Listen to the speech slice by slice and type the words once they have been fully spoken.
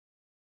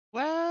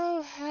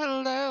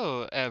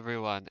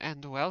everyone,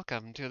 and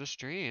welcome to the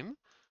stream.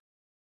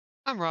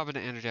 I'm Robin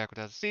at Andrew Jack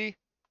without a C,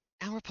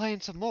 and we're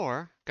playing some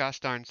more Gosh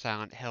Darn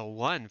Silent Hill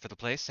 1 for the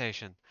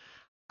PlayStation.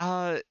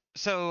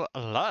 So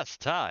last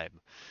time,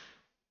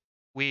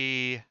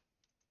 we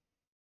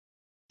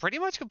pretty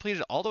much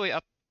completed all the way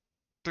up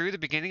through the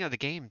beginning of the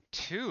game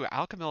to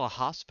Alchemilla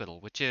Hospital,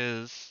 which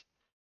is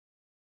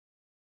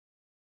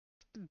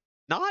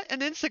not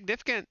an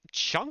insignificant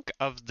chunk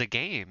of the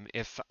game,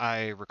 if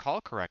I recall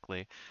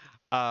correctly.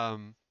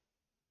 Um,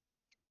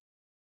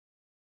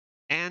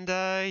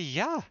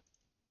 yeah,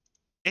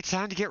 it's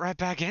time to get right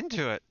back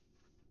into it.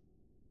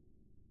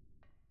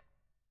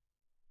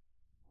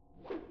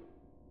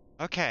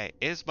 Okay,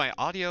 is my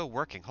audio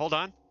working? Hold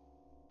on.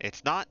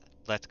 It's not.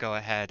 Let's go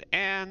ahead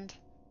and...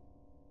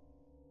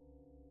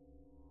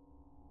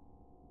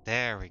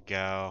 There we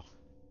go.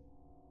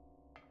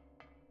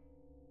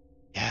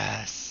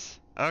 Yes.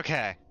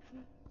 Okay.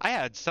 I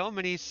had so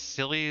many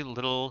silly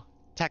little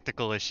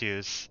technical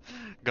issues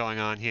going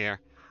on here.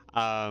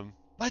 But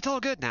it's all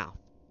good now.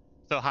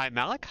 So hi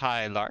Malik,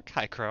 hi Lark,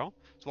 hi Crow.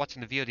 It's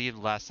watching the VOD of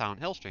the last Silent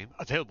Hill stream,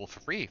 available for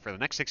free for the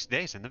next 60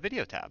 days in the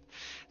video tab.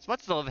 As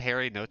much as I love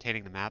Harry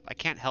notating the map, I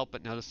can't help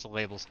but notice the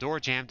labels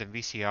door jammed and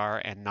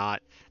VCR and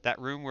not that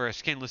room where a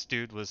skinless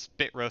dude was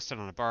spit roasted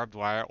on a barbed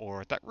wire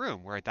or that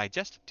room where a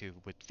digestive tube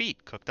with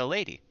feet cooked a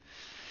lady.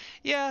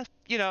 Yeah,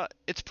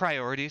 it's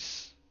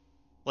priorities.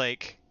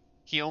 Like,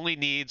 he only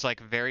needs like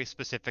very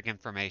specific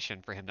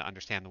information for him to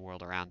understand the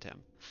world around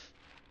him.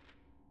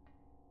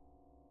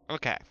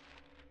 Okay.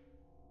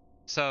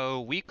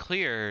 So we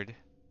cleared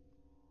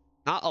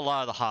not a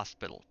lot of the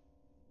hospital.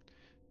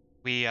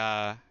 We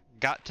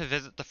got to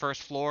visit the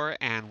first floor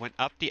and went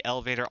up the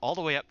elevator all the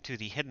way up to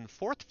the hidden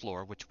fourth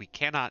floor, which we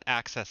cannot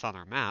access on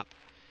our map.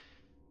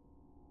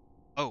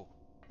 Oh,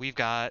 we've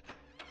got...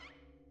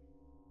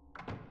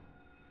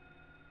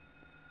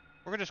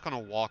 We're just gonna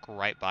walk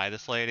right by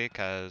this lady,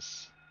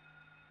 because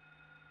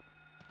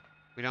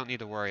we don't need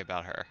to worry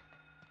about her.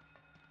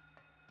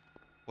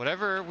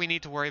 Whatever we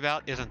need to worry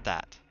about isn't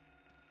that.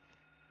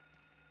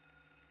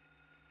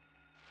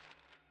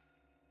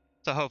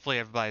 So hopefully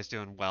everybody's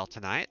doing well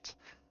tonight.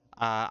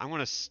 I'm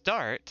going to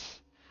start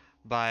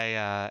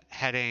by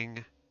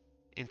heading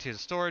into the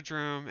storage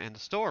room and the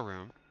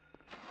storeroom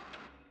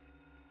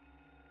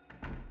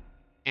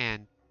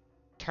and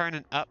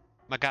turning up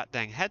my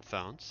goddamn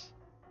headphones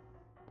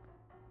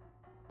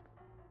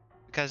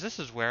because this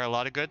is where a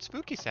lot of good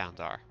spooky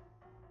sounds are.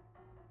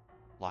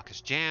 Lock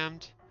is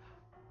jammed.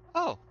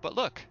 Oh, but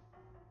look.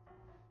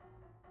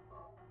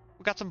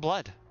 We got some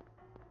blood.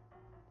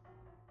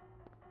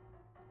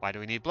 Why do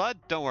we need blood?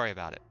 Don't worry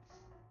about it.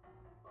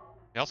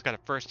 We also got a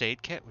first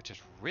aid kit, which is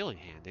really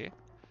handy.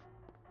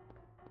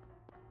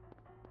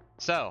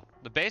 So,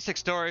 the basic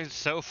story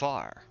so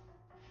far.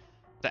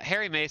 That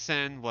Harry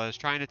Mason was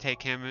trying to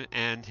take him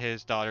and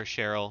his daughter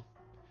Cheryl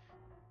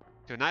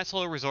to a nice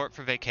little resort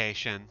for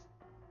vacation.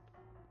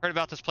 Heard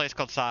about this place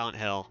called Silent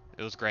Hill.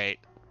 It was great.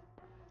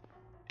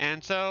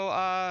 And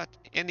so,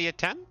 in the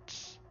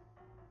attempts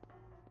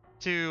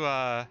to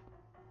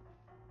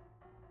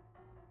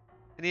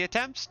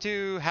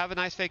have a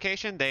nice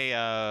vacation,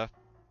 they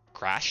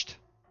crashed.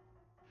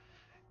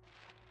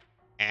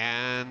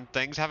 And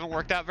things haven't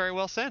worked out very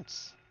well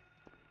since.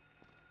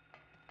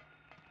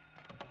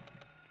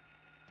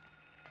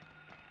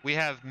 We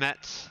have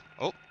met...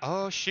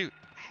 Oh shoot.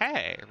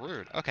 Hey,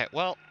 rude. Okay,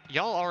 well,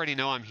 y'all already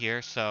know I'm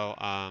here, so,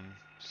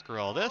 screw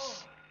all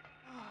this.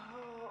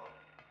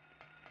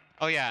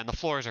 Oh yeah, and the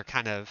floors are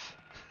kind of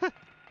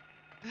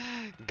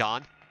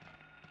gone.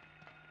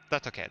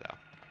 That's okay, though.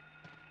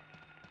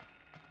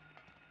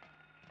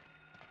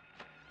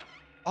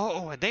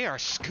 Oh, they are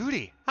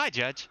Scooty. Hi,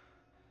 Judge.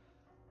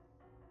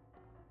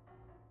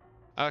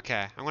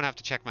 Okay, I'm gonna have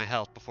to check my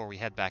health before we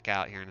head back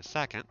out here in a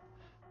second.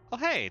 Oh,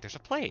 hey, there's a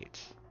plate.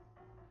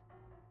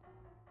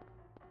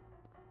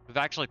 We've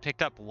actually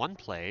picked up one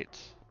plate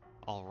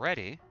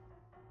already.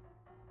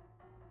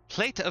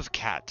 Plate of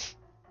cat.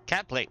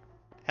 Cat plate.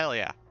 Hell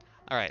yeah.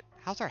 Alright,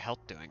 how's our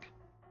health doing?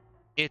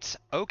 It's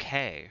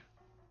okay.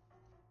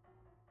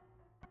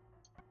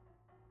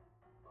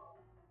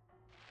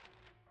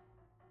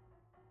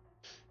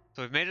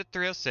 So we've made it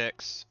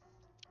 306.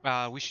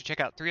 We should check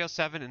out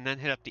 307 and then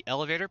hit up the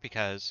elevator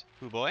because,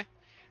 hoo boy.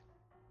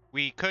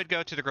 We could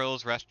go to the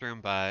girls'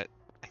 restroom, but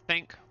I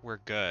think we're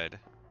good.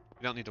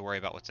 We don't need to worry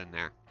about what's in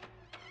there.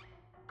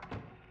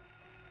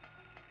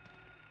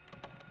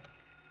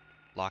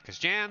 Lock is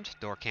jammed.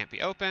 Door can't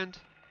be opened.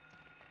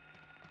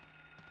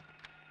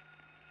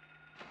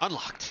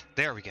 Unlocked.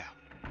 There we go.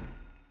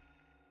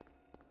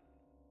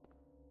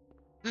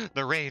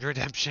 The raid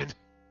redemption.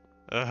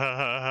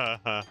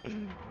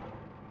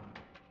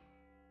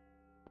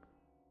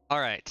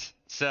 Alright,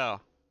 so.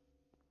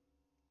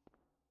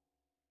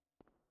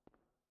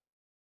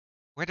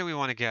 Where do we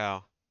want to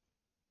go?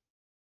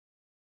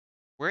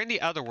 We're in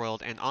the other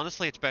world, and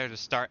honestly, it's better to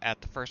start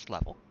at the first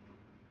level.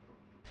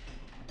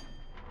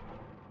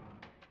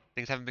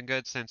 Things haven't been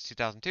good since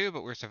 2002,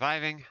 but we're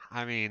surviving.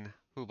 I mean,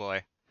 hoo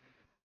boy.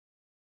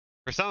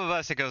 For some of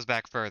us, it goes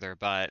back further,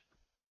 but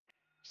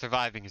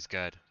Surviving is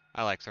good.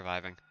 I like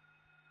surviving.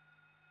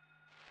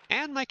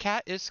 And my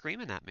cat is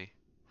screaming at me.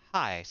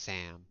 Hi,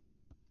 Sam.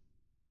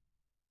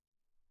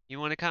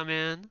 You want to come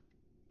in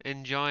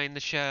and join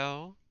the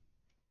show?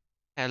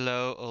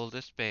 Hello,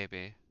 oldest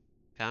baby.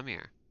 Come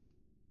here.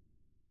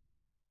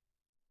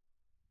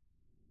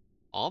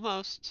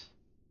 Almost.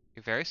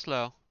 You're very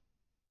slow.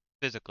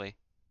 Physically.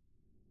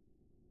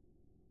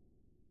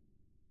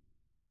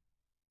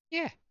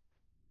 Yeah,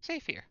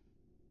 safe here.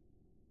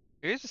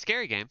 Here's a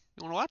scary game.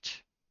 You want to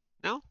watch?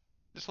 No?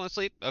 Just want to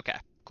sleep? Okay,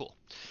 cool.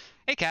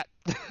 Hey, cat.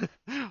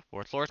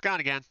 Fourth floor's gone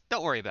again.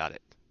 Don't worry about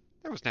it.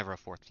 There was never a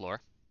fourth floor.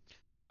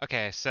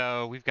 Okay,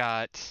 so we've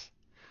got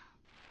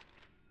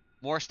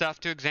more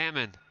stuff to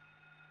examine.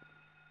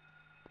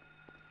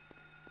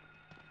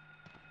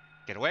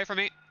 Get away from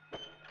me.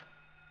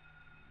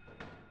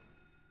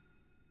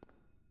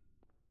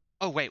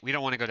 Oh, wait, we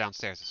don't want to go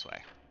downstairs this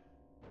way.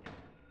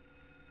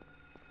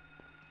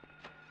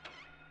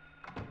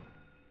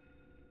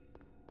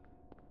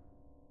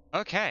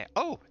 Okay.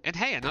 Oh, and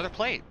hey, another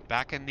plate.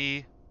 Back in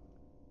the...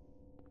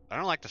 I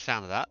don't like the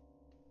sound of that.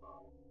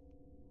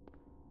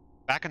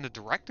 Back in the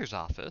director's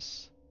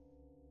office.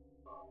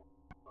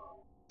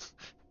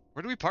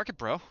 Where do we park it,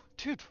 bro?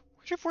 Dude,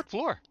 where's your fourth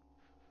floor?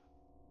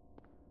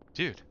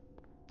 Dude.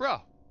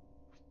 Bro.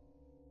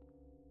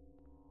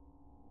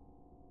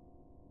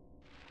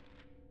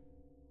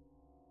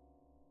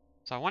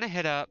 So I want to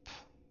hit up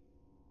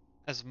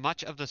as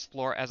much of this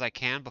floor as I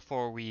can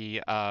before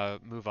we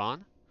move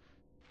on.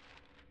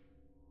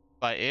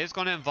 But it is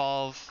going to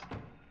involve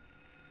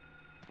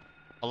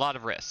a lot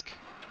of risk.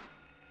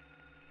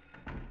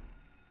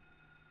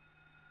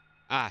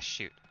 Ah,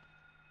 shoot.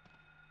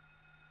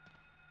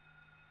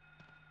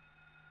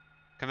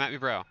 Come at me,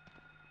 bro.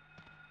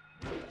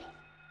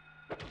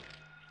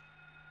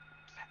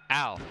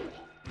 Ow.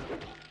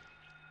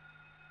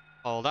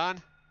 Hold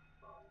on.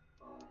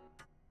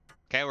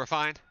 Okay, we're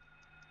fine.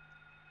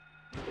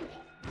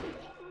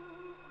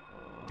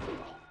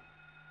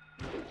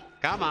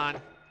 Come on.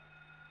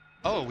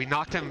 Oh, we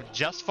knocked him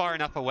just far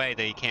enough away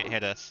that he can't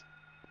hit us.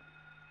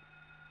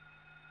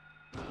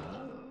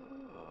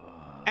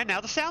 And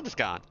now the sound is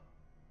gone.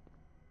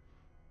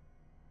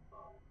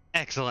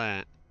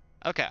 Excellent.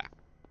 Okay.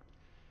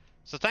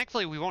 So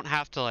thankfully we won't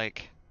have to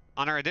like,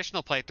 on our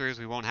additional playthroughs,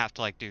 we won't have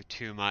to like do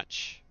too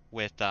much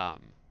with a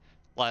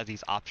lot of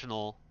these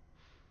optional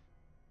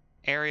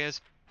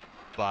areas,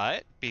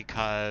 but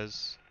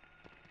because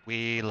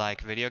we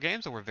like video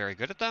games and we're very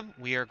good at them,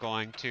 we are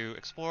going to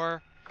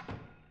explore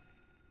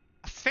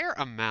a fair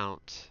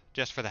amount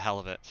just for the hell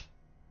of it.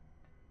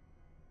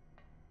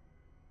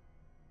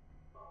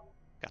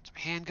 Got some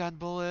handgun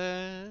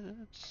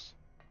bullets.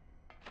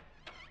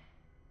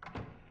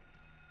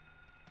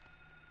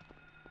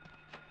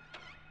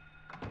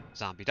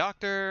 Zombie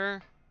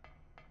doctor.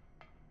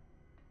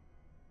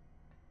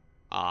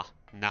 Ah,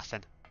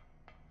 nothing.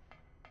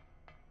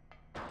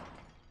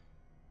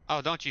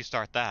 Oh, don't you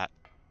start that.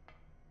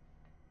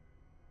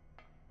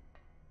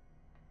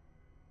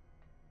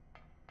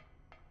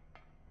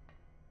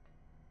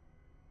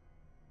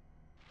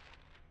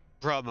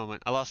 Bro,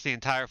 moment. I lost the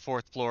entire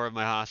fourth floor of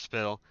my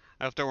hospital.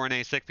 I hope there weren't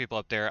any sick people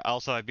up there.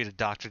 Also, I beat a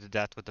doctor to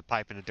death with a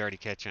pipe in a dirty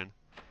kitchen.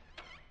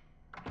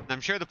 And I'm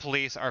sure the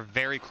police are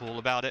very cool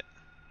about it.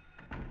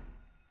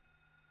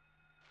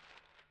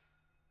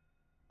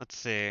 Let's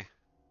see.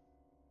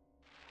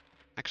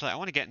 Actually, I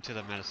want to get into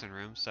the medicine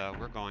room, so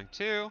we're going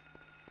to...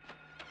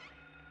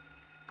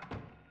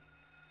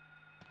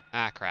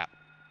 Ah, crap.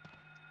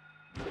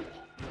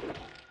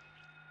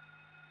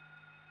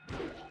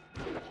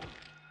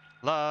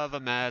 Love a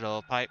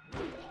metal pipe.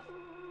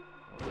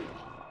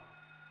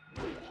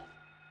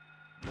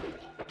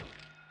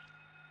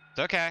 It's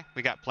okay.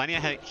 We got plenty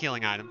of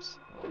healing items.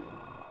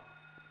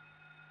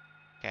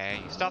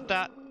 Okay, you stop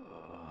that.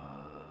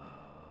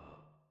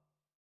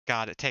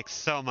 God, it takes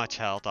so much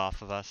health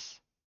off of us.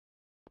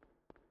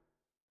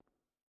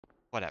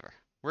 Whatever.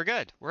 We're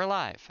good. We're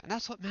alive. And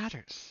that's what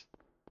matters.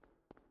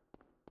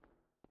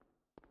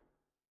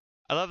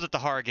 I love that the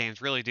horror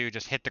games really do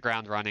just hit the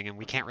ground running and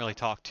we can't really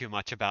talk too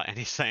much about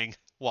anything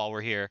while we're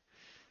here.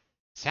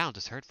 Sound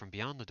is heard from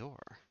beyond the door.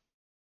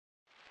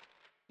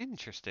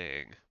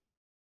 Interesting.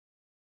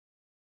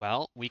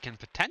 Well, we can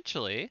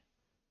potentially...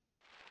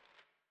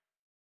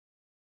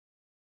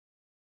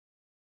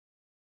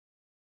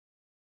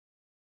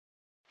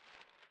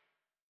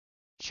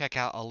 check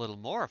out a little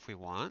more if we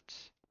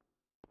want.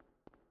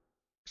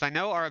 Because I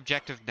know our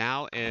objective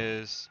now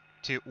is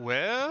to,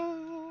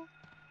 well,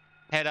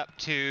 head up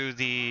to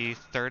the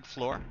third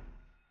floor.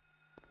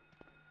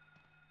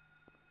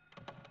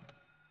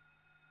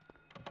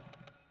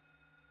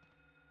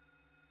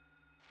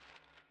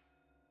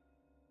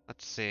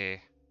 Let's see.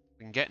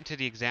 We can get into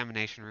the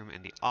examination room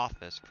and the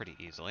office pretty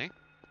easily.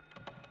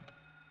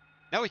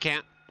 No, we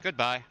can't.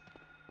 Goodbye.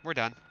 We're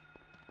done.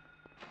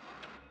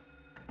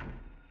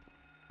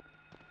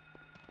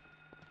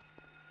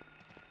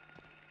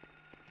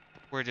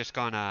 We're just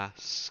gonna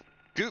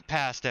scoot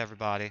past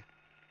everybody.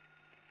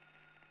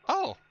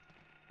 Oh!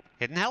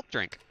 Hidden health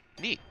drink.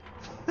 Neat.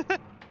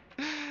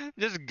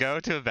 Just go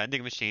to a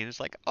vending machine. It's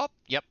like, oh,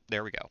 yep,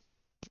 there we go.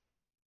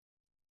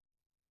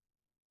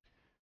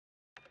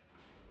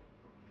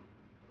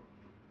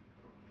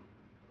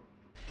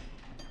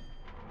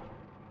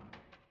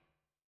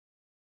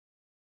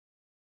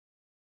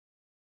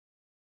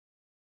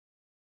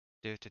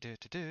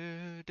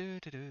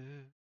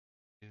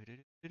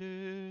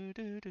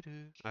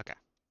 Okay.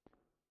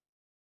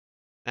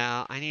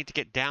 Now I need to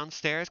get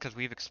downstairs because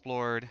we've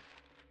explored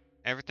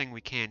everything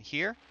we can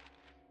here.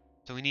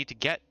 So we need to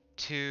get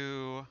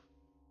to...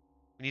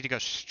 We need to go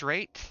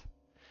straight,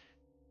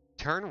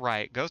 turn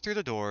right, go through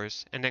the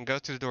doors, and then go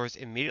through the doors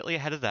immediately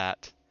ahead of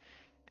that,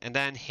 and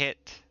then hit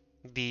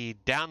the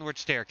downward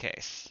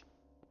staircase.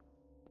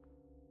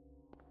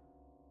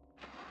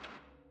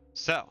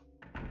 So,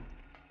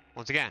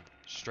 once again,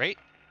 straight,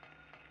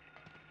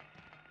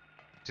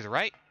 to the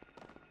right,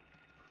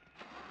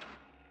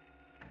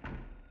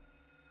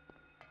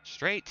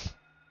 straight,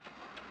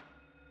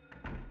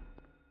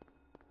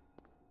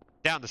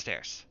 down the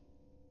stairs.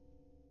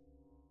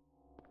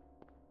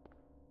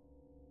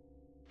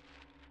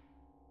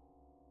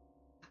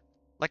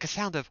 Like a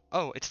sound of,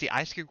 oh, it's the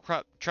ice cream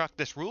truck,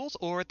 this rules,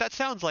 or that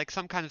sounds like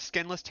some kind of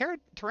skinless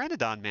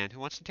pteranodon man who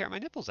wants to tear my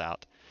nipples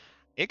out.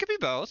 It could be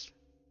both.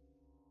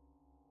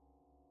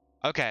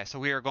 Okay, so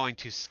we are going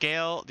to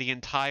scale the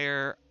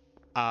entire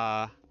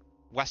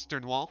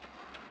western wall.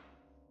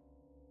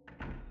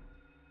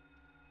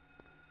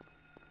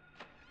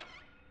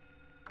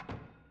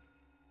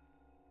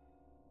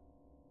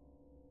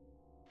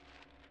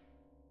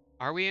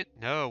 Are we in?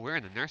 No, we're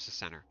in the nurses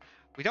center.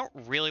 We don't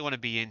really want to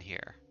be in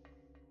here.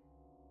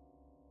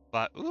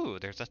 But, ooh,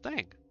 there's a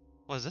thing.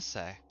 What does this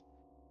say?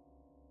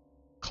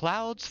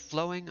 Clouds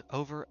flowing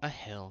over a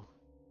hill.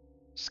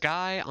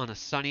 Sky on a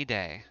sunny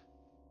day.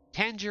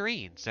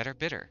 Tangerines that are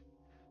bitter.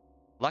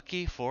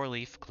 Lucky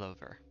four-leaf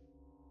clover.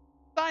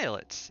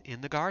 Violets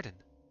in the garden.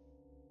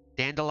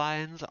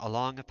 Dandelions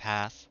along a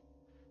path.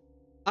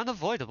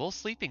 Unavoidable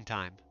sleeping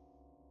time.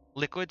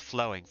 Liquid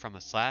flowing from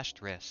a slashed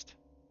wrist.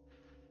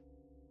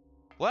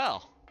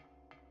 Well,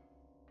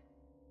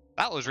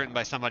 that was written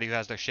by somebody who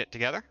has their shit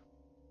together.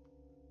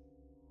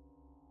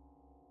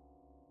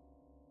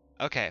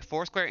 Okay,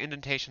 4 square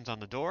indentations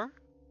on the door.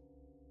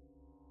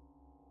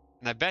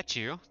 And I bet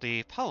you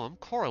the poem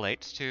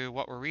correlates to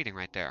what we're reading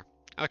right there.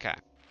 Okay.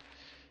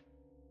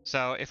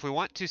 So if we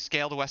want to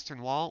scale the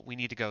western wall, we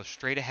need to go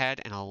straight ahead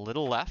and a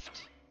little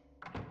left.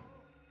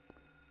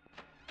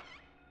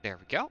 There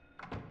we go.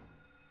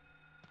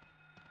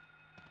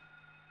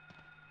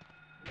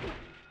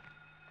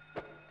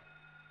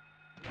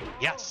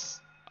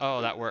 Yes!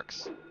 Oh, that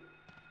works.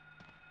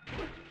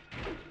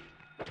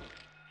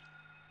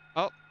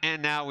 Oh,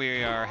 and now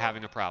we are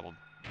having a problem.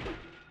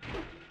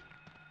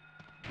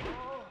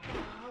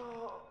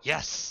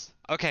 Yes!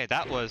 Okay,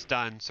 that was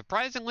done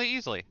surprisingly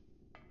easily.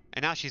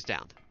 And now she's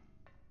down.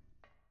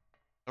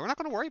 So we're not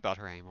going to worry about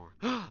her anymore.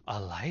 A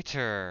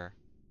lighter!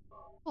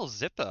 Little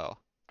Zippo.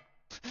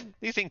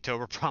 These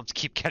Inktober prompts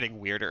keep getting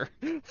weirder.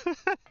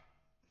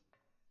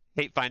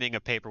 Hate finding a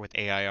paper with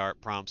AI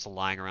art prompts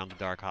lying around the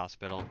dark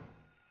hospital.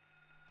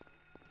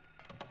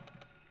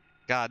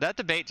 God, that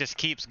debate just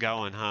keeps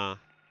going, huh?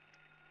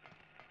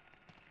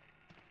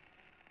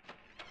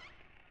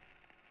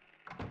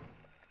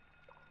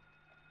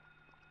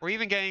 We're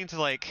even getting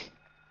to, like,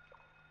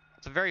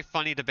 some very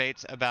funny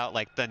debates about,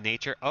 like, the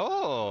nature...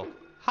 Oh!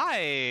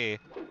 Hi!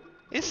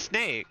 It's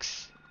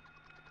snakes!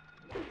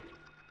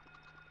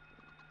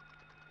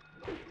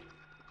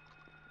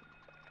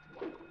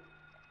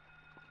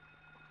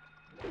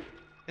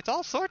 It's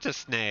all sorts of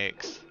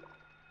snakes!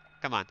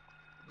 Come on.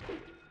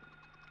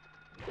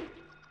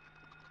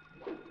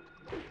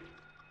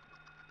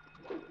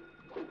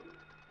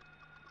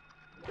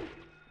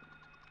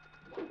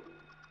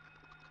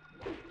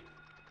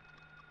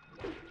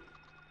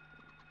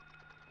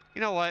 You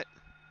know what?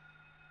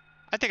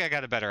 I think I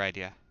got a better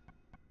idea.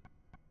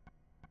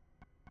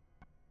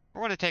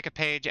 We're going to take a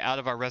page out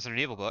of our Resident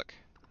Evil book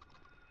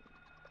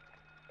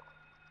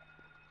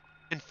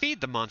and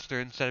feed the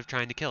monster instead of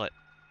trying to kill it.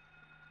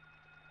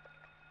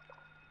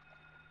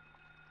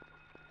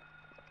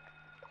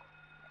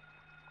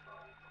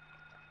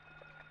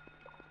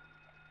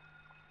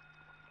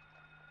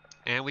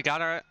 And we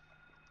got our...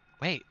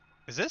 Wait,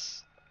 is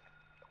this...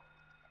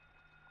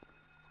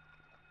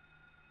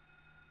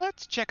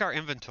 Let's check our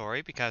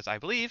inventory because I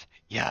believe,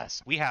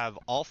 yes, we have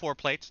all 4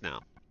 plates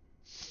now.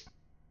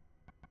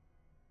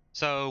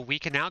 So we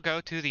can now go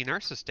to the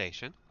nurse's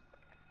station,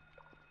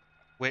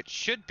 which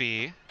should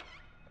be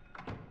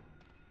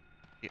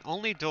the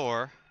only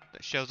door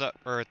that shows up,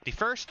 or the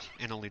first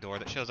and only door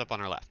that shows up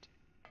on our left.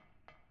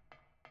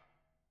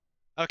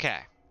 Okay,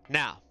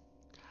 now,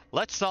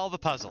 let's solve a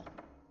puzzle.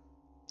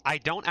 I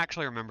don't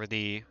actually remember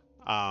the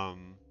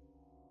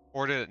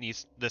order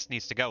that this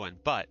needs to go in,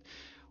 but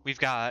we've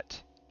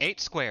got 8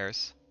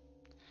 squares.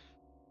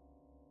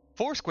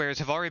 4 squares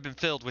have already been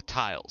filled with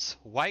tiles.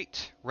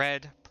 White,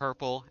 red,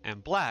 purple,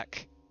 and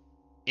black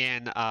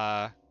in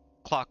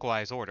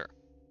clockwise order.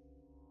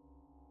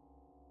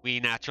 We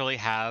naturally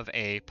have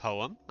a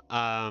poem.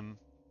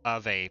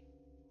 of a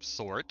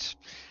sort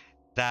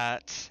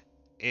that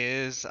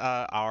is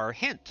our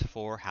hint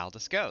for how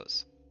this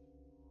goes.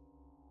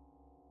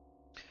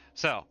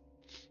 So,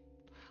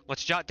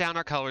 let's jot down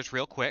our colors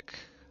real quick.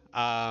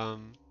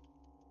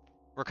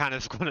 We're kind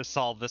of going to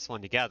solve this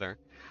one together.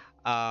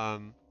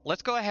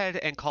 Let's go ahead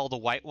and call the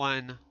white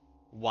one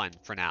 1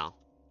 for now.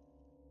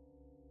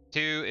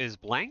 2 is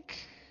blank.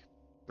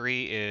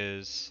 3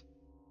 is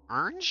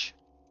orange.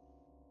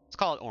 Let's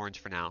call it orange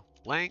for now.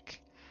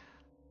 Blank.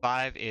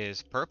 5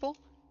 is purple.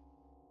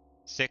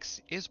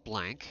 6 is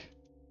blank.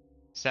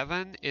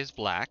 7 is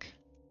black.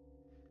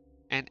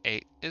 And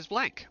 8 is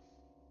blank.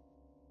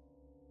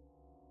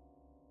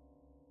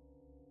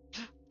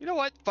 You know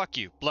what? Fuck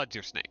you. Blood's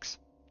your snakes.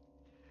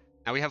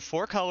 Now we have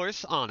 4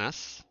 colors on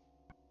us.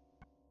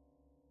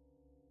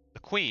 The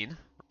queen,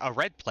 a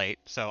red plate,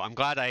 so I'm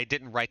glad I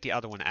didn't write the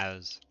other one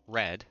as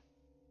red,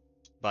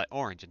 but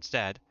orange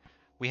instead.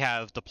 We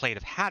have the plate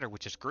of Hatter,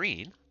 which is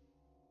green.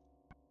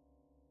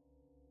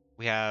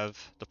 We have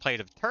the plate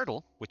of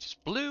Turtle, which is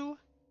blue.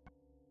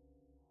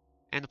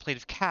 And the plate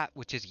of Cat,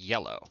 which is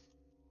yellow.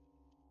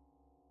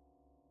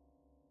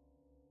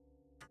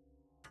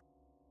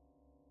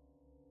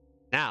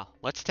 Now,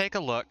 let's take a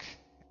look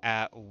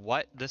at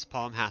what this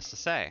poem has to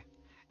say.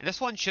 And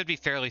this one should be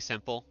fairly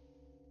simple.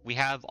 We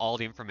have all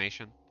the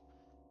information.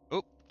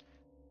 Oop.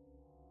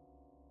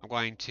 I'm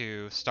going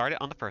to start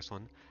it on the first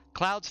one.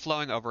 Clouds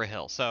flowing over a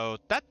hill. So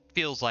that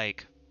feels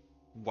like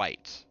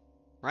white,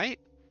 right?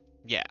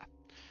 Yeah.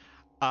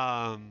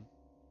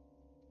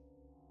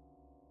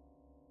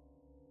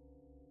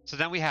 So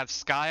then we have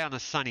sky on a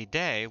sunny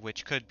day,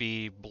 which could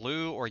be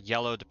blue or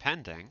yellow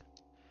depending.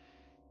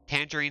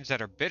 Tangerines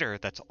that are bitter,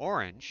 that's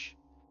orange.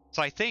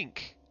 So I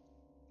think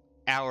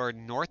our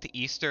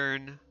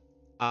northeastern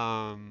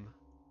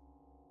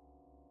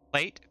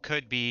plate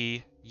could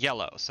be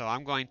yellow. So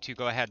I'm going to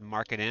go ahead and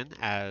mark it in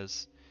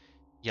as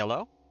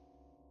yellow.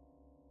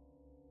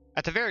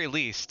 At the very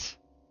least,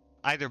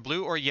 either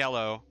blue or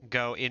yellow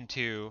go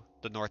into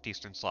the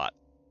northeastern slot.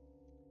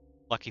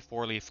 Lucky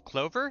 4-leaf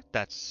clover,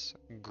 that's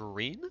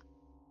green.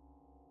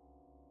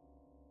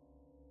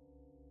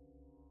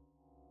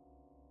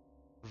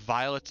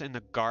 Violets in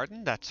the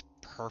garden, that's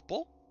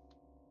purple.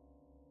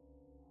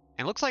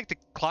 And it looks like the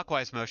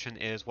clockwise motion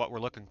is what we're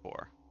looking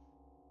for.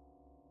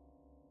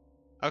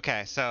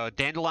 Okay, so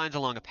dandelions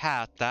along a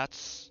path,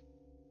 that's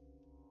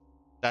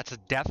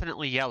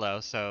definitely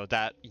yellow, so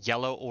that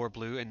yellow or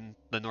blue in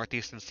the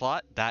northeastern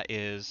slot, that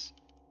is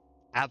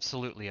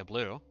absolutely a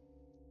blue.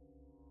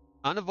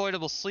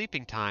 Unavoidable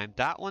sleeping time,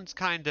 that one's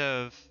kind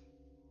of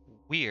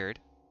weird.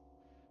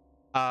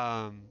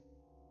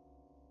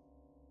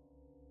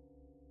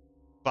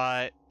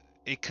 But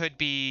it could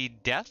be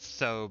death,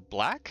 so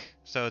black,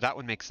 so that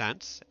would make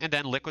sense. And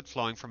then liquid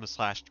flowing from a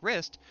slashed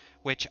wrist,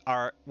 which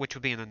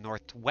would be in the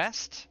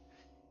northwest,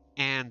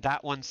 and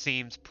that one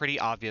seems pretty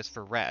obvious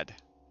for red.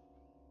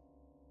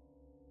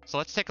 So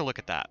let's take a look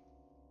at that.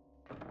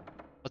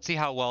 Let's see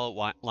how well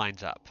it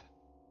lines up.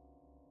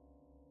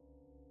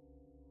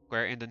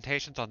 Square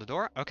indentations on the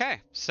door.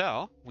 Okay,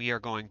 so we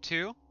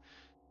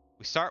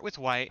start with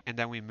white and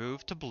then we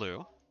move to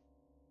blue.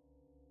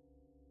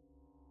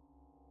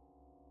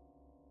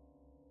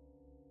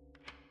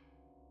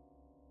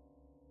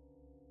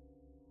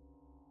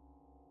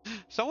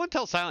 Someone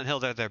tell Silent Hill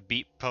that their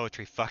beat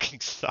poetry fucking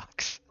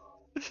sucks.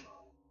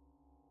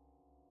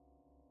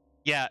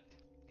 Yeah,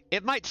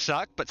 it might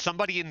suck, but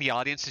somebody in the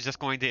audience is just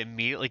going to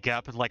immediately get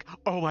up and like,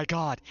 oh my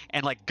god,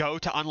 and like go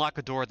to unlock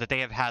a door that they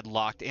have had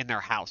locked in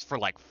their house for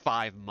like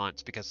 5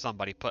 months because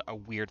somebody put a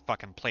weird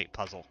fucking plate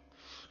puzzle.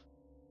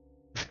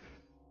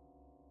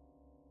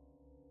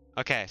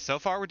 Okay, so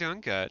far we're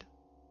doing good.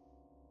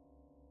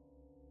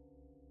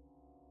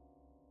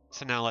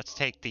 So now let's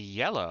take the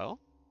yellow,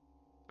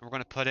 and we're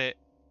going to put it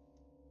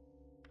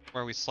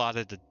where we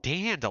slotted the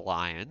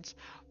dandelions,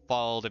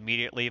 followed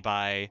immediately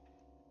by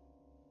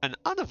an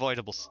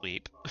unavoidable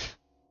sleep.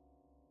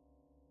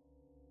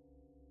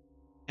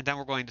 And then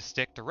we're going to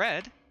stick the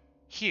red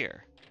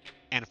here.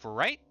 And if we're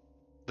right,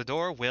 the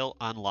door will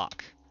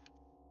unlock.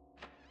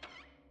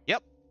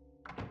 Yep.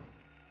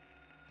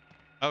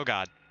 Oh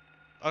god.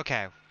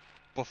 Okay.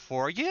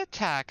 Before you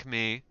attack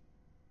me,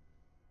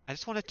 I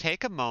just want to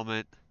take a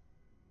moment to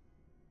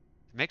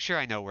make sure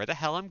I know where the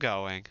hell I'm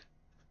going.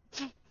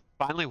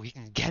 Finally, we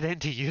can get in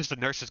to use the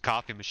nurse's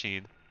coffee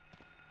machine.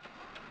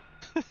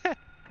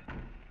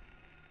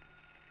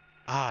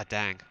 Ah,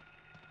 dang.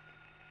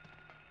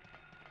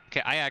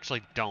 Okay, I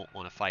actually don't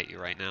want to fight you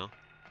right now.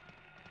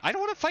 I don't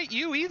want to fight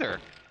you either.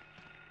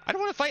 I don't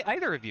want to fight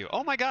either of you.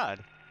 Oh my god.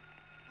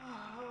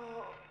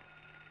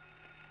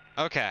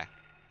 Okay.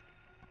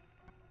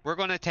 We're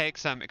going to take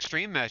some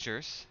extreme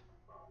measures.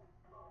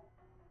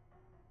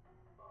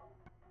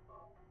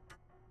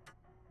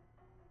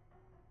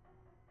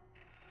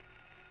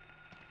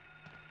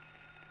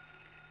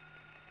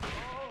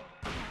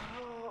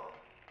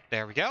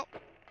 There we go.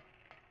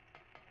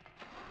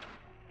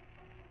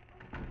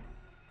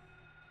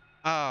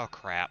 Oh,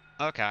 crap.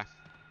 Okay.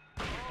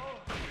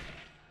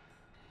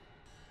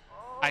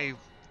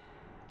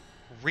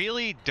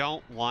 really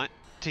don't want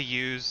to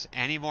use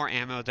any more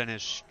ammo than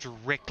is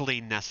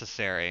strictly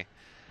necessary.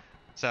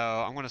 So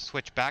I'm going to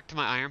switch back to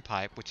my iron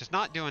pipe, which is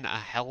not doing a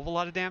hell of a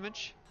lot of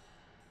damage.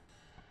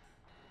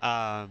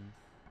 We're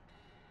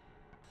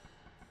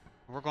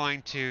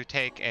going to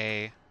take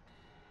a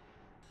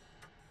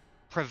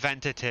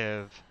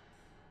preventative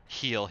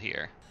heal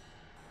here.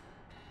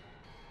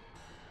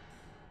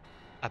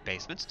 A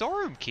basement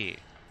storeroom key.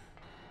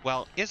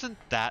 Well, isn't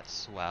that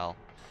swell?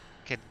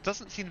 Okay,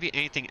 doesn't seem to be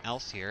anything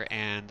else here,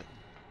 and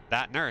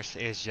that nurse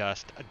is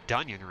just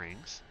Dunyan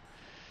rings.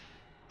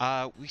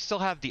 We still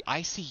have the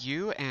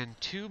ICU and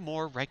 2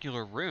 more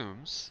regular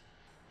rooms.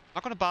 I'm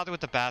not going to bother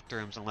with the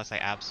bathrooms unless I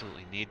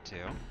absolutely need to.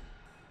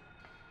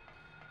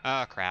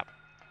 Oh, crap.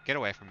 Get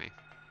away from me.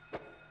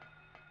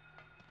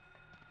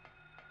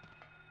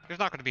 There's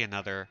not going to be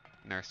another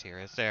nurse here,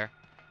 is there?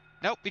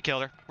 Nope, we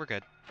killed her. We're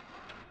good.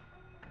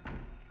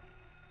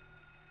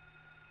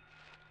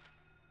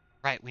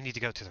 Right, we need to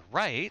go to the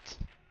right,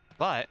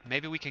 but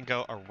maybe we can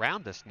go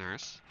around this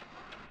nurse.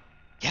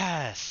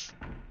 Yes!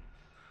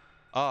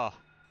 Oh,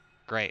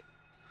 great.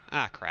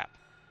 Ah, crap.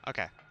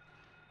 Okay. In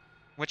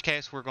which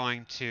case, we're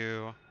going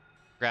to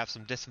grab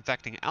some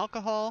disinfecting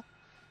alcohol.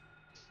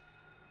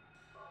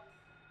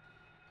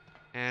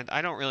 And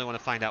I don't really want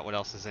to find out what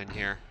else is in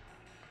here.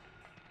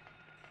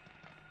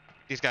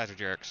 These guys are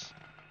jerks.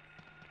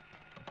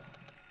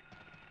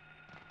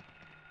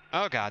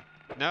 Oh, God.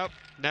 Nope,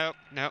 nope,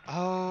 nope.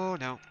 Oh,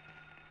 no.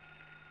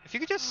 If you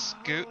could just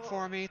scoot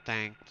for me,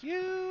 thank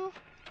you.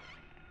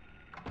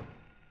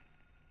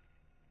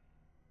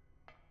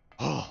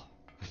 Oh.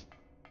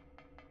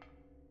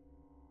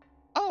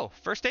 Oh,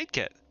 first aid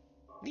kit.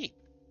 Neat.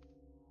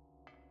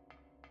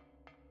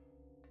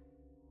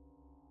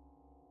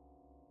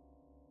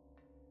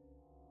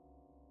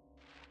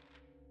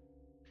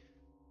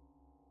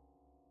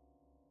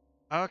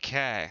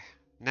 Okay,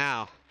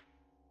 now.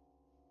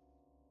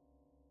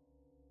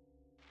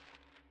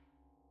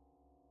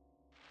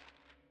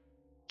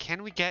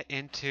 Can we get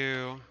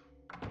into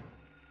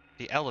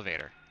the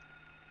elevator?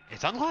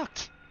 It's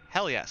unlocked.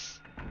 Hell yes.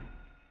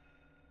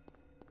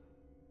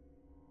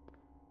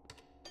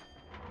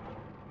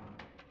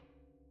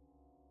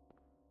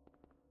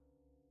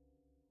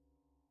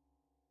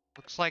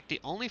 Looks like the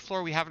only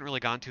floor we haven't really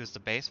gone to is the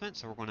basement,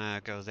 so we're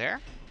gonna go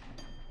there.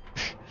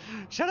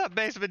 Shut up,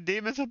 basement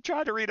demons. I'm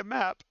trying to read a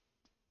map.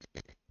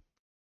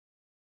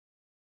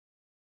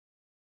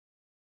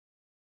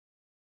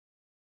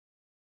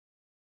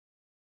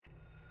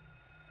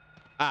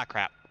 Ah,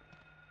 crap.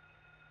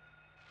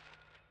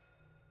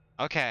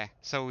 Okay,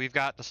 so we've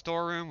got the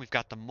storeroom, we've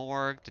got the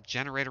morgue, the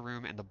generator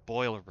room, and the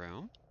boiler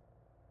room.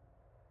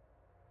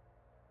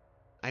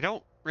 I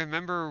don't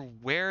remember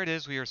where it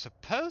is we are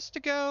supposed to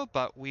go,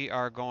 but we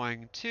are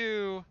going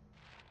to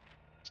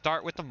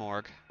start with the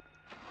morgue,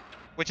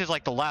 which is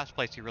like the last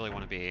place you really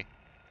want to be.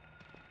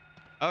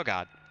 Oh,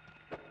 God.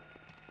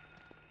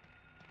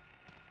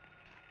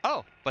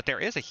 Oh, but there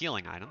is a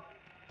healing item.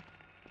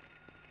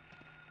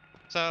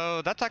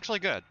 So that's actually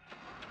good.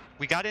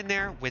 We got in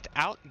there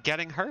without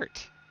getting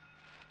hurt,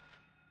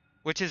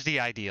 which is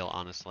the ideal,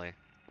 honestly.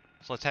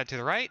 So let's head to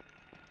the right.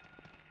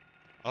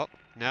 Oh,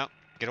 no.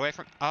 Get away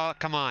from... Oh,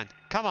 come on.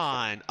 Come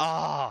on.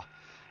 Oh,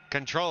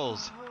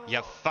 controls.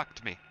 You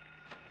fucked me.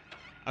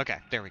 Okay,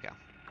 there we go.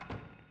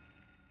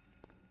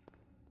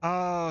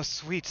 Oh,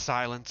 sweet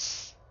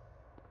silence.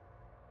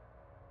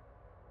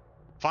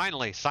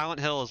 Finally, Silent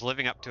Hill is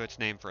living up to its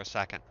name for a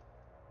second.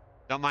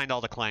 Don't mind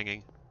all the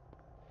clanging.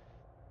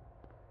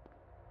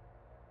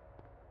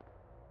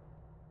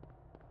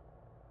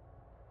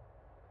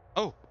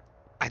 Oh,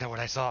 I know what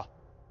I saw.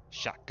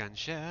 Shotgun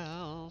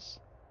shells.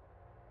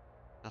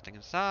 Nothing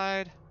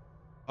inside.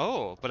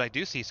 Oh, but I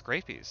do see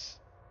scrapies.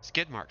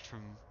 Skid marks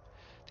from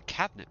the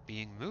cabinet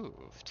being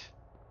moved.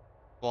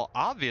 Well,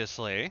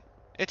 obviously,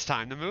 it's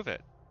time to move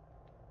it.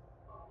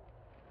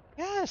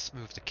 Yes,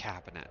 move the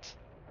cabinet.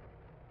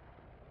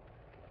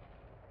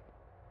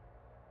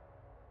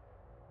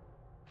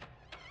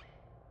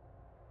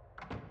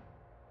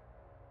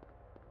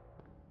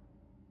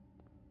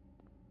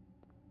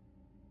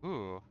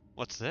 Ooh,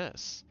 what's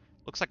this?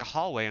 Looks like a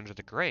hallway under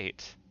the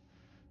grate.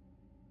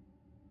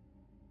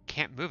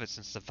 Can't move it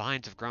since the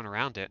vines have grown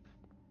around it.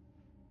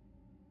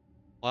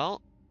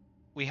 Well,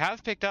 we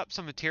have picked up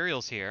some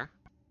materials here.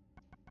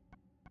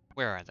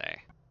 Where are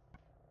they?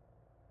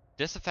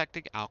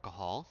 Disaffecting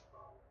alcohol.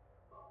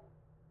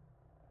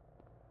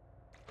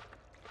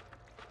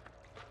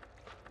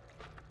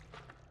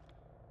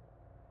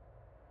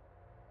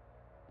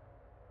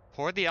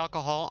 Pour the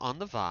alcohol on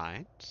the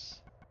vines.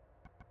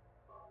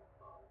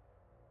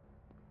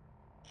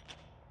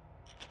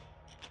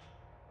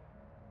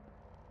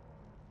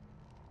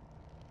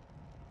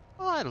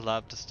 Oh, I'd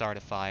love to start a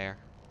fire.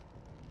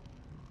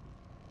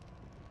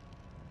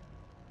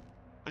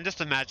 I'm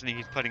just imagining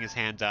he's putting his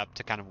hands up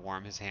to kind of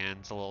warm his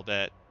hands a little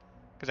bit,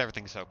 because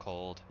everything's so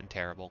cold and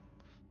terrible.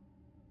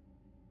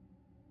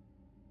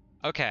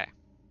 Okay,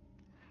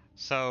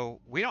 so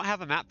we don't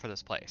have a map for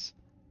this place.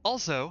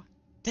 Also,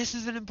 this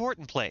is an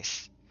important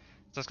place,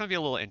 so it's going to be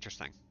a little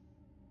interesting.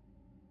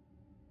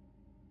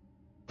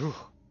 Whew.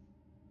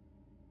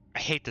 I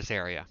hate this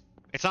area.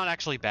 It's not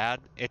actually bad,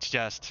 it's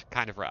just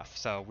kind of rough.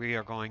 So we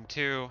are going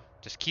to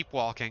just keep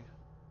walking.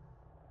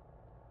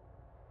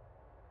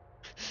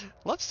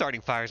 Love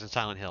starting fires in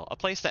Silent Hill, a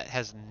place that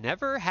has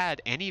never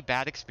had any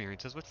bad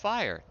experiences with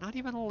fire. Not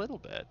even a little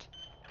bit.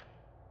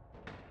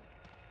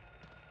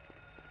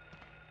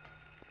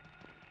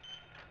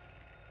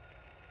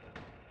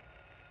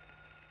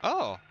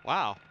 Oh,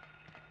 wow.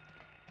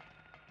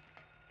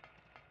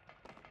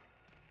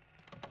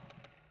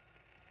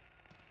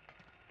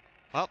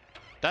 Well,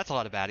 that's a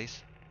lot of baddies.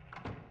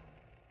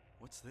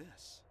 What's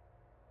this?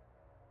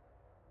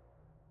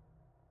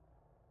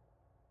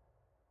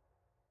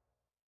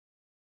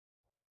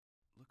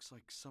 Looks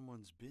like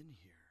someone's been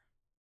here.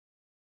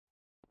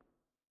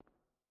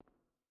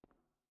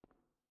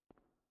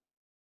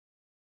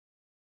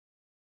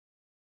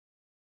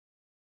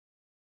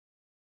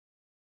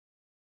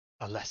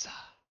 Alessa.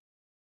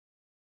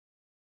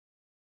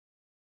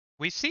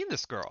 We've seen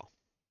this girl.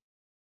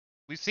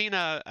 We've seen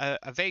a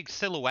vague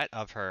silhouette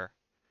of her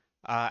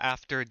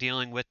after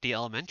dealing with the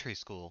elementary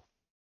school.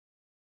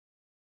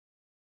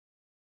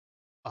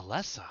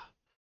 Alessa.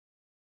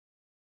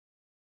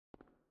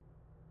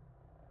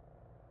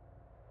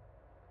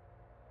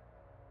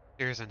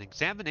 There's an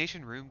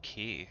examination room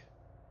key.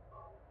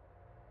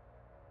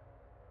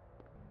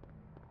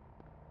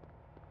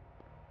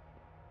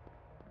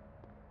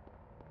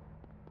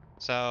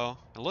 So,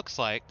 it looks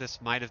like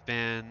this might have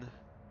been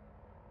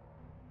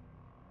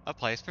a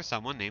place for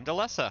someone named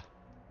Alessa.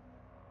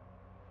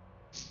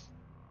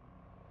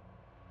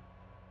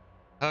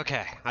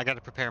 Okay, I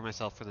gotta prepare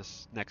myself for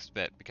this next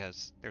bit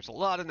because there's a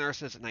lot of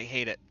nurses and I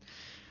hate it.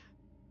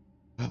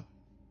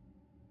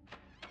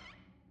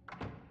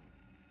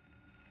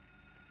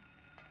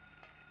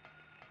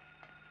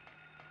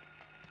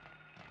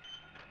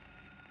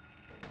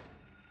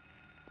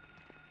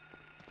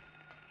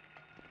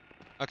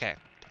 Okay,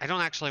 I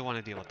don't actually want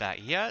to deal with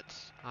that yet.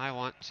 I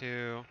want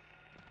to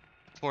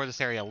explore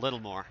this area a little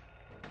more.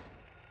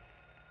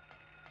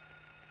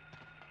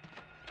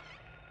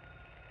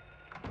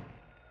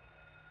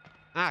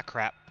 Ah,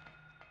 crap.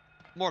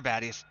 More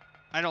baddies.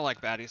 I don't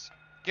like baddies.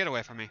 Get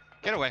away from me.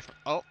 Get away from...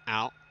 Oh,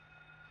 ow.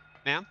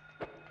 Ma'am?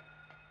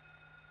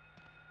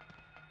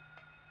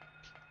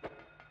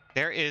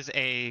 There is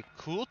a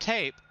cool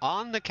tape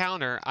on the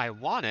counter. I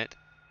want it.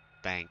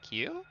 Thank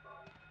you.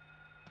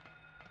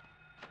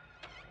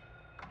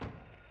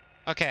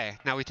 Okay,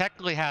 now we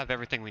technically have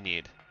everything we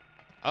need.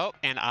 Oh,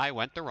 and I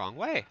went the wrong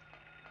way.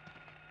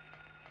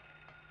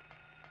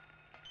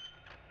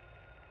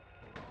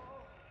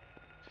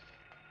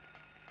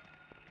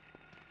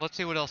 Let's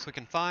see what else we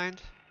can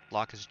find.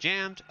 Lock is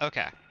jammed.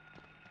 Okay.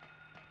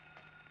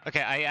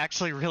 Okay, I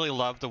actually really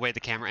love the way the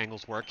camera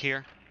angles work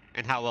here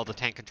and how well the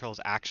tank controls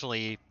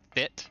actually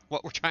fit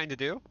what we're trying to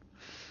do.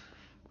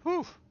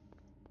 Whew.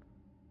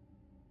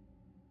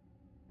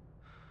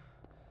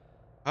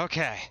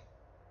 Okay.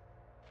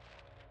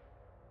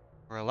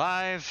 We're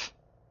alive.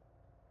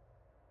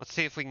 Let's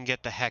see if we can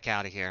get the heck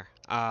out of here.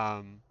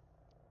 I'm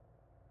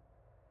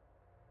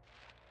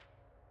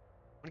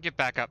gonna get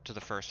back up to the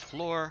first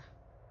floor.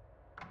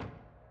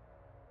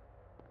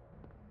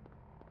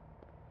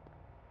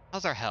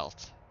 How's our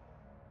health?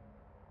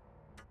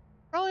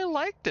 Probably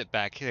liked it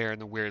back there in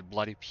the weird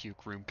bloody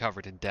puke room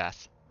covered in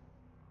death.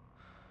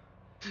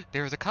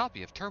 There is a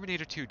copy of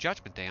Terminator 2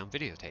 Judgment Day on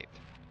videotape.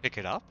 Pick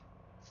it up?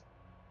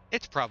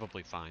 It's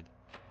probably fine.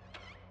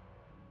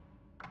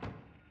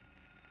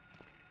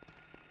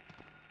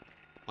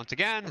 Once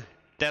again,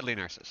 deadly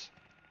nurses.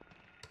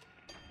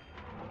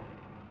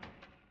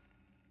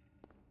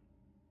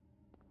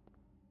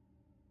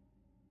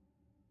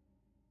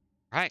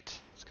 Right,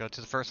 let's go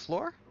to the first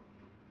floor.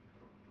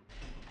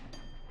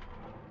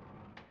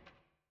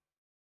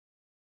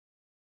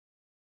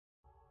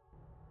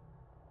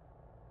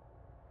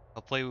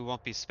 Hopefully we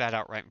won't be spat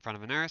out right in front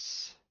of a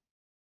nurse.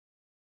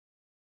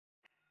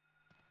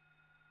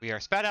 We are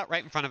spat out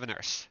right in front of a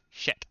nurse.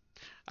 Shit.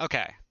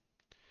 Okay.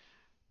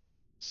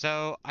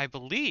 So, I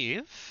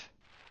believe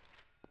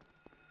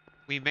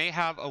we may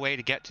have a way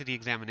to get to the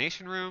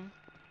examination room,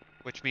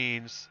 which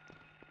means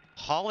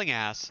hauling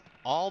ass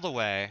all the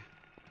way.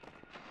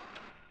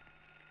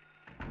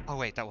 Oh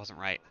wait, that wasn't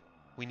right.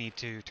 We need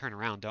to turn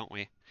around, don't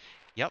we?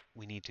 Yep,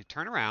 we need to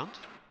turn around.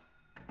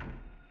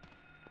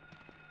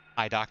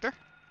 Hi, doctor.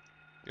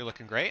 You're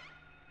looking great.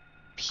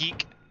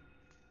 Peak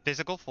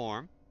physical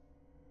form.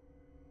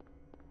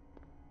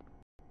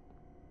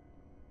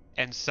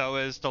 And so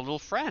is the little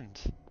friend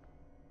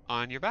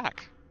on your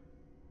back.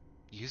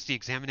 Use the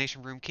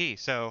examination room key.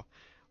 So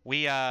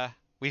we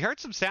heard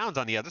some sounds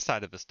on the other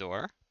side of this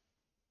door.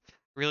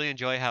 Really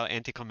enjoy how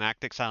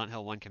anticlimactic Silent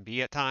Hill 1 can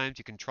be at times.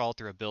 You can crawl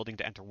through a building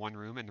to enter one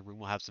room, and the room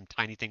will have some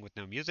tiny thing with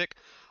no music,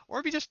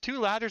 or be just two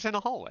ladders in a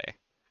hallway.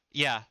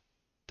 Yeah,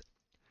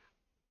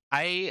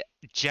 I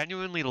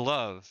genuinely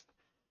love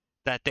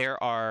that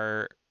there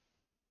are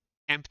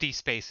empty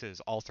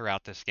spaces all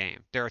throughout this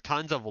game. There are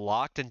tons of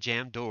locked and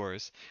jammed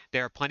doors.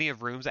 There are plenty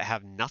of rooms that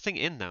have nothing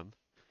in them.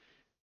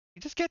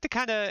 You just get to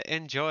kind of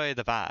enjoy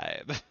the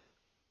vibe.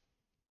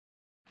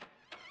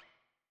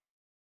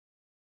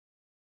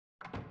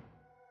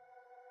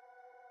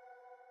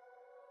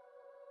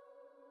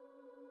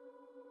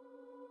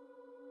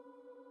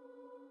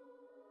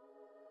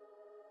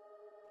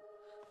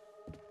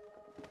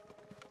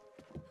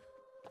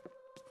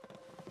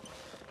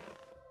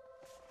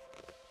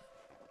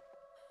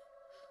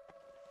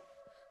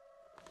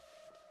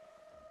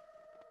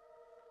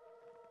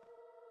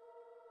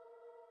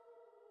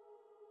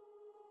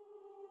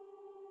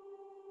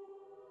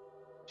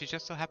 She's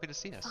just so happy to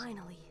see us.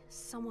 Finally,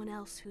 someone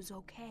else who's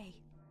okay.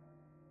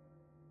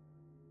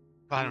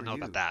 But I Who don't are know you?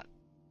 about that.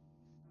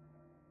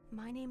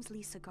 My name's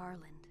Lisa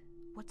Garland.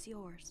 What's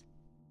yours?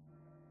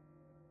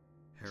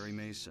 Harry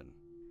Mason.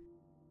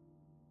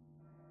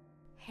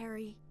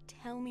 Harry,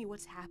 tell me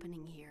what's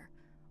happening here.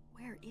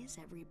 Where is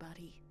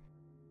everybody?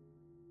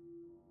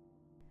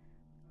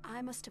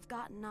 I must have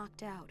gotten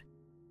knocked out.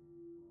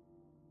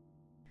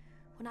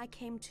 When I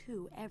came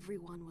to,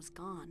 everyone was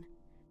gone.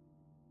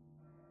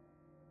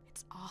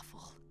 It's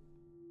awful.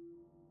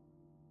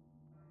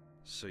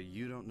 So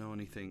you don't know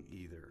anything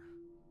either.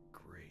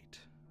 Great.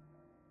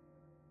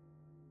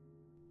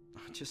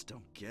 I just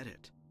don't get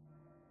it.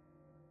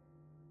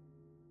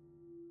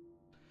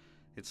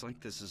 It's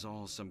like this is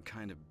all some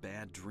kind of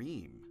bad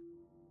dream.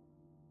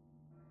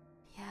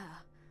 Yeah,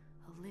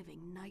 a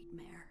living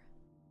nightmare.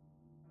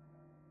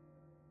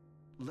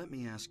 Let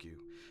me ask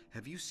you,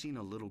 have you seen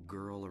a little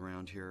girl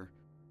around here?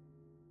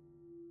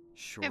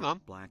 Short,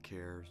 Mom. black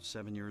hair,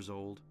 7 years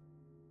old?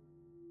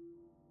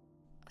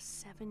 A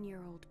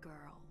 7-year-old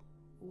girl.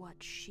 What,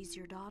 she's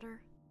your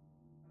daughter?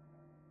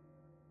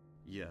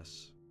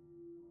 Yes.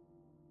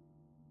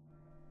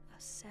 A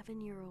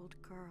 7-year-old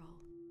girl.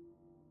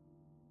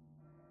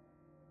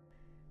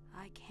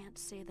 I can't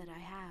say that I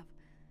have.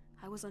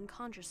 I was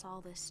unconscious all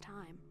this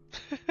time.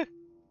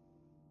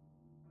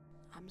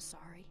 I'm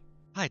sorry.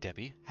 Hi,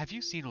 Debbie. Have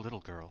you seen a little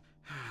girl?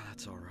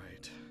 That's all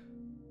right.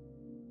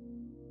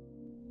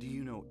 Do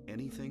you know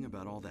anything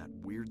about all that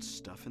weird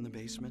stuff in the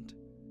basement?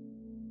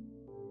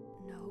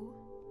 No?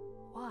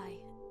 Why?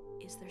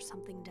 Is there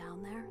something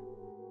down there?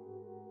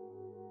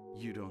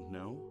 You don't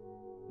know?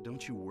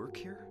 Don't you work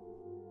here?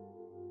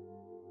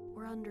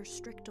 We're under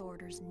strict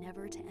orders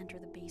never to enter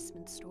the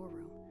basement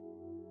storeroom.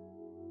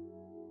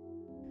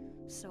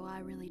 So I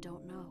really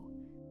don't know.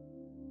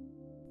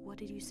 What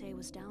did you say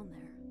was down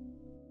there?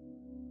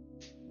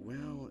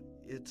 Well,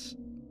 it's...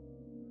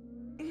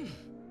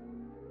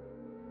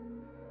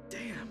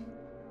 Damn!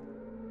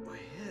 My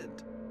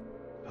head.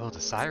 Oh, the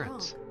What's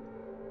sirens. wrong?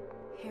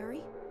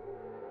 Harry?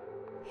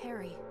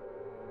 Harry,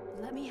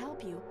 let me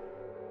help you.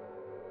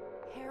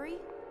 Harry?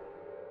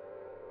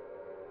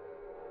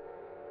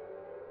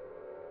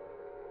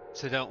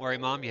 So don't worry,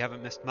 Mom, you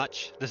haven't missed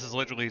much. This is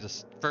literally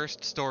the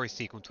first story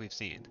sequence we've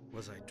seen,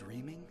 Was I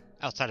dreaming?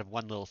 outside of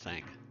one little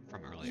thing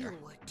from earlier. You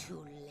were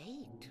too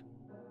late.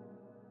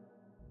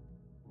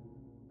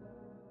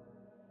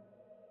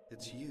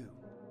 It's you.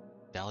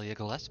 Dahlia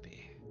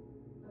Gillespie.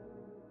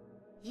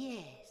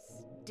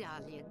 Yes,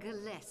 Dahlia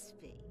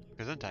Gillespie.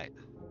 Gesundheit.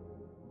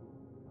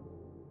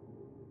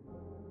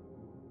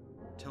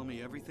 Tell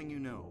me everything you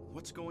know.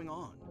 What's going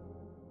on?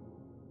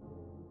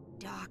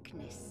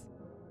 Darkness.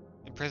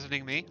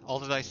 Imprisoning me? All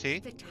that I see?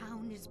 The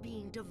town is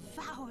being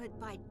devoured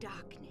by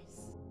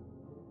darkness.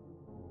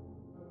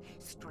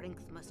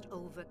 Strength must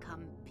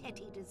overcome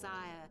petty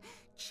desire,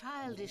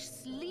 childish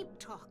sleep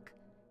talk.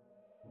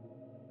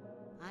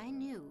 I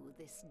knew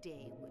this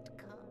day would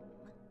come.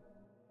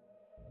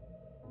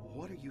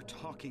 What are you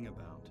talking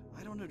about?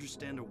 I don't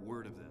understand a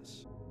word of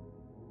this.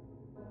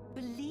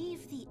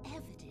 Believe the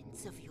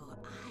evidence of your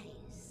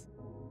eyes.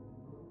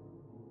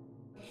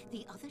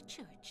 The other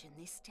church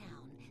in this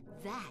town,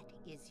 that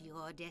is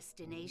your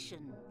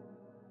destination.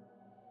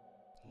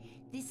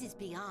 This is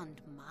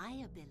beyond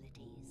my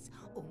abilities.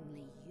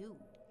 Only you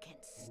can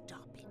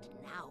stop it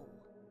now.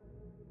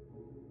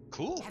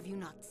 Cool. Have you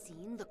not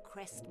seen the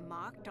crest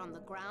marked on the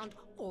ground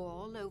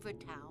all over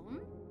town?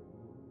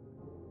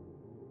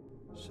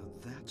 So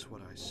that's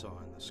what I saw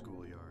in the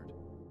schoolyard.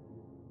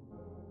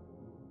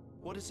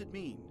 What does it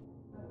mean?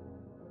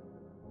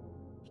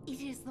 It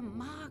is the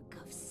mark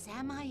of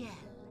Samael.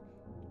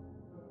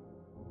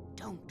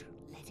 Don't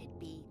let it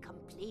be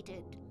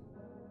completed.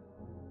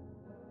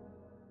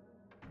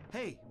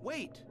 Hey,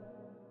 wait!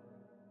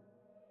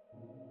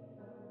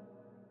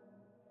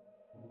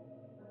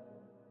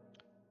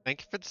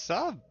 Thank you for the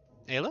sub,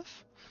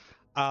 Aleph.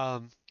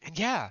 And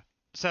yeah,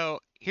 so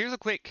here's a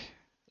quick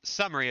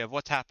summary of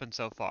what's happened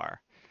so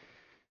far.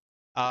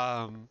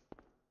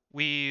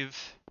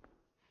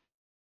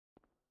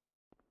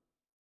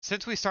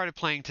 Since we started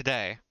playing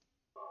today,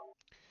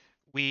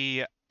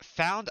 we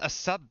found a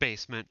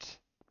sub-basement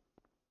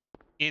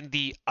in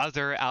the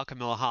other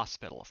Alchemilla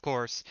Hospital. Of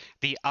course,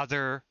 the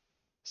other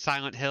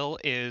Silent Hill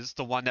is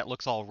the one that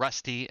looks all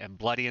rusty and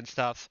bloody and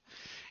stuff,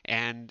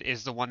 and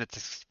is the one that's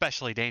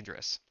especially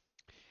dangerous.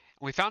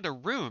 We found a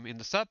room in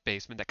the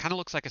sub-basement that kind of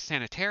looks like a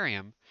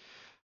sanitarium,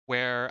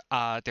 where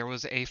there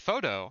was a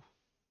photo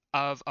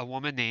of a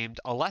woman named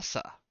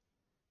Alessa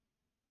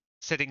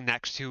sitting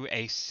next to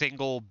a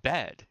single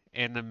bed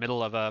in the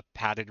middle of a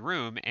padded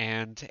room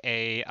and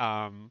a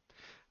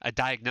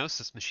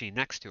diagnosis machine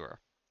next to her.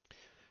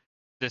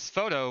 This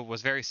photo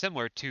was very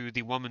similar to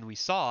the woman we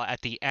saw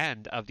at the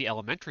end of the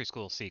elementary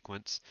school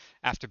sequence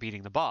after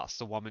beating the boss,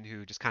 the woman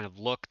who just kind of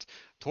looked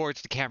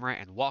towards the camera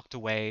and walked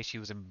away. She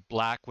was in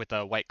black with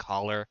a white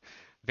collar,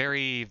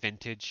 very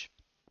vintage.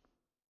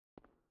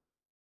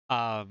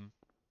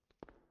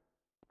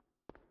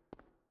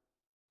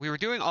 we were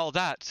doing all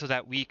that so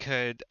that we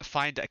could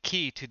find a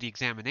key to the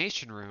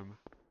examination room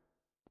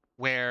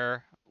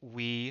where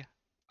we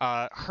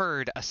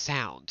heard a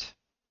sound.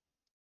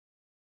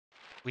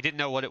 We didn't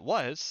know what it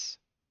was,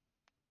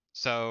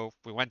 so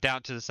we went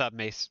down to the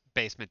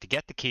sub-basement to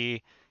get the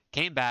key,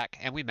 came back,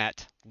 and we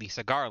met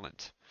Lisa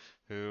Garland,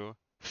 who,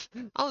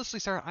 honestly,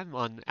 sir, I'm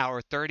on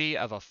hour 30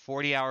 of a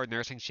 40-hour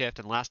nursing shift,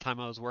 and last time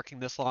I was working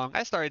this long,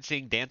 I started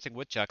seeing dancing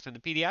woodchucks in the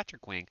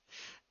pediatric wing.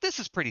 This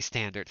is pretty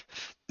standard.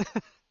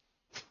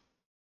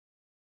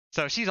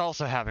 So she's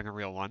also having a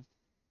real one.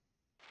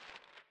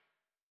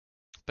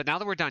 But now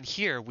that we're done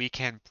here, we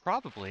can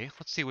probably,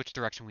 let's see which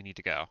direction we need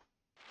to go.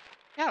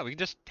 Yeah, we can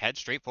just head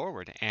straight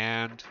forward,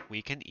 and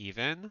we can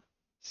even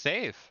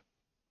save.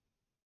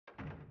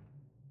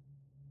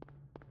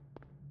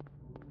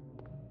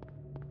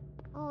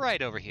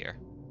 Right over here.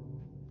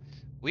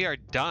 We are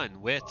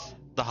done with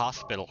the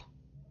hospital.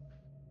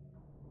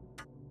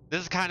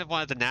 This is kind of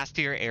one of the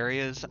nastier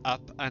areas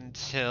up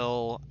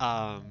until,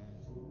 I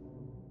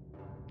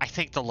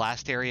think the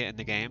last area in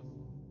the game.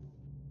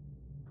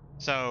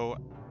 So,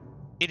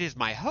 it is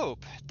my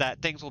hope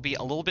that things will be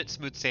a little bit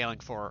smooth sailing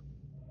for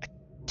a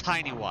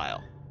tiny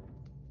while.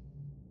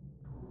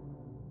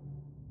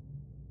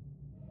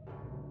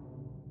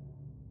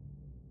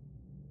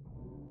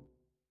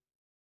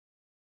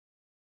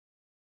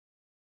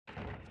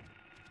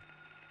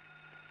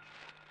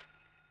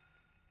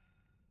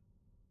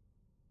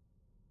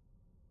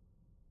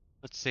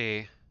 Let's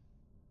see.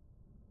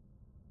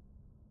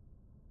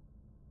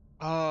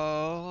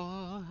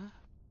 Oh,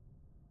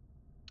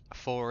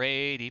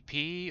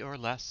 480p or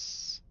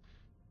less.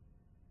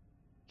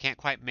 Can't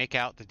quite make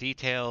out the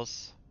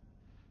details,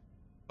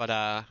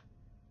 but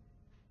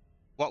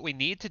what we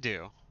need to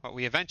do, what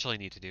we eventually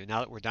need to do, now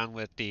that we're done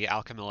with the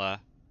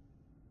Alchemilla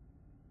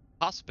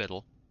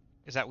Hospital,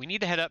 is that we need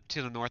to head up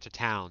to the north of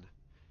town.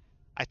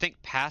 I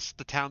think past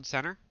the town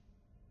center.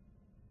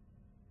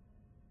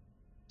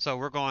 So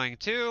we're going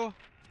to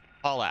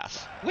haul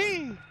ass.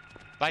 Whee!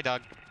 Bye,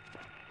 Doug.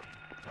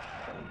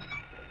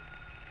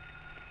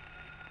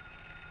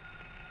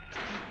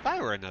 If I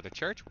were another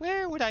church,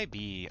 where would I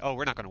be? Oh,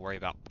 we're not going to worry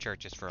about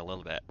churches for a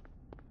little bit.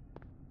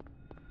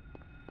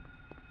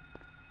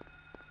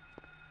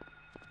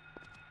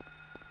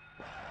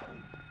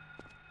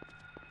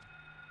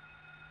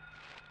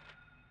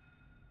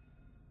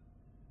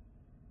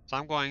 So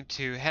I'm going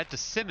to head to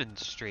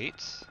Simmons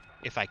Street,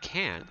 if I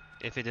can,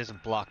 if it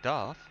isn't blocked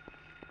off.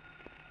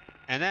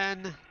 And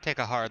then take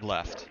a hard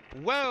left.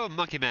 Whoa,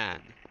 Monkey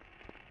Man!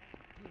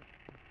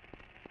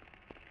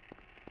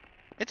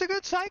 It's a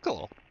good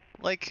cycle.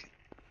 Like,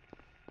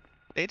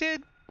 they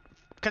did,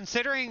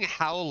 considering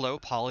how low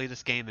poly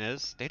this game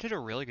is, they did a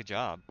really good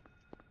job.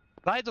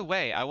 By the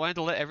way, I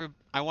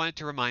wanted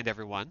to remind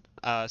everyone,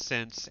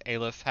 since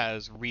Aleph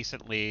has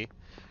recently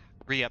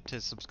re-upped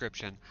his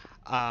subscription,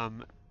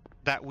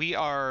 that we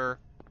are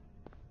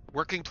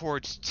working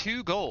towards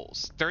 2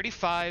 goals: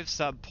 35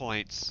 sub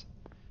points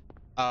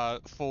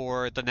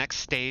for the next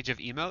stage of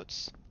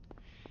emotes,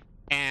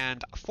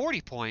 and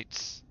 40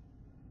 points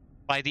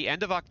by the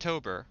end of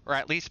October, or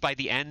at least by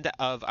the end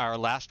of our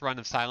last run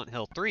of Silent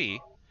Hill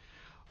 3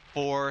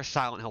 for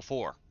Silent Hill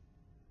 4.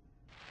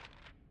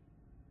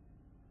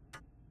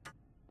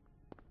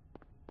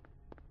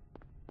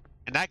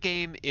 And that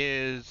game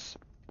is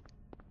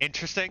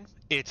interesting,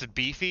 it's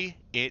beefy,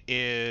 it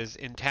is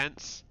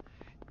intense,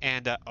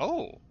 and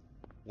oh,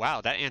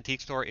 wow, that antique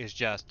store is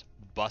just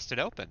busted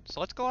open. So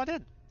let's go on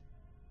in.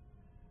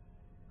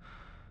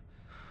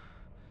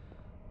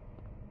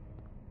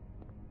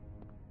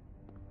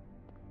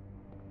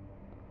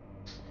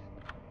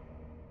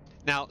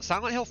 Now,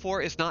 Silent Hill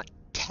 4 is not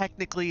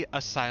technically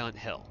a Silent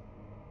Hill,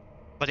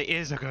 but it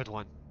is a good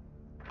one.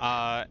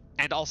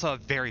 And also a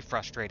very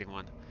frustrating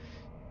one.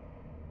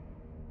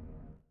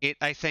 It,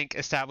 I think,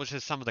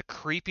 establishes some of the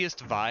creepiest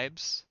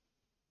vibes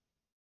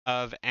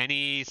of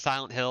any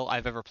Silent Hill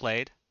I've ever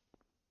played.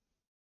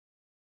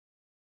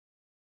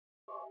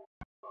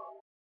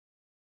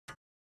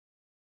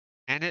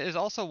 And it is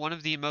also one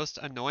of the most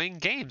annoying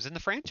games in the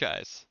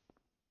franchise.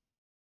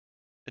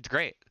 It's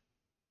great.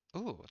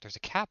 Ooh, there's a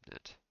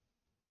cabinet.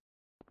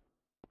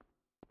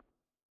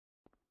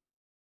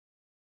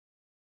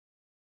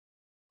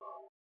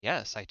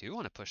 Yes, I do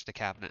want to push the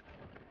cabinet.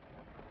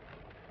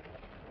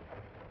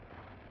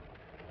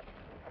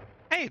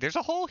 Hey, there's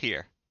a hole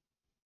here.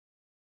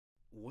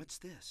 What's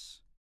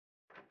this?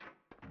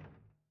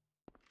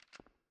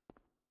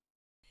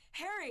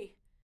 Harry!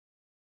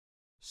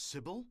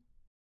 Sybil?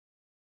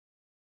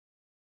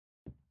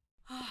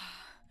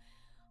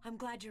 I'm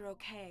glad you're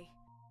okay.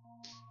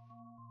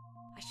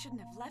 I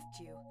shouldn't have left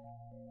you.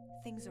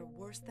 Things are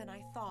worse than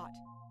I thought.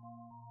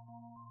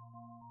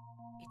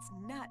 It's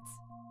nuts.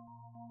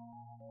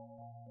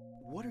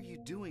 What are you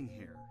doing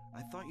here?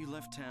 I thought you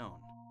left town.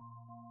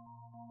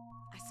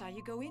 I saw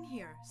you go in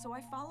here, so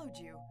I followed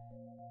you.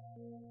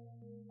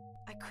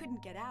 I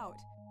couldn't get out.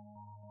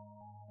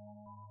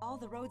 All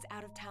the roads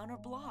out of town are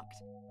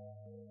blocked.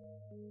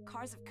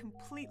 Cars have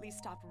completely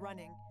stopped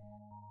running.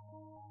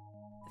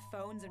 The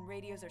phones and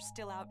radios are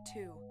still out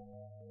too.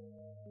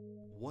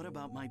 What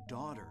about my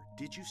daughter?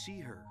 Did you see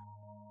her?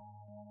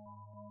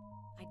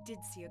 I did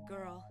see a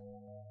girl.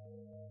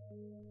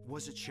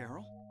 Was it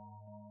Cheryl?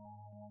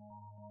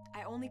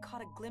 I only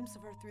caught a glimpse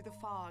of her through the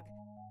fog.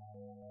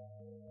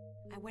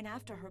 I went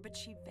after her, but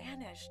she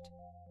vanished.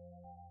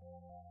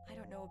 I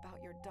don't know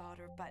about your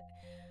daughter, but...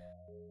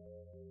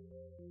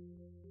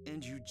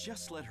 And you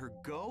just let her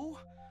go?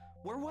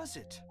 Where was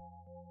it?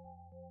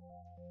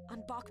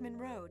 On Bachman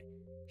Road.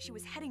 She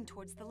was heading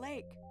towards the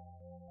lake.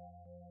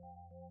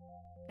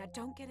 Now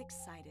don't get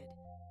excited.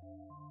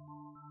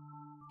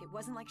 It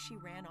wasn't like she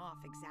ran off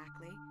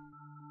exactly.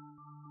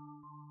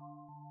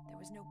 There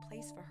was no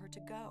place for her to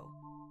go.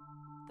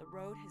 The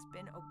road has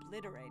been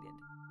obliterated.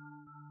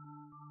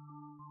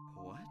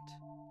 What?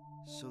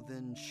 So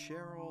then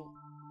Cheryl...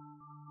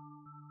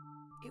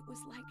 It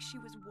was like she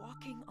was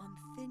walking on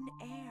thin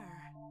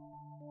air.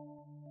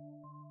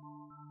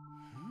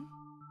 Hmm?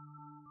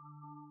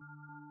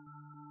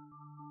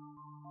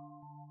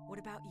 What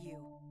about you?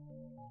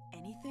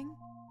 Anything?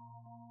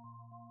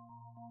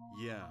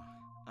 Yeah,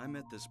 I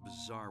met this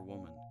bizarre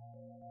woman.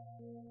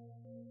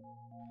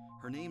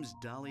 Her name's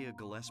Dahlia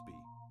Gillespie.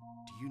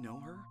 Do you know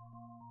her?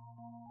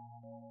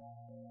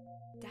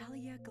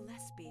 Dahlia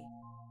Gillespie?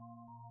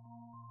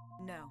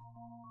 No.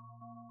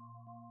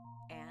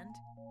 And?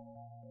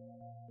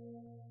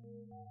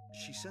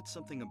 She said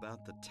something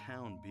about the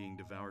town being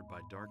devoured by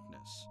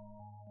darkness.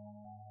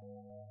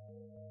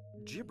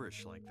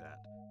 Gibberish like that.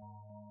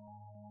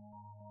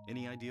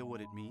 Any idea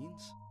what it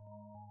means?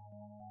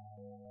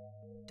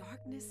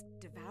 Darkness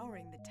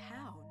devouring the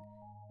town?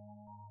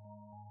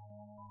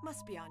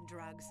 Must be on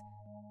drugs.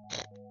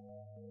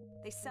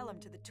 They sell them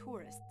to the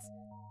tourists.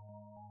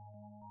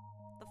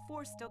 The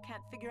Force still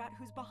can't figure out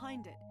who's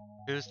behind it.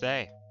 Who's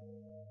they?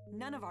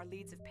 None of our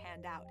leads have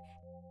panned out.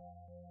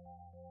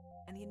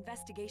 And the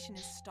investigation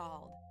is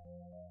stalled.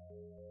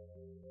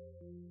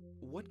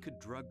 What could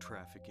drug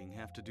trafficking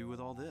have to do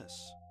with all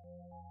this?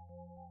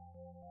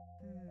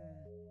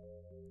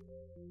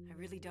 I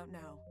really don't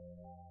know.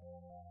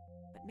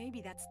 But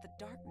maybe that's the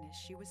darkness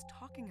she was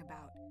talking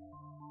about.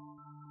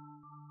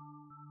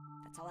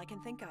 That's all I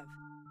can think of.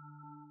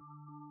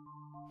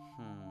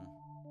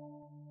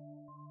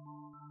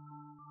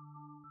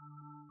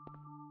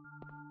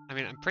 I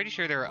mean, I'm pretty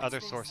sure there are What's other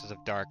this? sources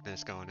of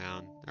darkness going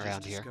on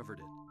around Just here. discovered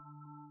it.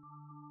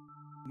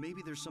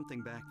 Maybe there's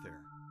something back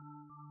there.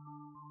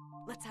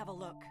 Let's have a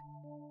look.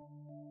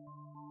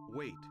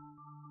 Wait.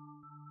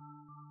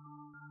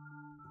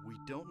 We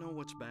don't know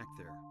what's back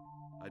there.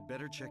 I'd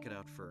better check it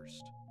out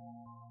first.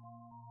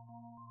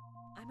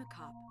 I'm a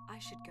cop. I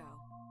should go.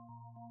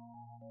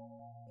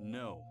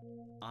 No,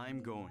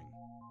 I'm going.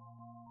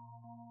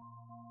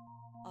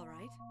 All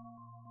right.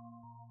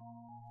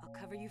 I'll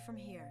cover you from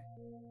here.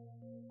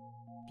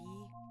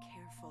 Be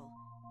careful.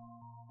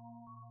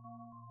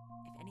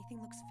 If anything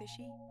looks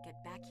fishy,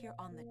 get back here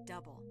on the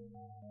double.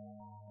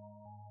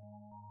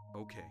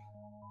 Okay.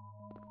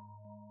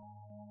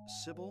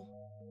 Sybil,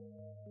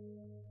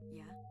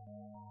 Yeah?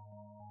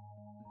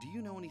 do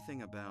you know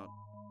anything about...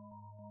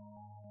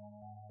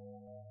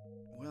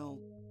 well,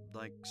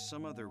 like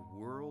some other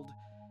world?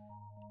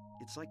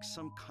 It's like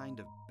some kind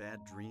of bad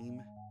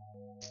dream.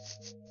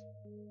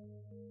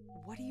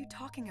 What are you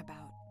talking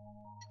about?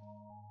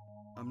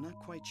 I'm not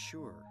quite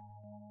sure.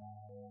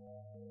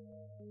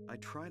 I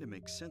try to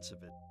make sense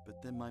of it,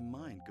 but then my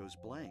mind goes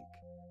blank.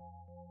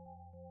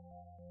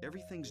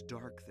 Everything's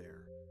dark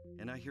there,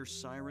 and I hear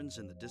sirens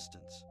in the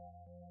distance.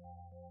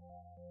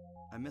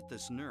 I met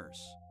this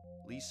nurse,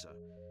 Lisa.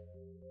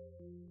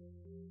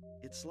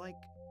 It's like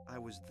I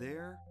was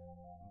there,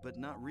 but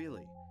not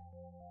really.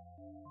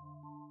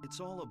 It's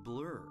all a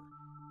blur,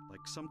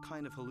 like some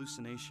kind of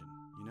hallucination,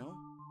 you know?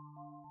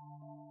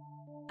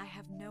 I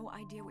have no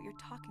idea what you're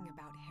talking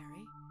about,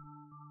 Harry.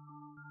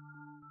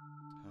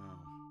 Oh.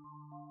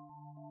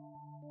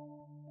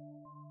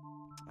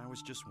 I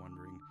was just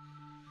wondering.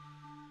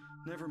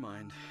 Never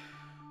mind.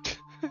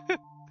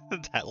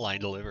 That line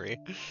delivery.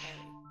 Harry.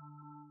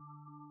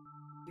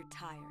 You're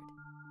tired.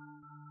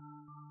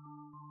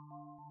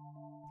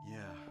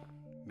 Yeah,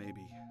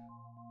 maybe.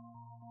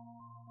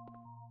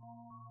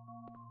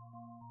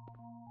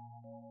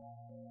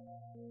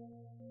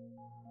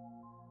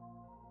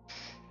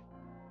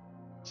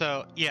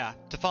 So, yeah,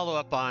 to follow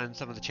up on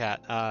some of the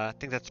chat, I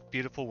think that's a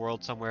beautiful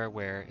world somewhere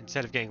where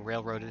instead of getting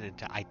railroaded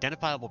into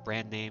identifiable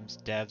brand names,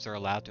 devs are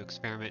allowed to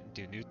experiment and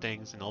do new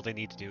things, and all they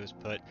need to do is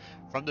put,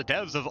 "From the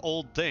devs of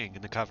Old Thing"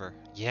 in the cover.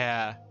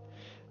 Yeah.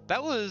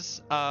 That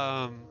was,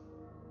 I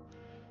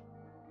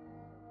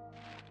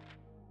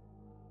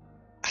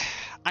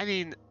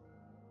mean,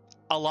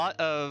 a lot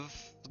of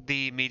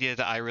the media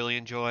that I really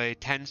enjoy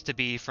tends to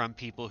be from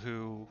people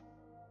who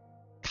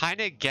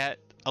kind of get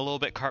a little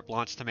bit carte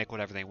blanche to make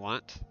whatever they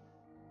want.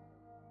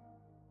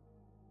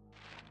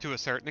 To a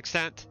certain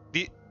extent.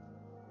 The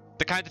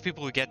kinds of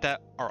people who get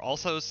that are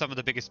also some of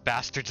the biggest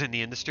bastards in the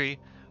industry,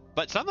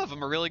 but some of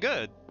them are really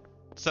good.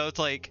 So it's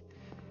like,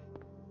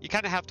 you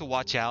kind of have to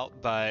watch out,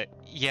 but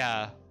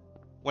yeah,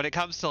 when it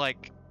comes to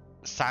like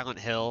Silent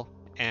Hill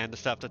and the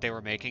stuff that they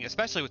were making,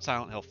 especially with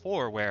Silent Hill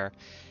 4, where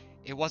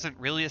it wasn't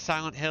really a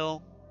Silent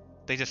Hill.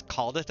 They just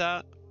called it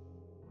that.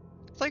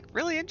 It's like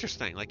really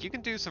interesting. Like you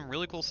can do some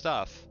really cool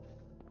stuff.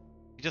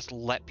 You just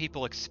let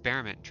people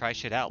experiment and try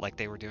shit out like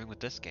they were doing with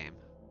this game.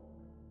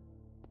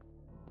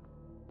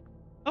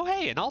 Oh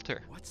hey, an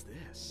altar. What's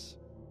this?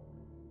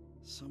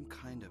 Some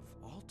kind of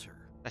altar.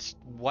 That's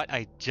what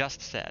I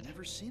just said.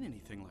 Never seen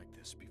anything like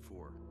this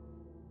before.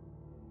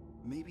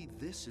 Maybe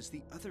this is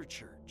the other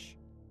church.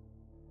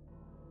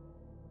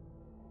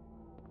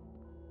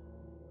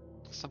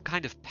 Some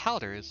kind of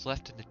powder is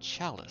left in the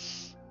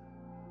chalice.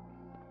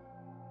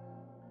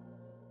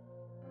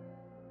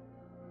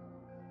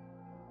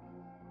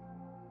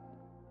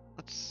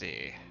 Let's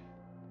see.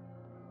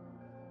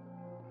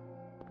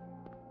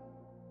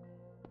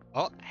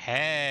 Oh,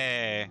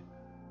 hey!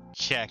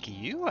 Check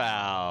you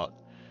out!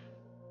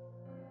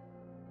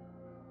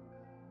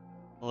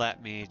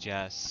 Let me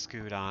just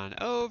scoot on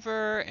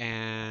over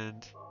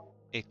and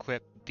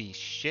equip the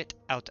shit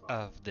out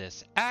of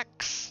this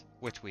axe,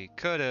 which we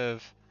could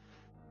have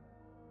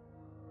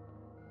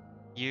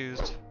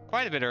used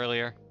quite a bit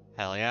earlier.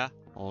 Hell yeah,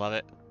 love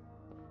it.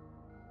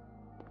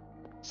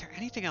 Is there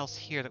anything else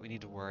here that we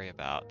need to worry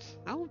about?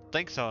 I don't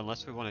think so,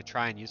 unless we want to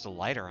try and use the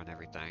lighter on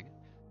everything.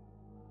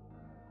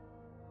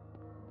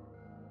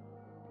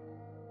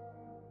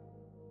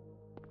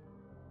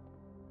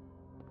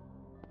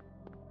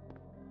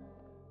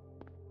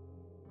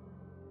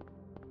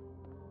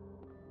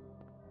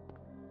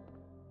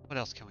 What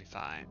else can we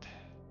find?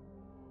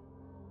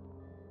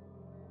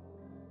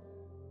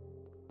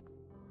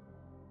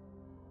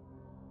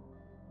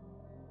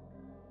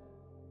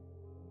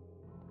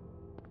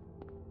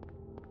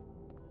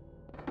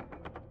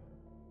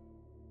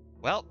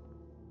 Well,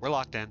 we're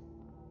locked in.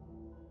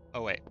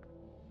 Oh, wait.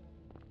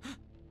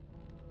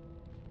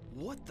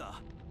 What the?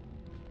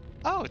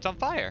 Oh, it's on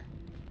fire.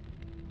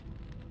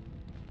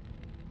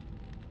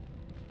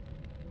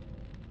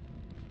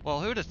 Well,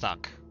 who'd have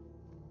thunk?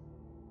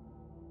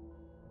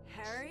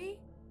 Harry?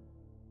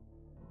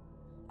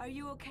 Are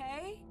you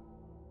okay?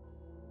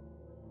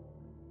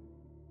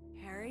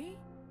 Harry?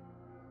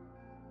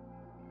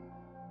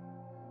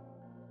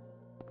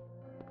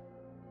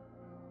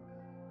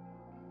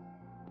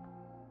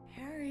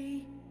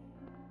 Harry?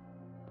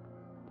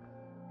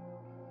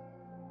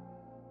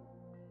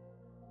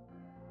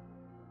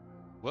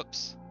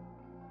 Whoops.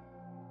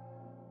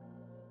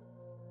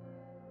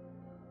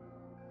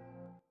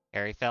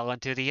 Harry fell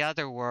into the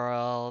other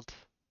world.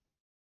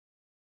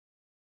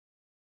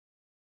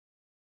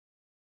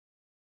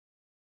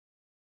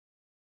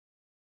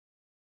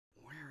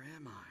 Where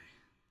am I?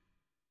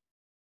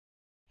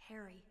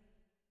 Harry.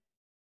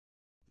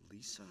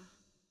 Lisa?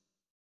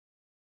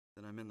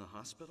 Then I'm in the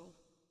hospital?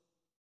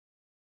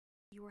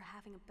 You were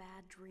having a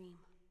bad dream.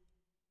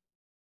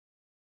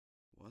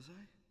 Was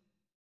I?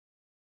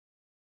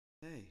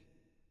 Hey,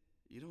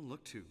 you don't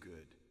look too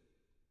good.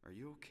 Are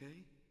you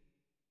okay?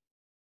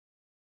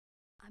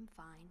 I'm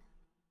fine.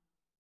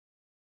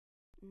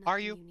 Are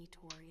Nothing you? you need to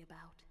worry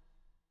about.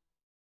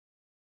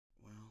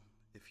 Well,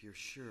 if you're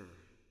sure.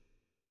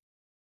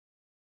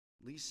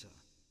 Lisa,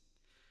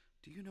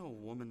 do you know a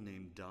woman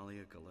named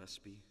Dahlia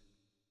Gillespie?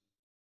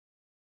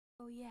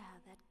 Oh yeah,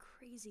 that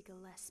crazy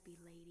Gillespie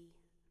lady.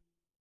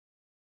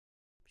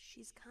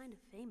 She's kind of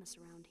famous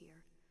around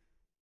here.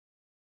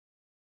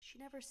 She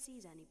never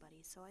sees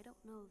anybody, so I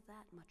don't know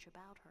that much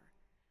about her.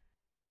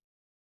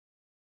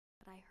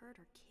 But I heard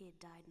her kid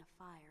died in a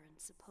fire, and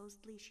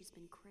supposedly she's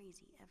been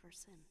crazy ever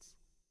since.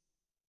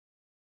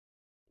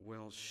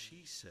 Well,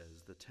 she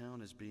says the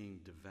town is being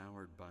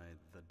devoured by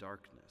the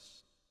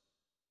darkness.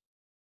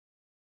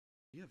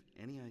 Do you have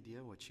any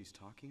idea what she's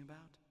talking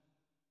about?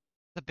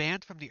 The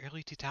band from the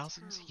early The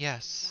 2000s? town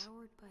Yes.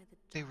 devoured by the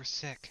They were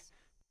sick. darkness.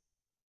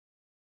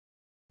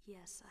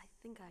 Yes, I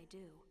think I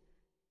do.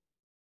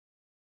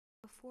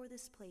 Before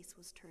this place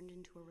was turned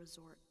into a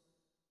resort,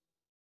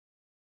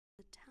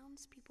 the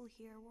townspeople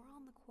here were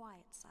on the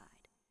quiet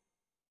side.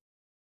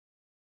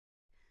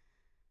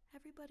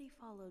 Everybody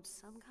followed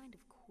some kind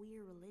of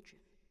queer religion.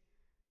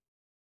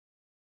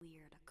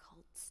 Weird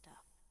occult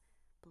stuff.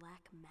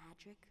 Black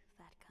magic,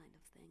 that kind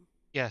of thing.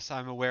 Yes,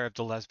 I'm aware of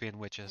the lesbian As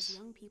witches.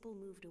 young people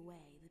moved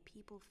away, the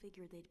people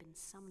figured they'd been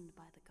summoned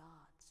by the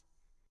gods.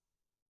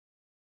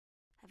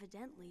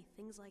 Evidently,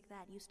 things like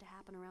that used to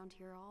happen around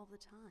here all the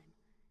time.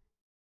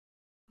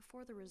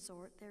 Before the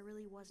resort, there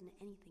really wasn't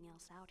anything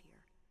else out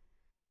here.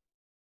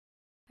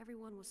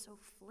 Everyone was so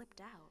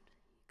flipped out,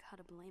 you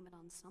gotta blame it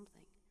on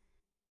something.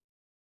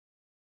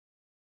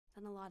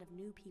 Then a lot of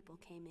new people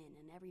came in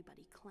and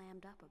everybody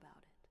clammed up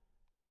about it.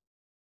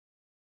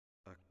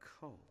 A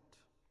cult.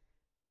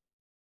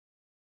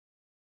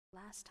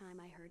 Last time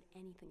I heard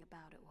anything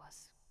about it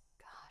was,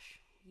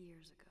 gosh,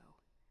 years ago.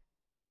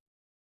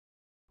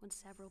 When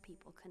several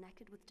people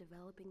connected with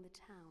developing the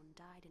town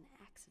died in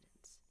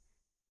accidents.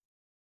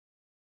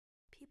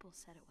 People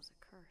said it was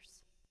a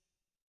curse.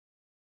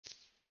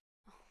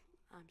 Oh,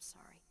 I'm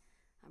sorry.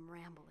 I'm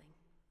rambling.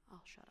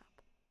 I'll shut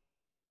up.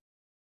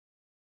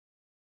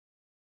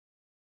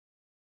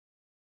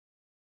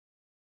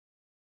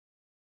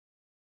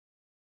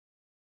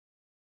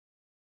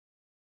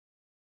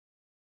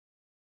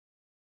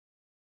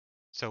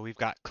 So we've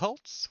got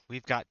cults,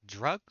 we've got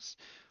drugs,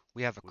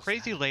 we have a Was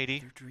crazy that lady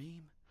another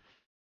dream?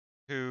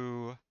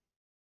 whose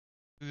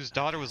Did I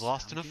daughter was pass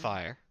lost out in a again?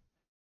 fire.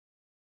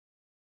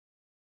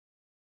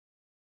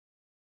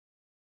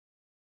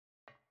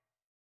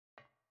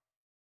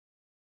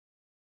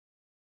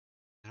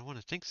 I don't want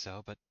to think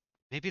so, but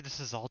maybe this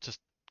is all just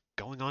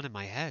going on in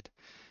my head.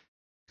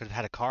 Could have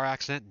had a car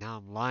accident, now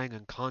I'm lying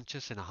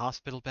unconscious in a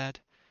hospital bed.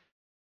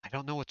 I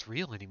don't know what's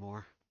real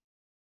anymore.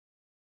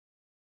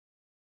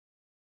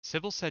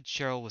 Sybil said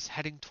Cheryl was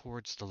heading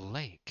towards the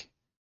lake.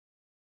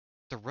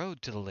 The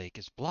road to the lake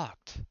is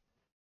blocked.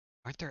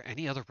 Aren't there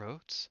any other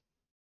roads?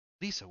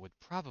 Lisa would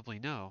probably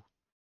know.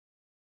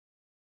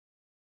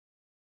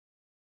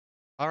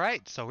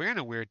 Alright, so we're in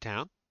a weird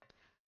town.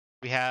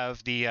 We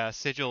have the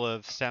sigil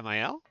of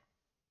Samael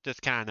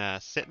just kind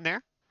of sitting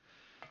there.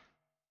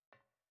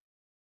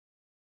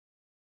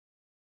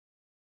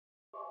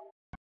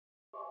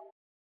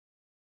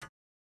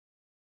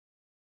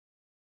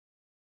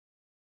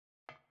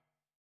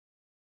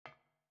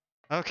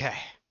 Okay.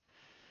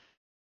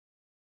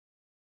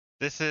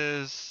 This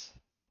is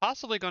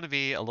possibly going to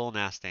be a little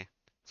nasty.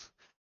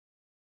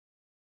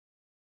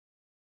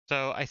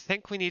 So I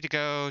think we need to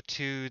go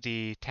to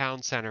the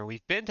town center.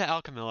 We've been to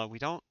Alchemilla. We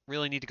don't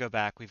really need to go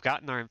back. We've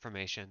gotten our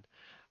information.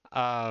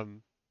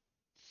 Um,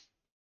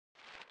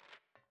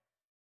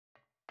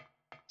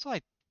 so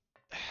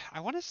I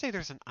want to say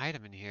there's an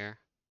item in here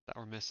that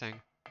we're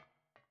missing,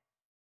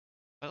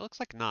 but it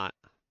looks like not.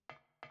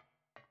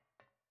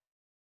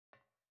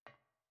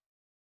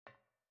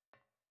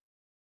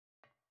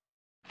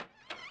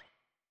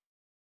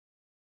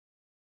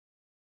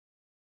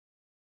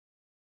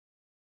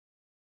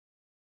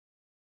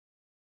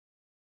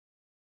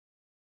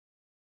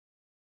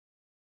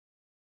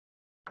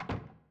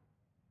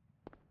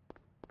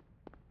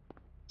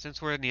 Since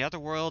we're in the other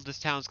world, this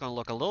town's going to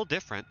look a little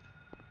different.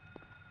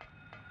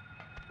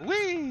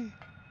 Whee!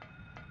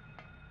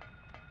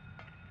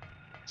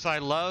 So I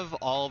love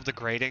all of the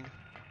grading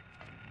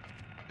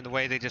and the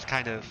way they just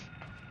kind of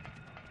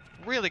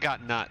really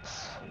got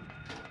nuts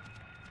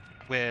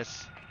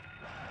with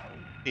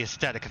the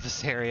aesthetic of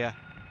this area.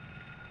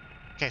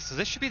 Okay, so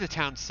this should be the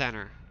town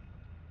center.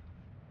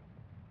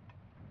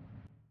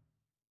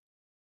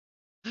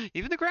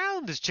 Even the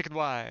ground is chicken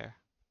wire.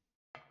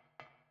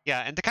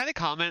 Yeah, and to kind of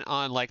comment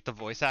on like the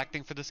voice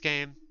acting for this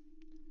game.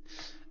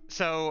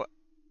 So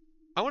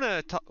I want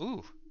to talk.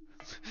 Ooh,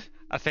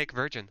 a fake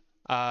Virgin.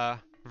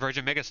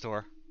 Virgin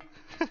Megastore.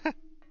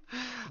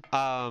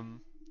 um,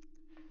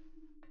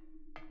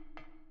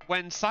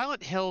 when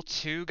Silent Hill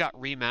 2 got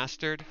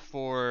remastered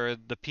for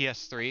the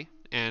PS3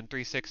 and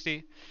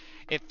 360,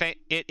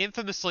 it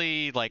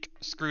infamously like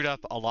screwed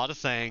up a lot of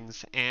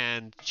things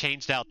and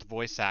changed out the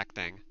voice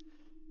acting.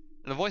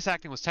 The voice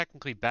acting was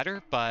technically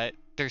better, but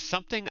there's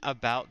something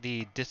about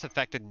the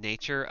disaffected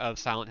nature of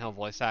Silent Hill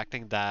voice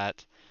acting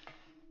that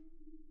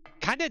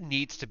kind of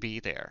needs to be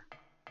there.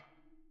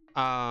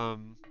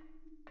 Um,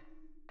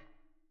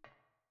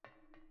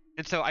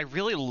 and so I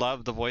really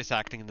love the voice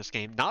acting in this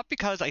game, not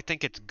because I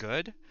think it's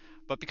good,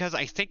 but because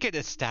I think it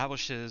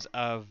establishes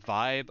a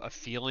vibe, a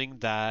feeling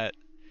that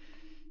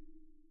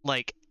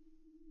like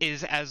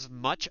is as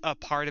much a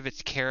part of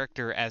its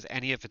character as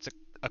any of its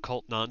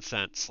occult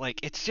nonsense. Like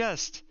it's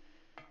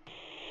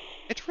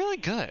really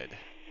good.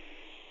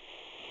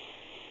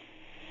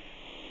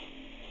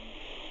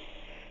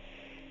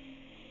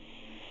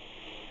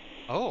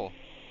 Oh,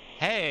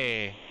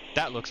 hey,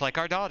 that looks like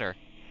our daughter.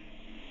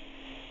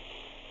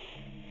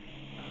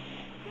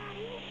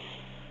 Daddy,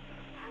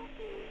 help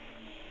me.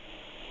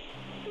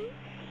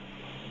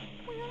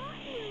 Where are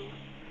you?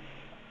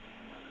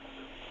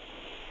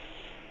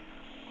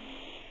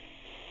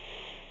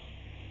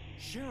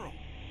 Cheryl!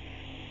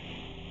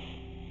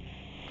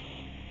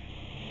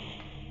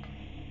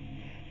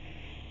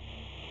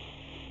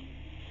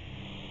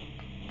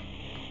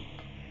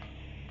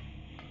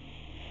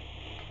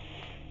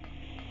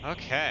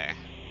 Okay.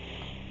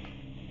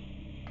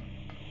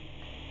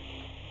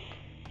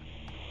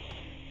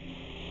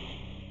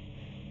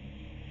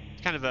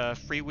 It's kind of a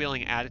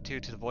freewheeling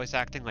attitude to the voice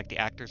acting, like the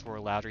actors were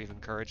allowed or even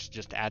encouraged to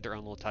just add their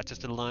own little touches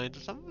to the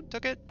lines. Some of them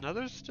took it, and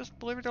others just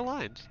delivered their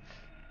lines.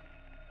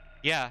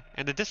 Yeah,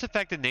 and the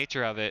disaffected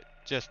nature of it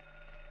just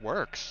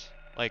works.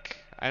 Like,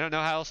 I don't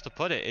know how else to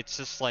put it. It's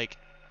just like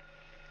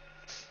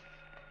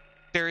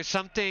there is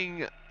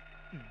something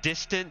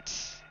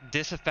distant,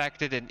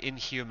 disaffected, and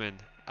inhuman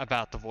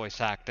about the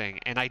voice acting,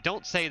 and I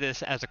don't say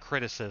this as a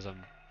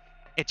criticism.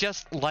 It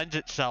just lends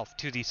itself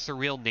to the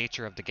surreal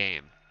nature of the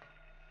game.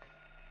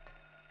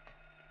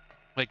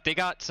 Like, they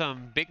got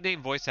some big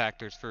name voice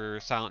actors for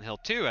Silent Hill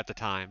 2 at the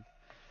time,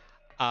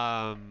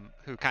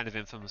 who kind of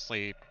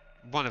infamously,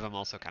 one of them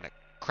also kind of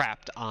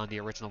crapped on the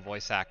original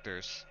voice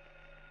actors,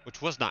 which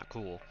was not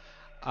cool.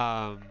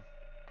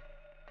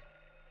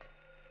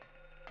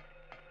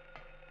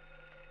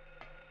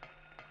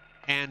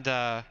 And,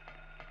 oh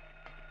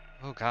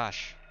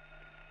gosh.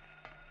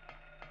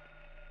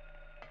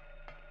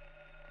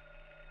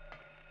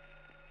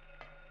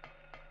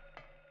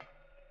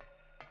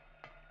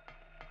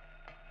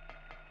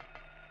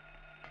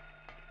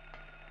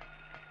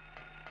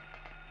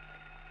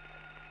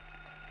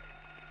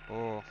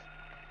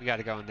 We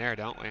gotta go in there,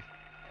 don't we?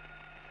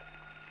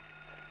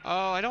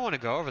 Oh, I don't want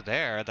to go over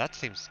there. That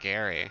seems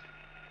scary.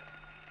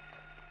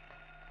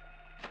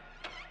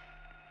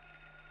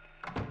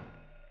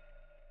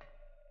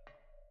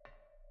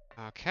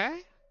 Okay.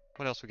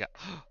 What else we got?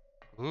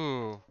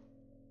 Ooh.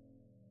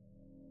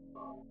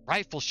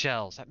 Rifle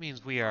shells. That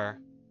means we are...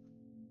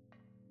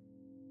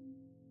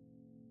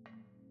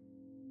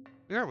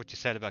 We heard what you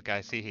said about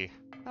Guy Seehee.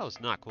 That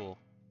was not cool.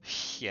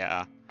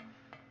 Yeah.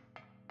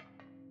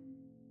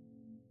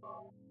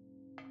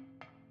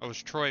 It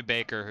was Troy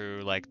Baker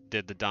who, like,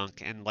 did the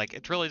dunk. And, like,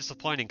 it's really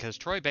disappointing because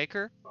Troy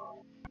Baker,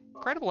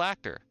 incredible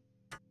actor.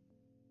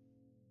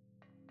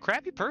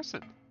 Crappy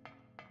person.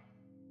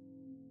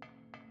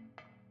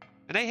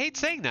 And I hate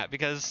saying that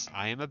because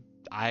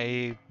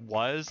I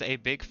was a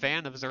big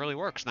fan of his early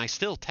works, and I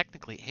still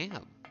technically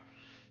am.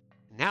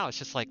 Now it's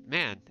just like,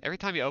 man, every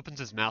time he opens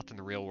his mouth in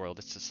the real world,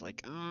 it's just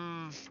like,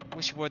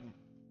 wish he wouldn't.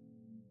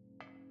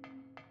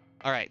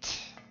 Alright,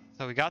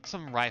 so we got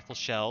some rifle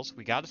shells,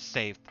 we got a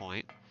save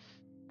point.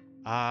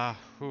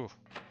 Whew.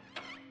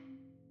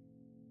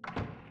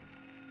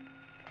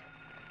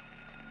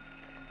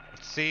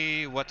 Let's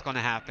see what's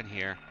gonna happen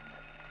here.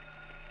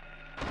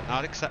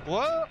 Not accept.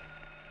 Whoa!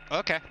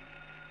 Okay.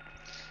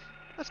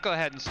 Let's go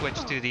ahead and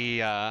switch to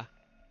the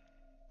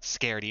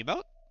scared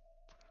emote.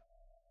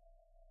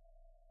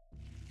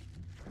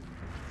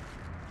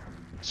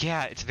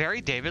 Yeah, it's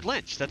very David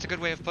Lynch. That's a good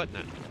way of putting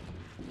it.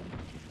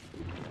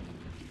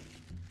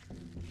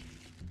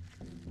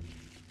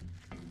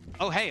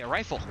 Oh, hey, a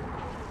rifle.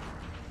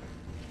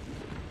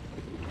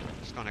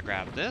 Just gonna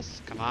grab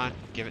this. Come on,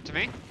 give it to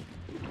me.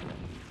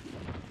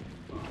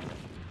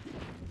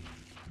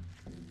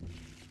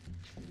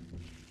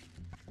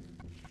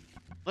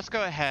 Let's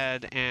go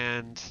ahead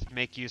and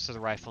make use of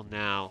the rifle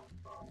now,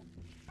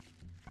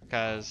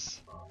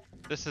 because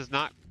this is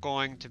not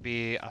going to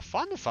be a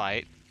fun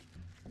fight.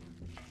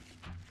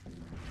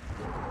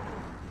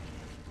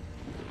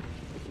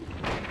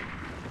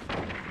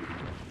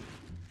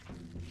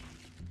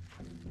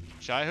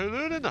 Shai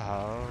Hulun in the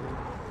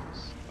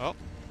house. Oh.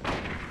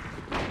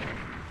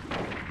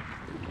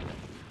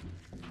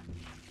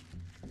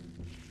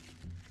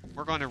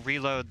 We're going to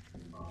reload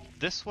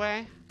this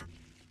way.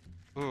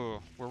 Ooh,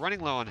 we're running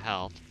low on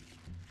health.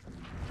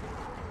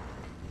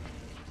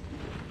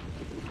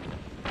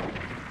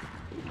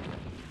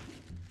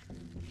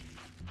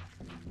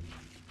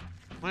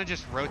 I'm gonna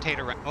just rotate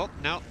around. Oh,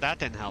 no, that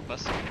didn't help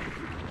us.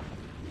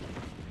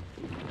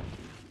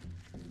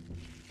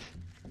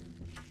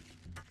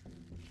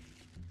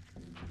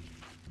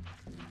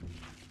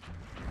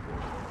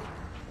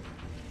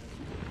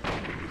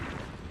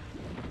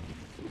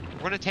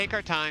 We're gonna take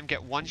our time,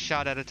 get one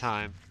shot at a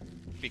time,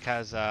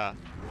 because, I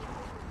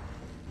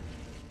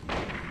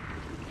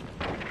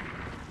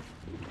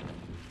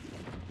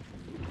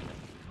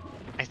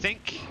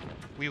think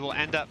we will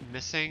end up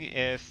missing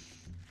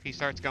if he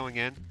starts going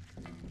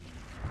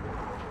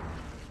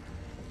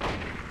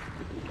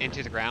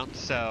into the ground,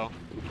 so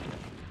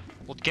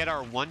we'll get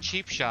our one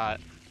cheap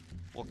shot.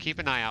 We'll keep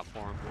an eye out for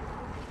him.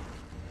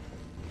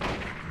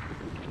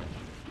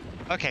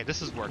 Okay,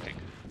 this is working.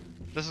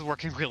 This is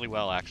working really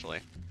well, actually.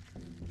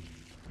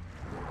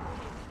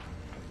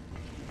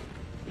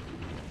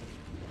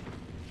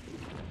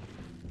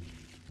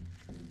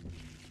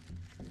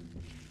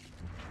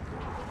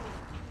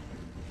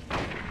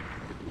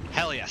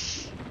 Hell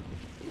yes.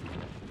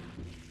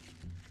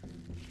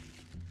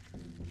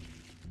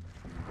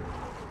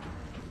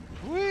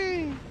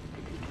 Whee!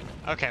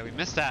 Okay, we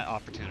missed that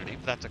opportunity,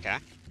 but that's okay.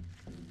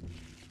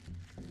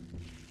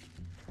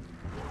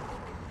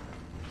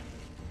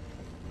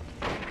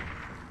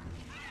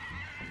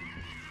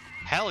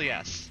 Hell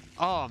yes.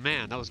 Oh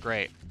man, that was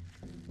great.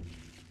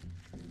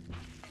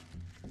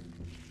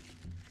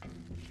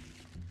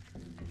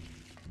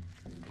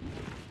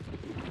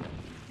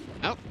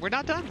 Nope, we're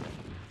not done.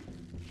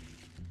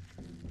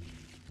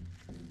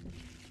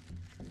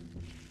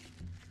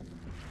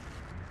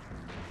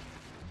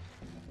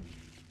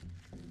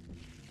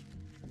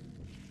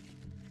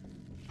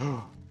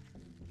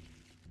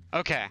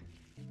 Okay.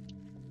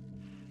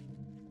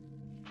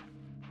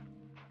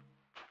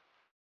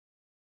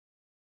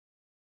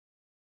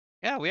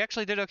 Yeah, we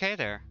actually did okay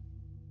there.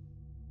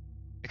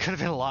 It could have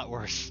been a lot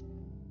worse.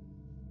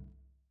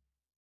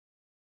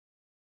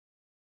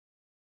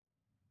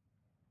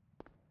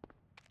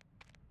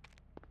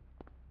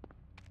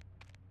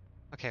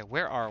 Okay,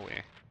 where are we?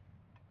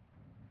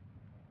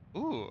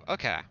 Ooh,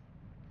 okay.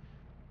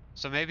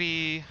 So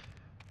maybe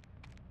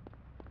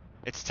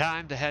it's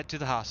time to head to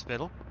the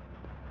hospital.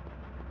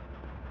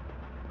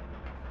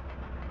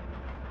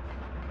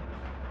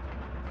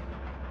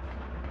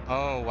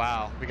 Oh,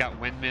 wow. We got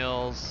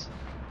windmills.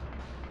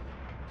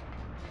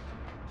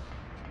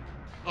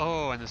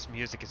 Oh, and this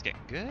music is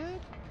getting good.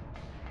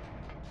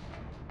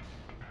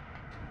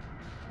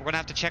 We're gonna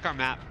have to check our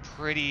map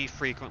pretty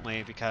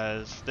frequently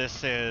because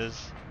this is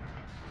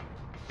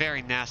a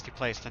very nasty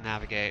place to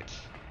navigate.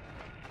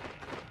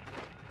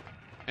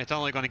 It's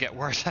only gonna get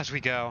worse as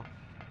we go.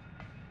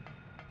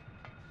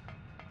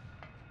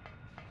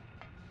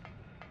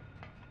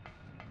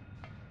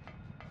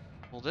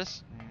 Will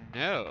this?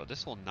 No,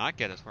 this will not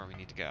get us where we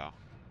need to go.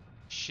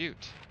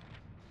 Shoot.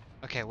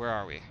 Okay, where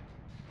are we?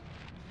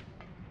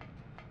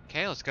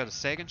 Okay, let's go to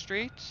Sagan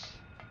Street.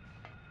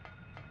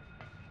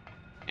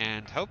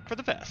 And hope for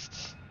the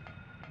best.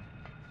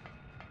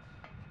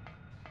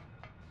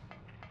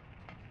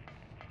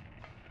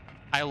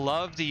 I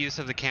love the use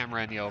of the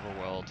camera in the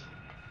overworld.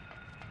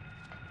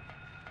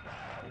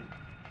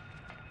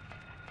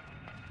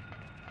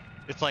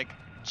 It's like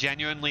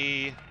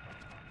genuinely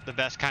the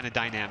best kind of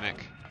dynamic.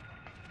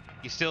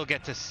 You still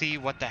get to see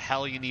what the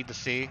hell you need to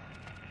see.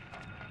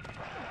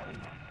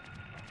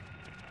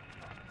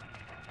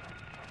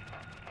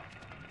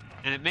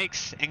 And it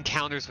makes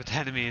encounters with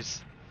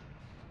enemies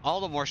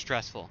all the more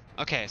stressful.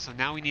 Okay, so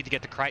now we need to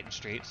get to Crichton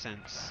Street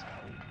since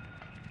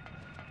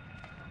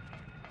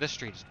this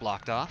street is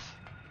blocked off.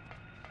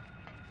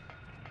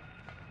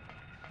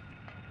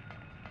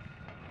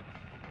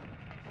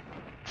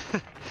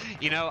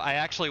 You know, I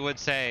actually would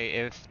say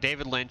if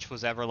David Lynch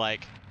was ever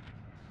like,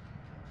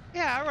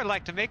 yeah, I would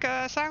like to make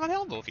a Silent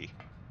Hill movie,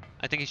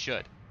 I think he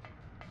should.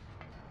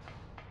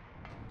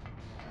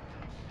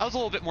 I was a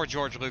little bit more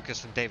George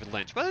Lucas than David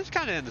Lynch, but it's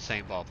kind of in the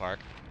same ballpark.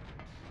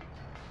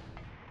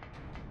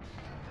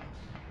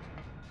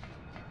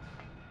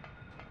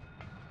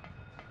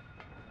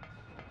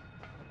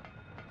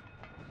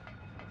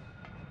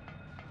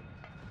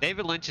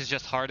 David Lynch is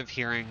just hard of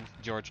hearing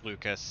George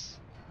Lucas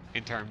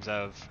in terms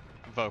of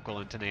vocal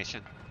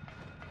intonation.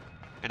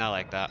 And I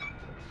like that.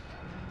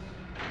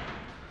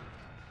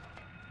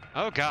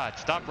 Oh god,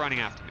 stop running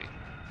after me.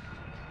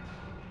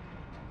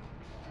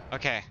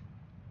 Okay.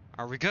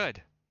 Are we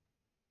good?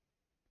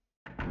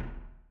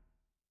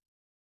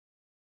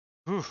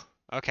 Whew.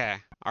 Okay.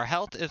 Our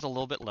health is a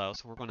little bit low,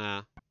 so we're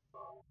gonna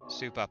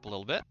soup up a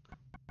little bit.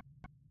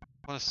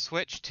 I'm gonna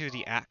switch to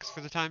the axe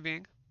for the time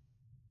being.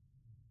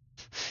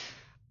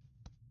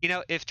 You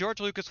know, if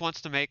George Lucas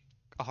wants to make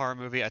a horror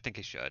movie, I think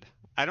he should.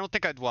 I don't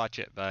think I'd watch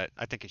it, but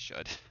I think he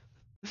should.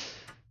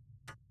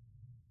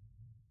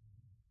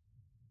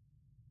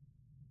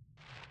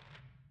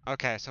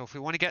 Okay, so if we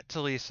want to get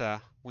to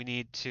Lisa, we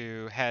need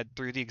to head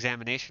through the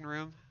examination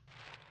room.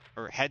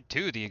 Or head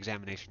to the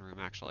examination room,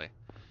 actually.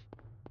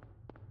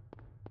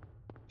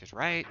 Just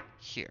right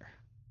here.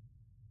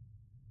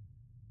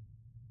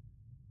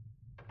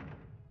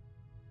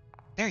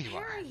 There you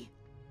are. Harry!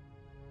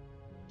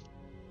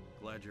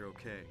 Glad you're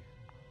okay.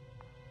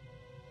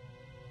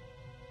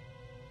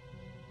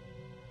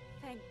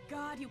 Thank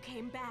God you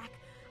came back.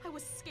 I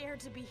was scared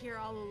to be here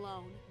all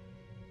alone.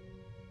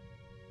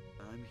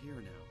 I'm here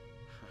now.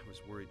 I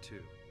was worried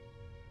too.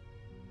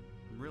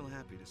 I'm real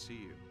happy to see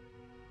you.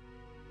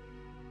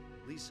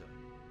 Lisa,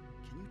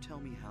 can you tell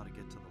me how to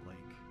get to the lake?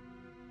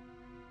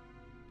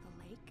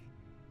 The lake?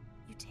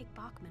 You take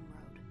Bachman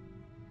Road.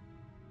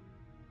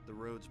 The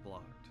road's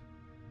blocked.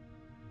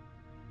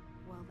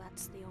 Well,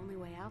 that's the only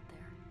way out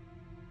there.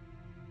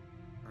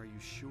 Are you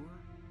sure?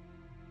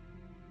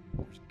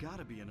 There's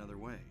gotta be another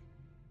way.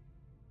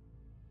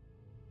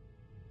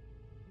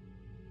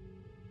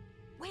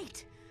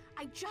 Wait!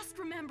 I just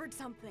remembered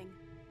something!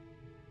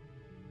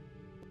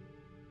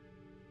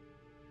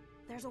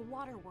 There's a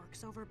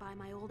waterworks over by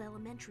my old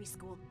elementary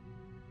school.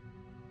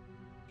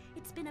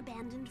 It's been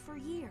abandoned for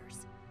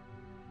years.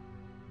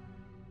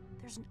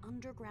 There's an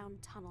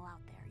underground tunnel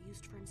out there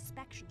used for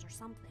inspections or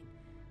something.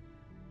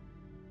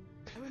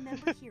 I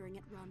remember hearing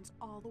it runs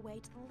all the way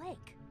to the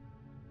lake.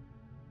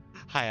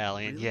 Hi,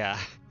 Alien. Really? Yeah,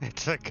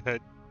 it's some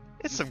good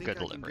You think good I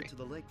can delivery. get to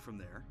the lake from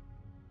there?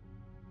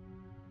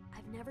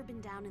 I've never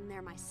been down in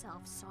there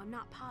myself, so I'm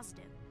not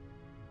positive.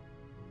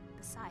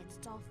 Besides,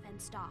 it's all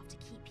fenced off to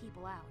keep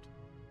people out.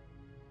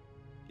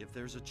 If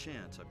there's a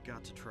chance, I've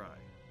got to try.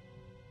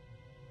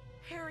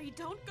 Harry,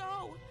 don't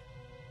go!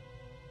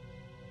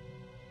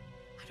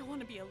 I don't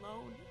want to be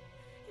alone.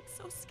 It's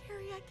so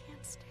scary, I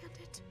can't stand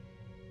it.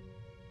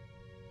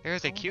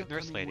 There's a How cute about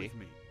nurse coming lady with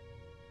me?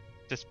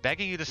 just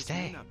begging you to This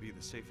may stay. not be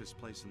the safest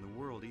place in the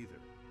world either.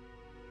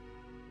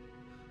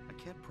 I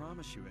can't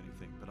promise you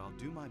anything, but I'll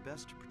do my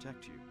best to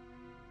protect you.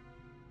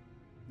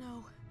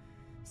 No,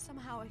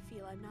 somehow I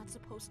feel I'm not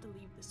supposed to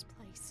leave this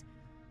place.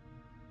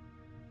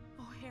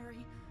 Oh,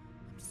 Harry,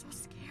 I'm so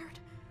scared.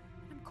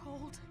 And I'm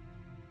cold.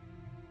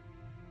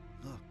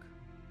 Look,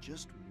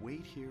 just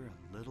wait here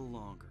a little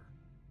longer.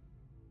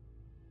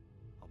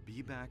 I'll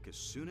be back as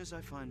soon as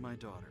I find my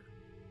daughter.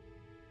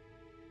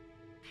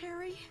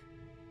 Harry?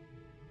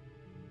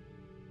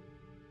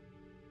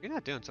 You're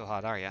not doing so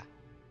hot, are ya?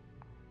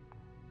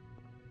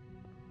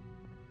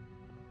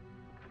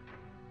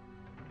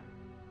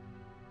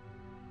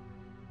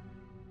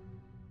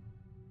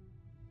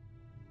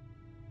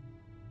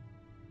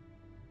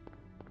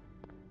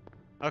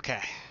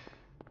 Okay.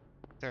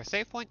 Is there a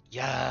save point?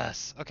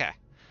 Yes! Okay.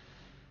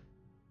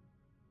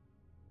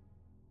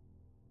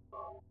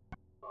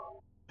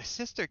 My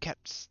sister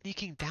kept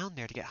sneaking down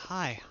there to get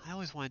high. I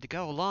always wanted to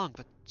go along,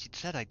 but she'd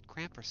said I'd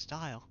cramp her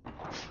style.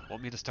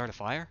 Want me to start a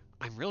fire?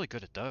 I'm really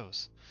good at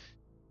those.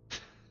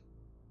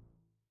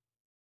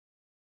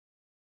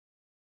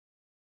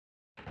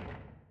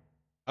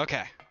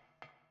 Okay.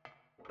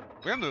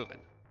 We're moving.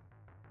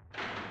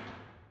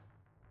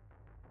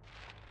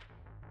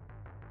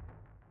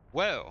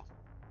 Whoa.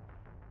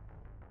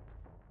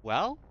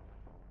 Well,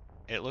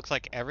 it looks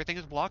like everything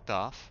is blocked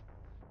off.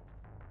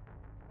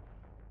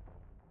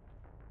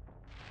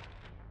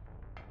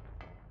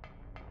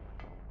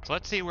 So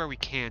let's see where we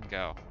can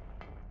go.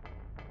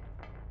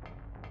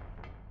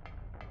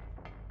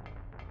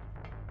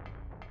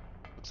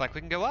 Looks like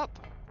we can go up.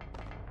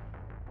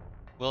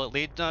 Will it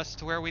lead us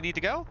to where we need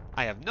to go?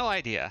 I have no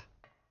idea.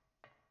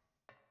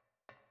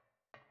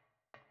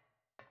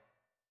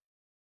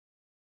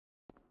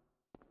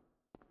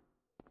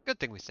 Good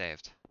thing we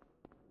saved.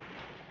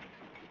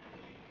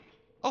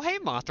 Oh, hey,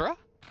 Mothra.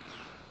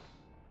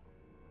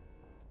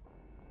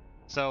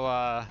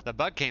 So, the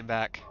bug came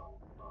back.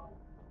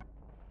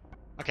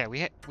 Okay,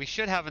 we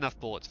should have enough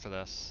bullets for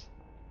this.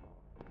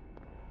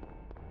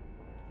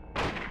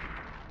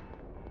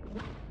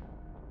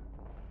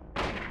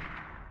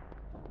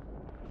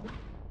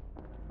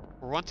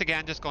 We're once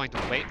again just going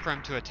to wait for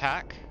him to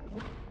attack.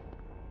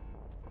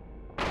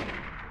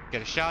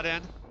 Get a shot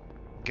in.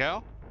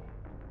 Go.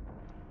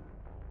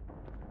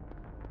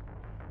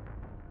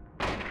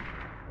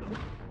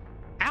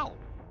 Ow!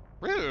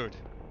 Rude!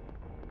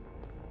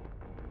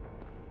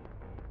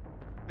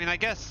 I mean, I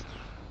guess...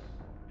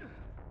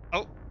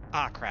 Oh!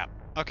 Ah, crap.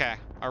 Okay,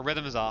 our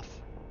rhythm is off.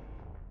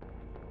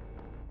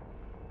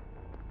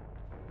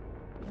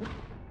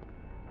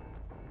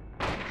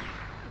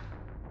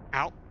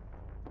 Ow.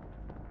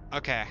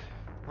 Okay.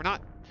 We're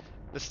not...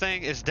 This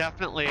thing is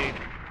definitely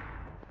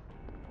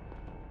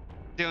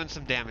doing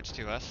some damage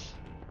to us.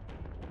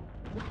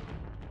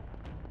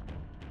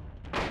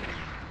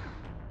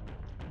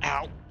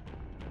 Ow.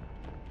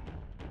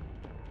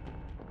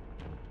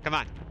 Come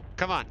on.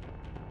 Come on.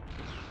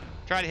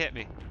 Try to hit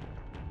me.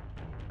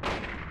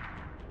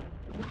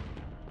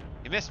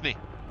 You missed me.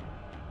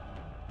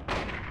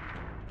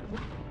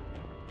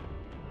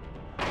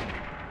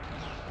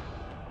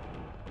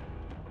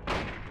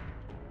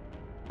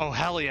 Oh,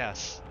 hell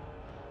yes.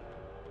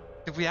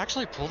 Did we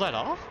actually pull that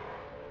off?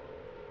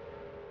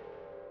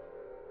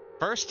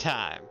 First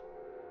time.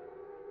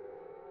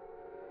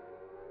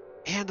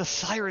 And the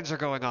sirens are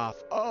going off.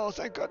 Oh,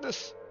 thank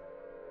goodness.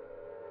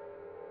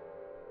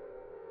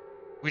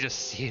 We just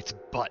see its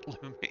butt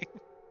looming.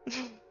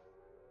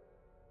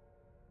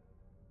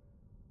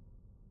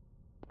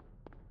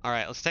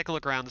 Alright, let's take a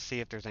look around to see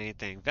if there's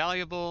anything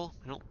valuable.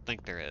 I don't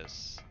think there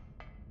is.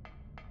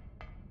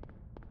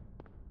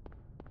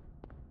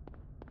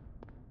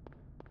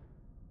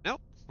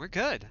 Nope, we're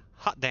good.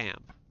 Hot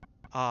damn.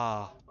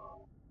 Ah,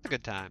 it's a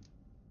good time.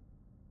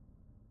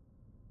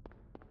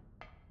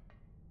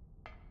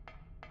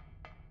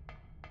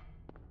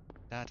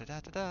 Da da da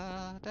da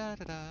da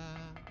da da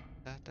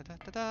da da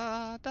da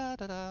da da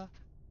da da.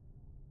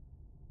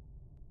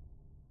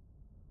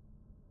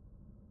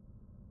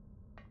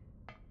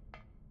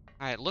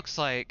 Alright, looks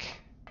like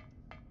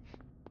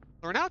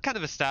we're now kind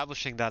of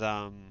establishing that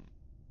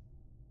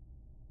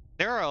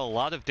there are a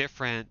lot of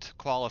different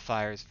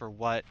qualifiers for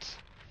what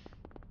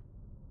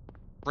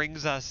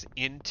brings us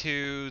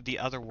into the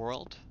other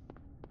world.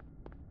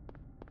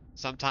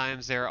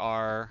 Sometimes there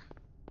are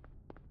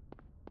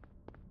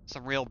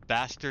some real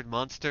bastard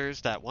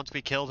monsters that once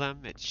we kill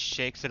them, it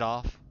shakes it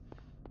off.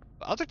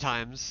 But other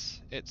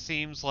times, it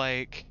seems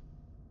like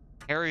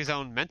Harry's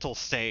own mental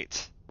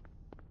state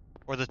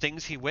or the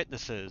things he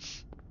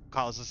witnesses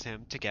causes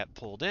him to get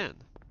pulled in.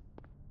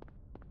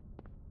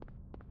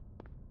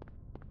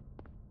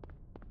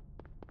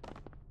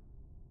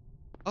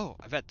 Oh,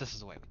 I bet this is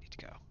the way we need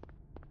to go.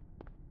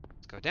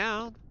 Let's go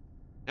down.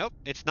 Nope,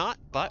 it's not,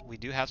 but we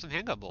do have some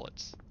handgun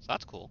bullets, so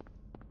that's cool.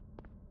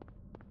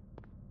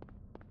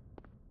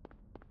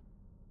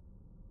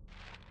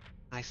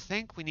 I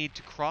think we need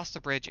to cross the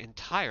bridge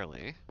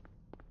entirely.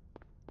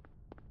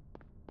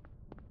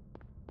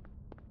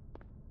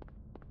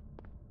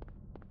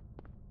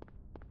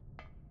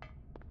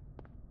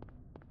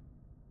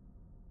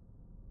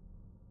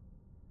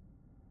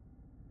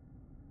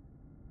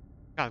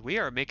 God, we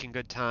are making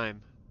good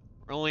time.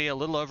 We're only a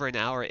little over an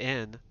hour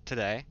in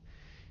today,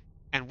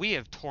 and we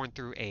have torn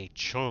through a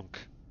chunk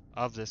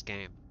of this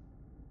game.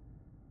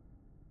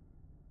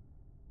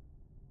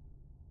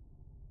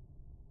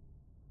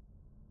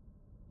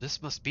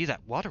 This must be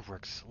that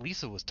waterworks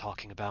Lisa was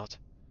talking about.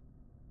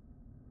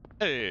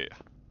 Hey!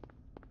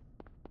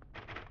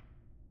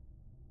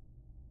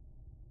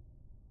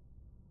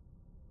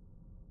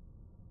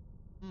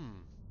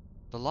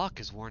 The lock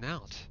is worn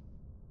out.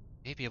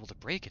 May be able to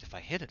break it if I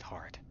hit it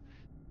hard.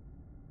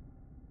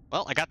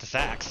 Well, I got the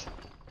sacks.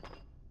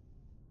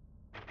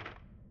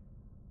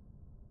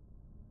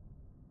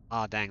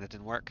 Aw, dang, that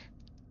didn't work.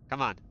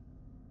 Come on.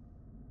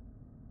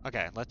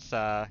 Okay, let's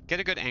get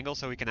a good angle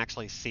so we can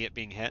actually see it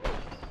being hit.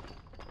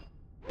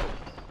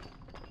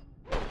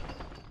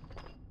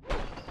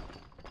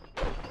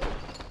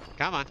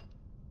 Come on.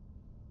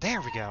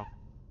 There we go.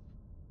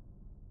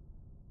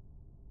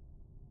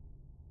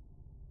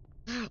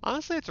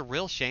 Honestly, it's a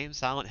real shame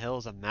Silent Hill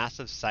is a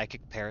massive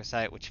psychic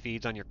parasite which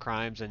feeds on your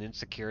crimes and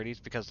insecurities,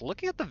 because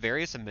looking at the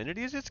various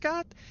amenities it's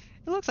got,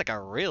 it looks like a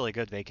really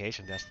good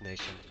vacation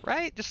destination,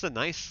 right? Just a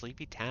nice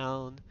sleepy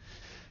town,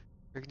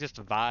 We can just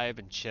vibe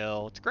and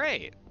chill. It's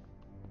great.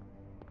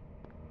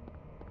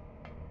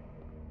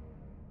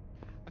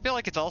 I feel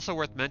like it's also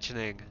worth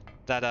mentioning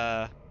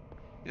that,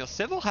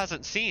 Sybil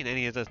hasn't seen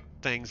any of the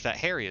things that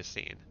Harry has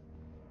seen.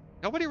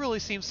 Nobody really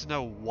seems to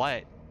know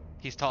what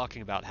he's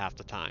talking about half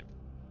the time.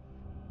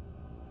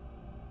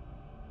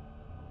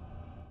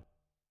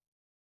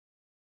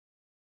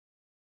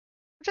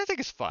 Which I think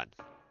is fun.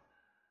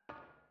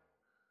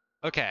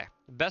 Okay,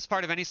 the best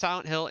part of any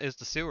Silent Hill is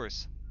the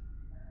sewers.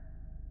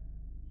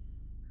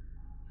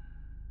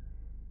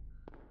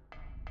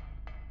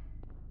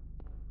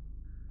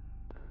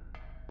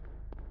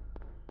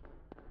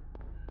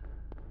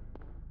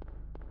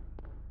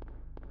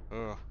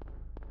 Ugh.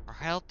 Our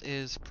health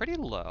is pretty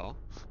low.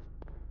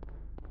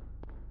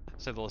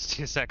 Sybil is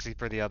too sexy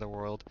for the other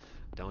world.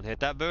 Don't hit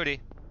that booty.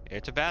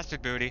 It's a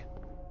bastard booty.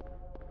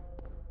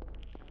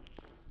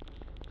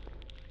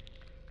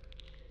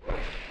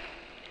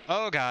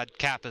 Oh god,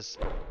 Kappas.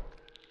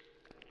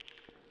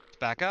 Let's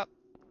back up.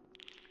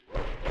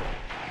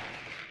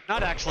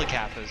 Not actually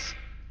Kappas.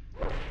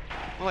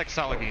 More like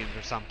Saladins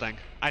or something.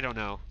 I don't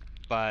know.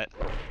 But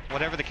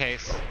whatever the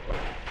case,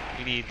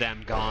 we need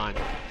them gone.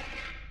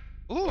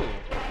 Ooh.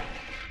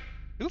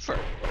 Oofer.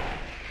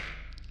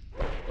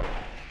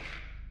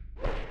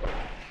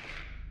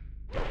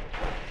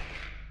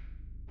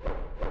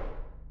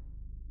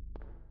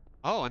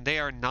 Oh, and they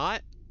are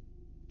not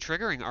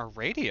triggering our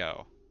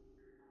radio.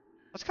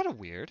 That's kind of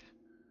weird.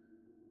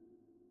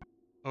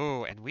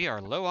 Oh, and we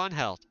are low on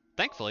health.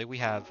 Thankfully, we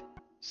have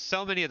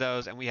so many of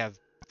those, and we have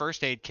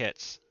first aid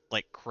kits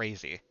like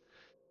crazy.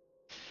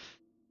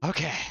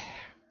 Okay.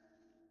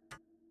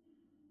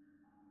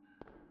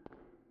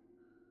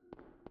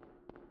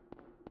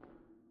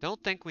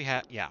 Don't think we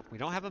have... Yeah, we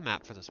don't have a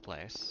map for this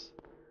place.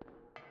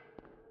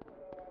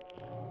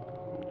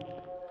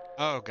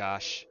 Oh,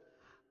 gosh.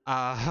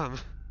 I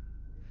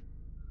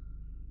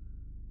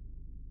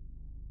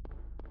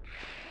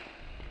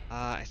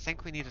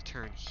think we need to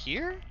turn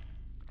here?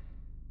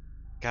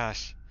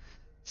 Gosh.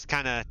 It's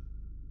kind of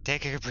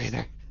taking a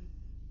breather.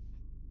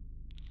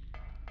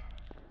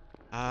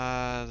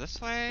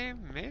 This way,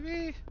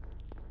 maybe?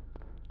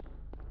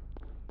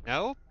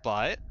 No,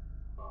 but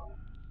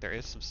there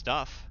is some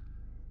stuff.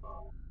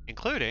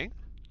 Including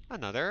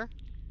another...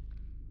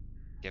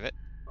 Give it.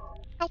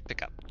 Health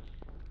pickup.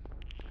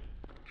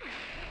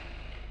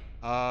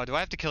 Oh, do I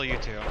have to kill you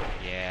too?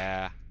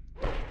 Yeah.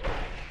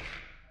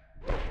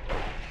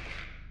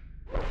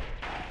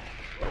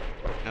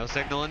 No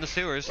signal in the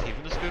sewers,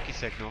 even the spooky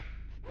signal.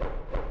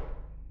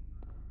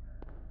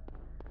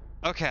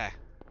 Okay,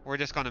 we're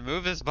just gonna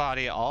move his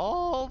body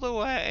all the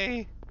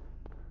way.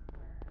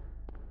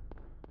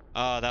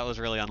 Oh, that was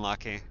really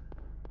unlucky.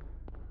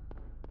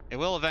 It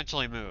will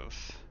eventually move.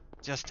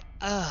 Just,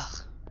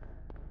 ugh.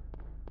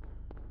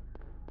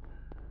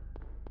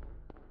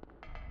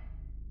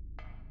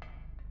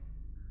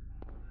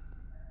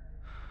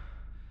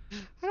 I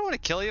don't want to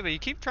kill you, but you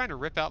keep trying to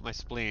rip out my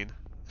spleen.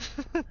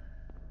 Okay,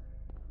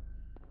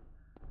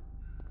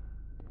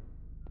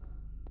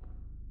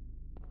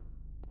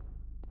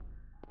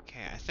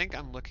 I think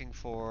I'm looking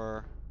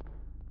for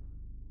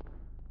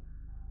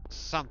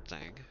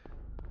something.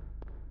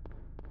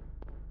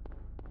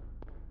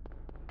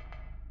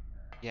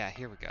 Yeah,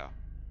 here we go.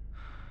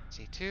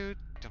 C2,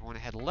 don't want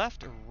to head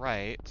left or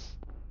right.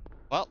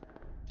 Well,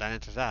 that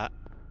answers that.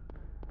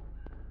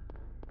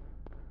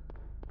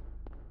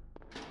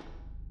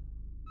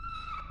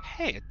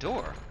 Hey, a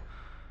door.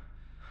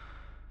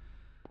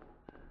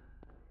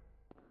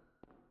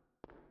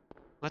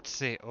 Let's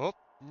see. Oh,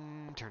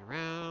 turn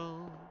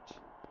around.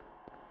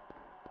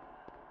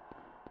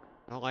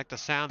 Don't like the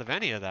sound of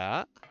any of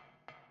that.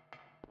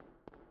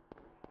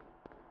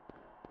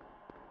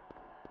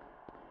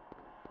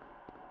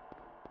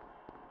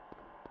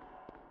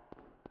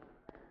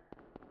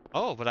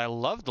 Oh, but I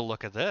love the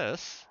look of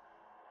this.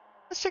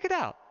 Let's check it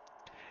out.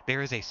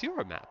 There is a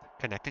sewer map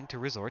connecting to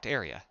resort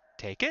area.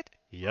 Take it?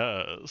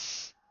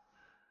 Yes.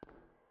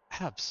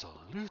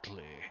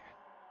 Absolutely.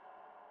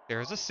 There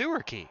is a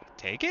sewer key.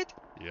 Take it?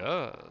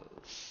 Yes.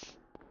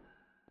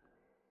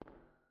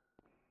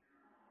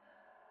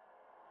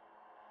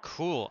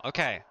 Cool.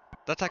 Okay.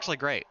 That's actually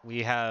great.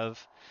 We have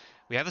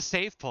a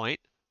save point.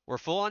 We're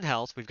full on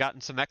health. We've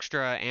gotten some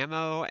extra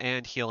ammo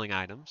and healing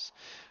items.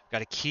 We've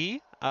got a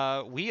key.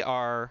 We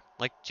are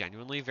like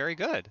genuinely very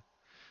good.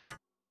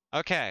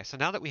 Okay, so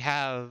now that we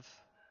have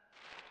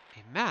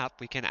a map,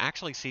 we can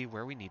actually see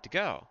where we need to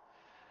go.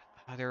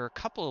 There are a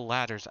couple of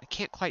ladders. I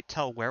can't quite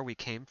tell where we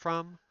came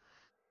from.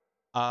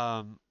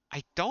 I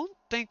don't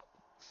think...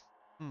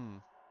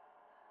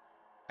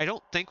 I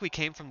don't think we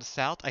came from the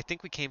south. I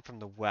think we came from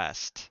the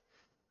west.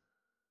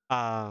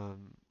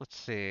 Let's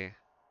see.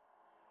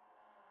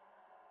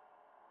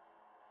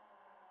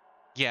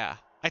 Yeah,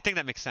 I think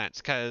that makes sense,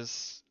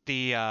 because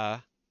the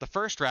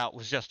first route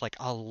was just like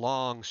a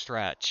long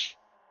stretch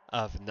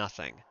of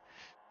nothing.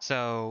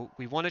 So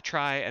we want to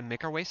try and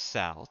make our way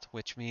south,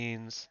 which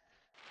means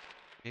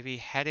maybe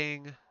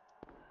heading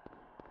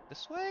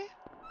this way?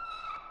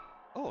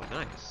 Oh,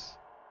 nice.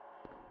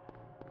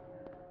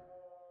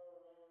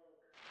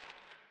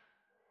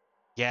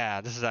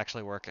 Yeah, this is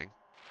actually working.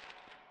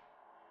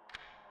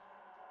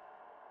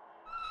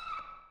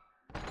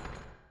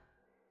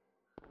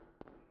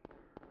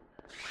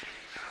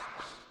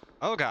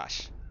 Oh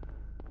gosh.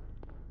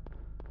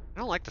 I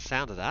don't like the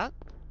sound of that.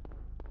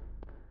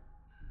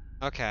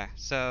 Okay,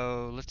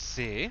 so let's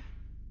see.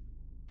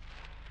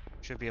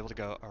 Should be able to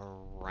go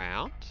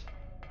around.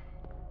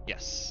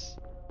 Yes.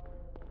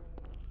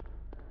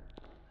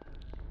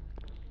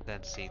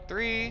 Then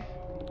C3.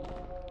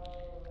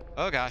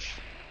 Oh gosh.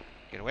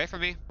 Get away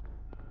from me.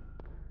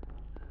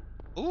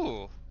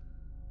 Ooh.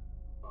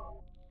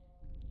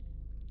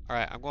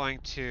 Alright, I'm going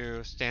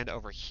to stand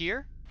over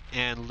here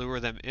and lure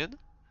them in.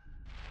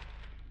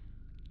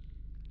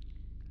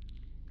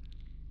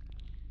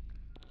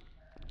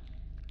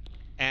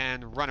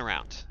 And run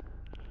around.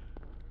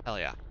 Hell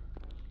yeah.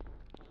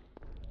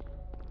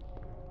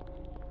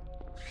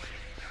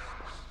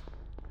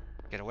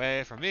 Get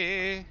away from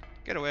me.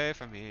 Get away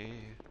from me.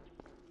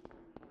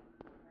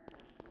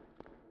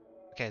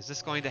 Okay, is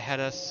this going to head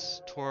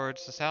us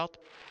towards the south?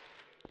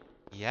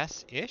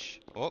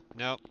 Yes-ish. Oh,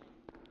 no.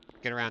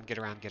 Get around, get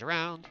around, get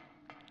around.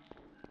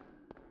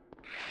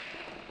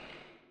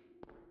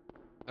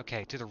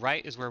 Okay, to the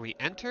right is where we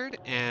entered,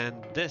 and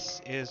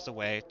this is the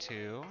way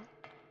to...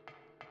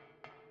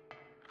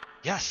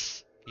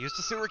 Yes! Use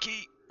the sewer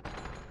key!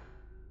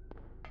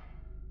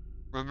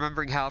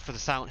 Remembering how for the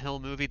Silent Hill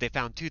movie they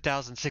found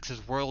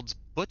 2006's world's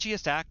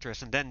butchiest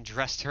actress and then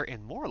dressed her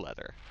in more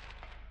leather.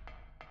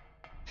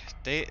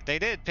 They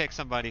did pick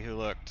somebody who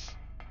looked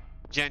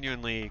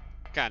genuinely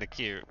kind of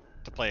cute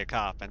to play a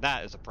cop, and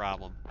that is a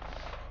problem.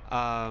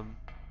 Can't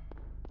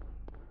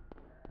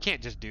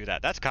just do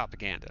that. That's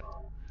propaganda.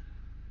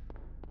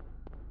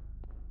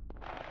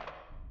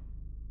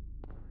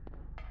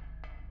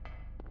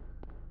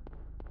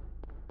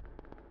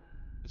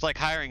 It's like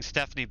hiring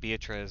Stephanie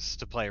Beatriz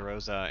to play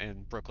Rosa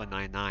in Brooklyn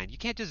Nine-Nine. You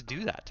can't just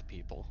do that to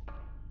people.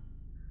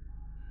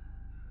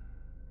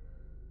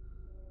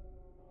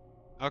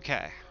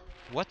 Okay.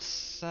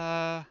 What's,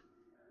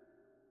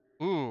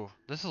 Ooh,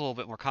 this is a little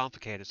bit more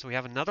complicated. So we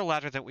have another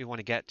ladder that we want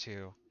to get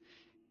to.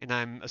 And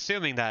I'm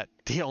assuming that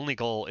the only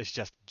goal is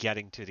just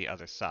getting to the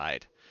other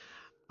side.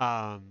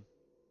 Okay,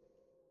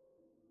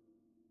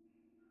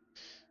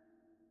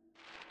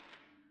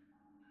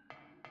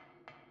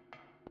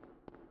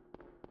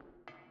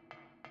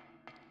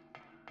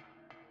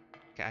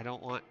 I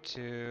don't want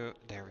to...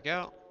 There we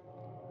go.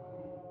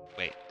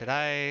 Wait, did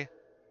I...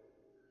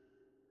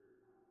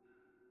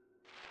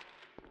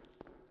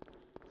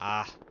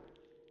 Ah.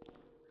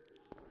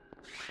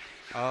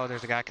 Oh,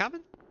 there's a guy coming?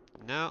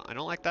 No, I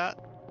don't like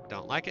that.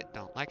 Don't like it,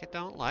 don't like it,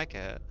 don't like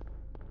it.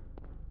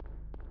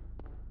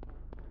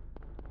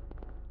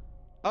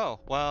 Oh,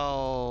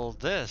 well,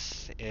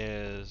 this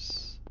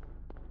is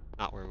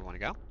not where we want to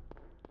go.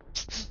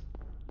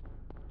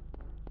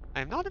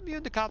 I am not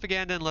immune to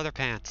propaganda in leather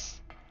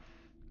pants.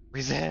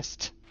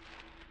 Resist.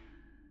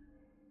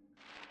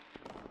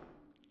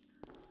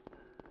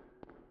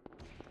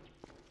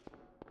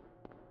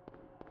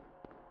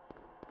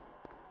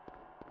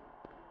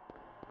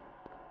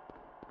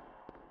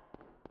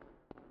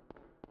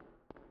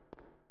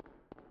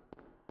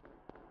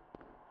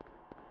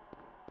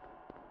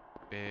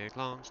 Big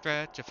long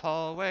stretch of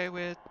hallway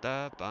with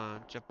a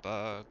bunch of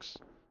bugs.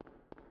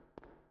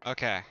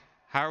 Okay,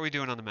 how are we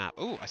doing on the map?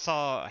 Ooh, I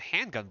saw a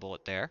handgun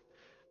bullet there.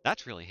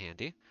 That's really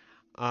handy.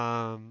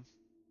 Oh,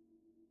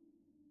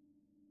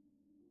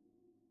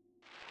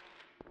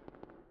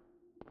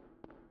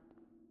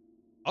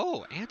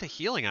 and a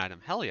healing item.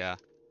 Hell yeah.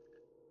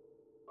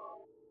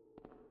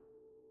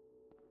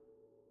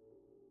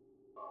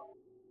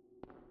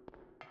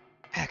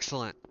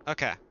 Excellent.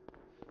 Okay.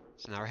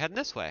 So now we're heading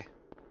this way.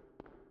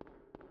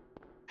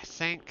 I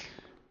think...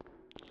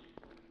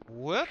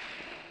 Whoop.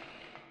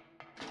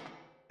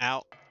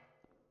 Out.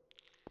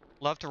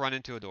 Love to run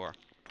into a door.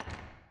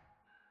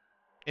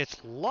 It's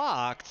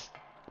locked?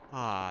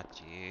 Ah,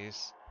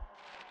 jeez.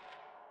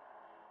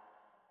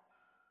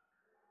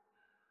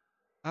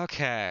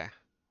 Okay.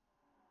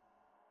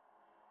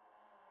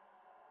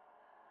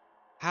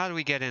 How do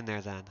we get in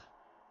there then?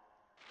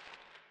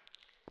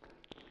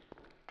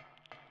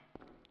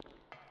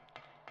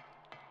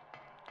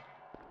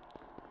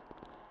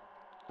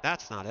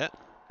 That's not it.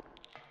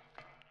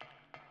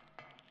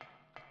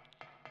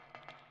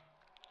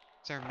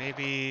 Is there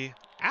maybe...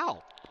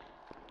 Ow!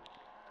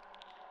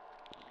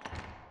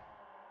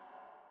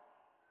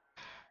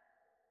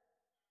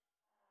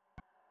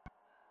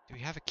 Do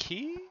we have a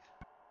key?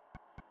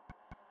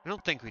 I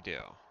don't think we do.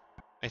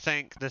 I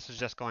think this is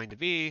just going to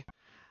be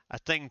a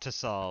thing to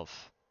solve.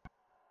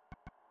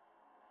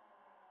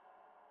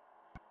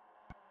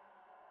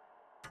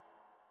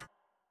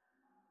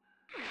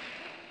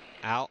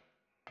 Ow.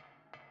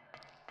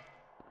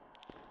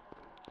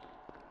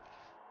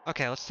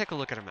 Okay, let's take a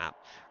look at a map.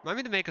 Remind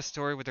me to make a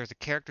story where there's a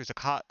character who's a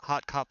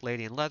hot cop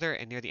lady in leather,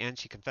 and near the end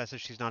she confesses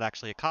she's not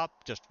actually a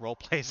cop, just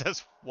roleplays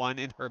as one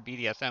in her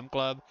BDSM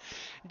club.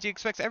 And she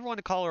expects everyone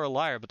to call her a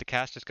liar, but the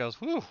cast just goes,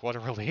 whew, what a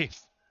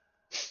relief.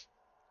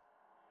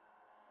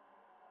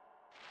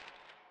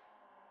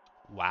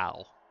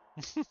 Wow.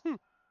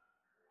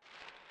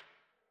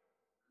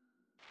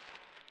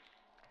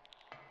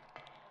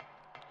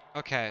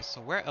 Okay, so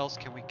where else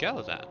can we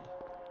go then?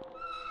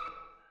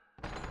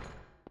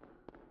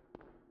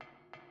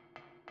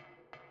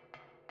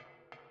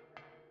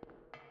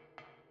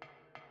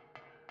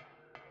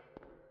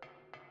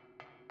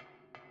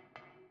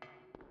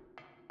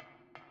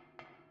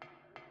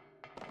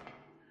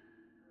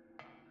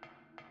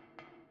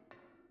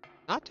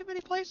 Not too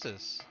many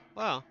places.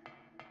 Well.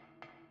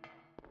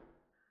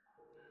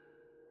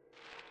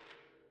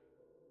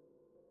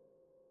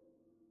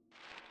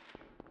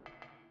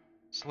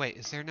 So wait,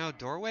 is there no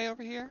doorway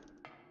over here?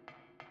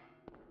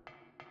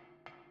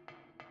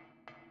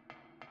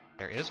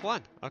 There is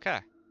one. Okay.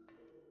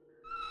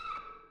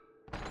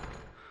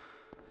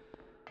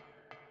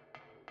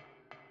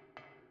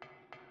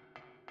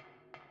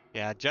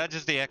 Yeah, Judge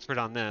is the expert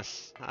on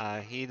this.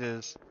 He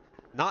does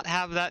not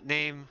have that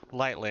name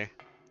lightly.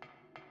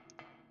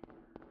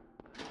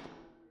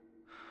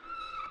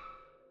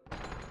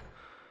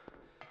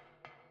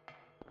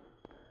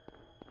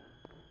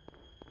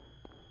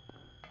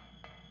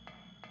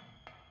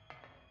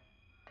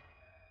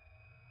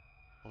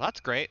 Well,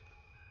 that's great.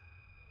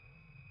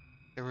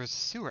 There was a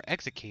sewer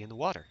exit key in the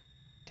water.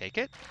 Take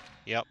it?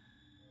 Yep.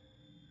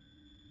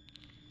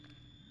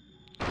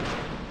 Oh,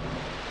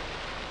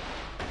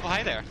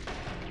 hi there.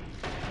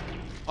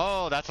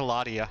 Oh, that's a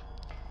lot of you.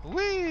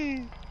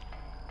 Whee!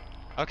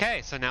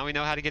 Okay, so now we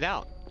know how to get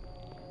out.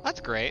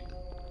 That's great.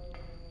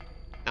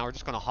 Now we're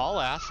just gonna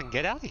haul ass and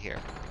get out of here.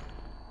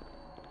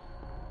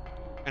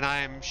 And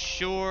I'm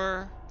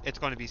sure it's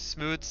going to be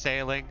smooth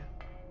sailing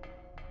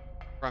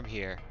from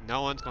here.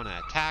 No one's gonna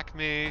attack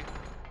me.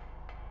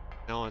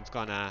 No one's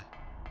gonna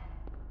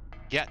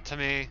get to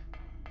me.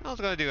 No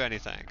one's gonna do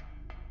anything.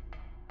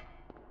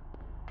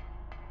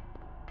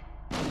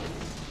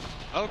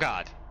 Oh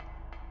god.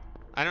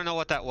 I don't know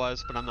what that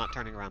was, but I'm not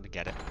turning around to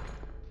get it.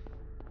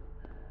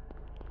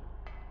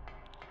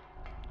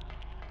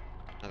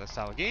 Another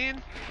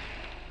Salagine.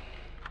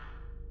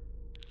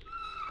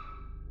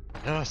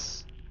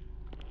 Yes.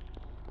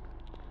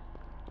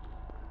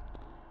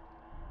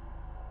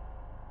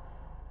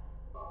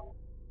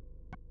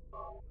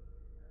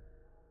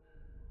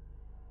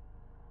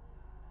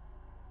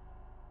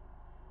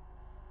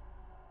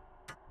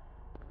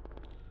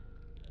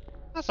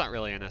 That's not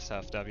really an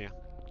SFW.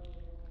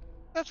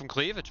 Got some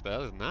cleavage, but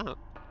other than that.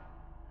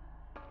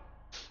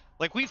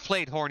 Like, we've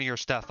played hornier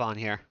stuff on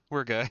here.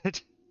 We're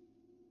good.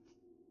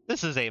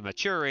 This is a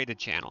mature-rated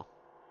channel.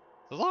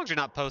 As long as you're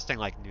not posting,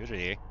 like,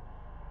 nudity.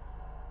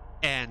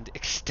 And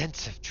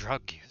extensive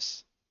drug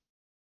use.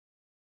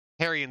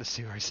 Harry in the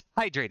sewers,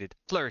 hydrated,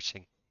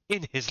 flourishing,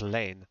 in his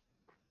lane.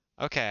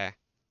 Okay.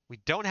 We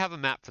don't have a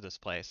map for this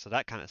place, so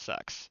that kind of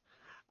sucks.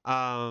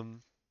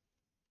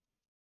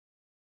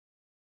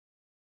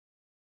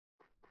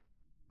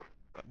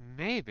 But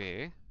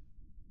maybe...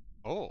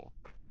 Oh.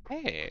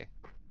 Hey.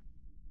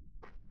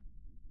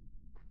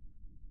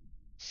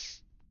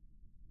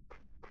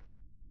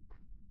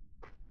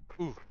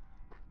 Ooh.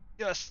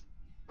 Yes.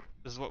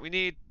 This is what we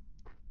need.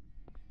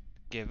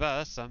 Give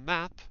us a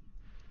map.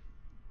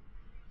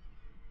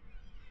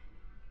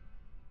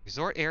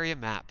 Resort area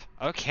map.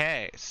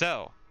 Okay,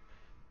 so.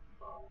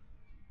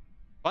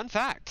 Fun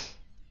fact.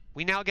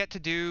 We now get to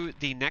do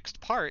the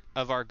next part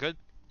of our good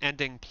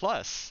ending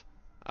plus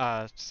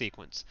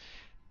sequence.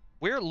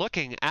 We're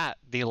looking at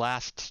the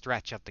last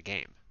stretch of the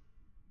game.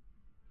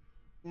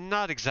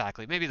 Not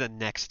exactly. Maybe the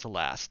next to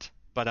last.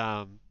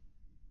 But,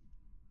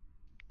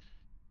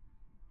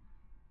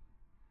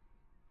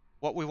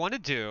 what we want to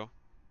do,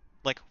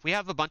 like, we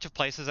have a bunch of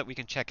places that we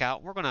can check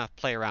out. We're going to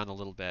play around a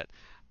little bit.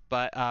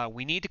 But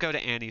we need to go to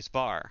Annie's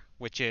bar,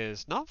 which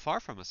is not far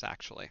from us,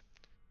 actually.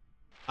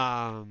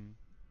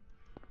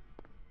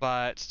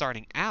 But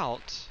starting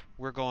out,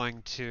 we're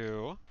going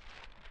to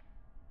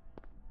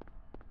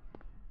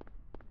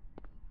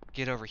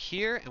get over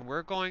here, and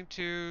we're going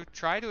to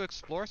try to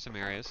explore some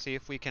areas, see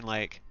if we can,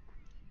 like,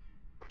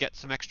 get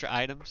some extra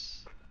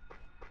items.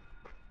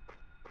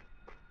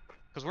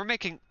 Because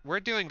we're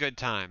doing good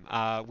time.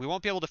 We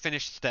won't be able to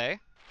finish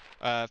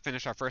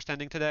our first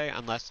ending today,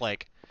 unless,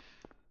 like,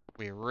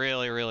 we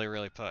really, really,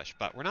 really push.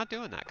 But we're not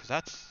doing that, because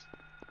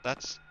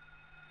that's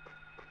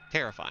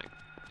terrifying.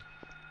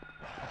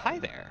 Oh, hi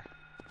there.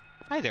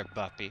 Hi there,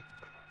 Buppy.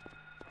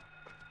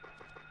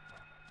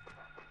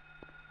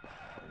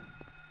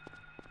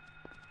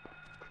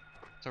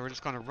 So we're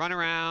just going to run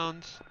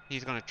around.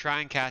 He's going to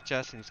try and catch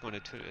us, and he's going to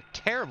do a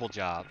terrible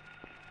job.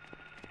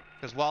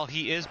 Because while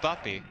he is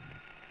Buppy...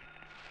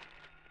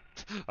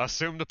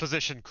 Assume the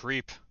position,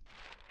 creep.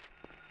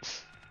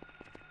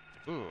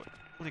 Ooh,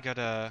 we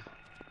gotta...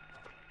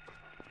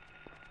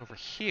 Over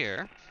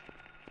here.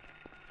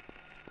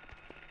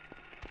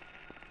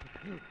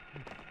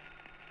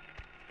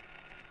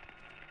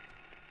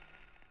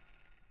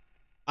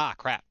 Ah,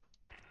 crap.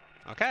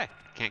 Okay,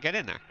 can't get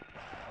in there.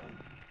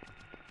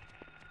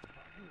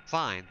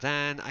 Fine,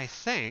 then I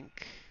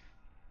think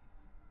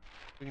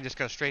we can just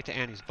go straight to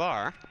Annie's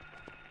bar.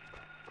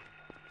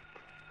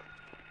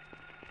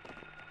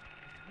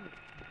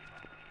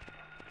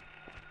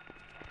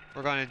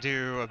 we're going to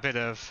do a bit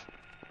of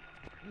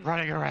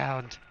running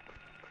around.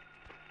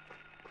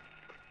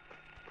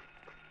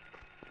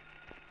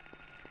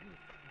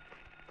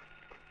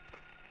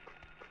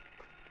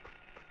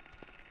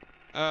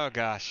 Oh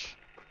gosh.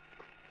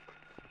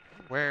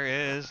 Where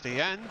is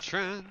the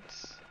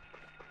entrance?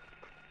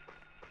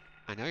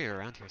 I know you're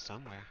around here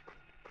somewhere.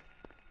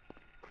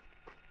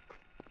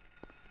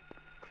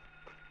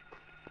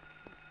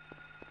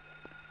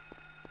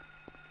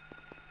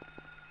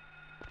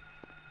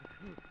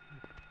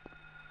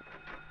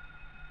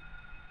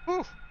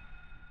 Whew.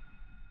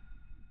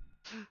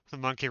 The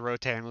monkey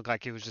rotating looked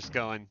like he was just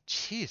going,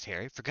 "Jeez,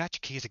 Harry, forgot your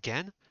keys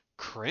again?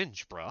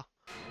 Cringe, bro."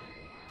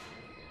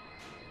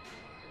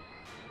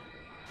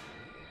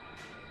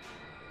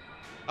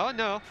 Oh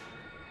no.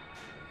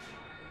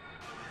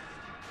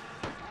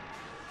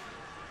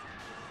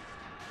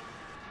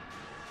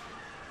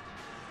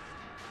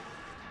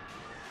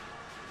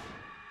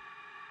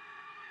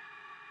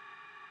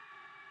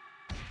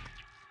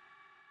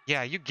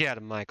 Yeah, you get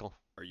him, Michael.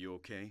 Are you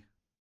okay?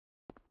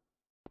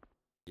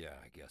 Yeah,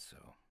 I guess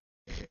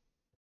so.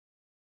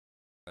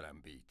 But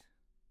I'm beat.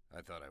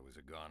 I thought I was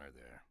a goner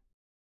there.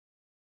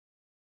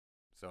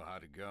 So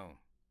how'd it go?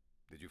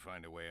 Did you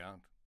find a way out?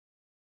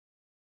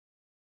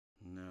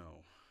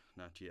 No,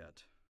 not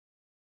yet.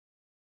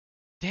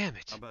 Damn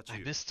it. How about I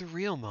you? missed the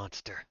real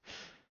monster.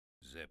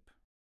 Zip.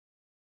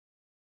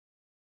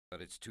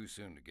 But it's too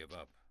soon to give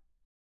up.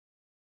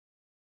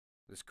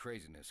 This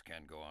craziness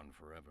can't go on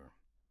forever.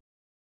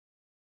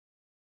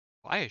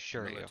 I The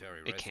assure you,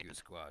 military it rescue can.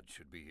 squad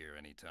should be here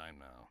any time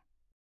now.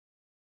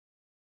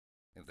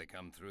 If they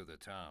come through the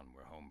town,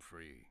 we're home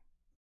free.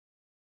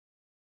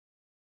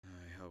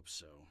 I hope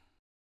so.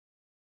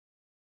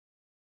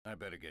 I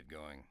better get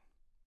going.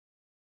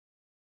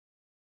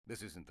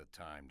 This isn't the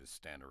time to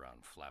stand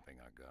around flapping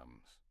our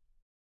gums.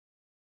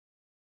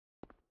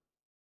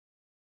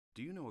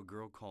 Do you know a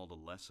girl called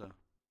Alessa?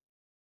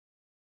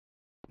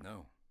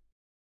 No.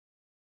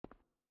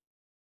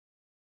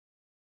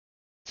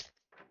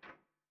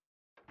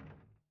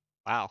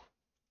 Wow.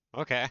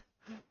 Okay.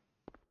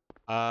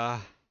 Uh,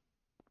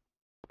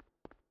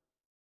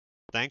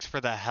 thanks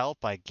for the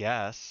help, I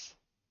guess.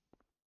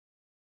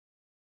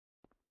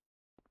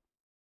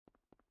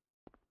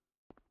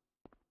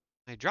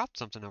 I dropped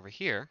something over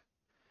here.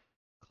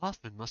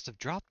 Kaufman must have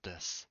dropped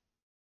this.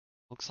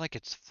 Looks like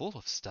it's full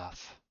of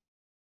stuff.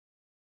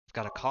 I've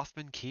got a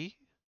Kaufman key.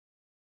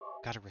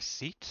 Got a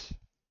receipt.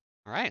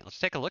 Alright, let's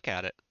take a look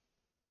at it.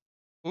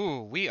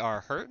 Ooh, we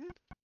are hurting?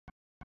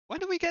 When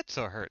did we get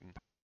so hurting?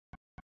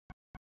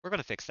 We're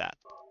gonna fix that.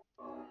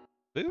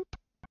 Boop.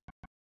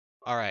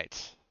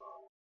 Alright.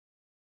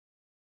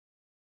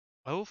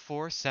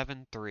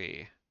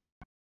 0473.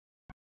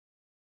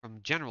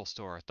 From General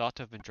Store, thought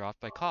to have been dropped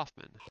by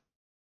Kaufman.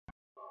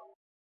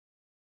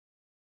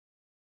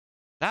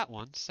 That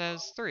one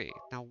says 3.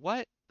 Now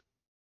what?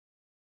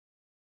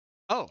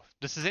 Oh,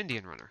 this is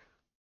Indian Runner.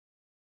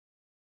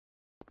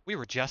 We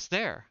were just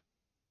there.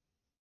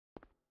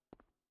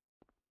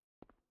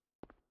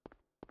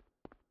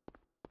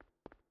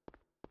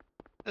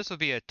 This would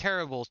be a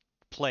terrible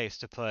place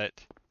to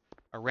put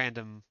a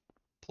random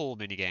pool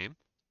minigame.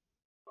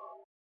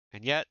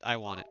 And yet, I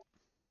want it.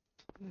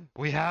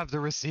 We have the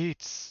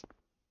receipts.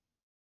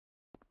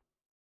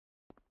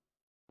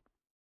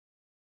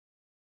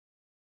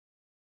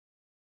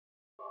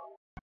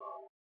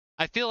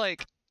 I feel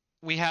like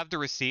we have the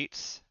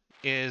receipts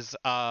is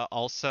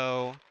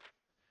also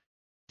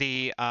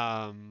the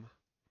tagline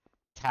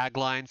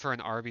for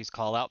an Arby's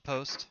call-out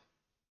post.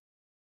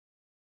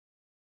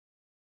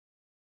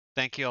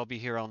 Thank you, I'll be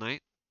here all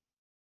night.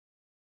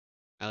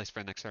 At least for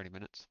the next 30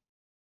 minutes.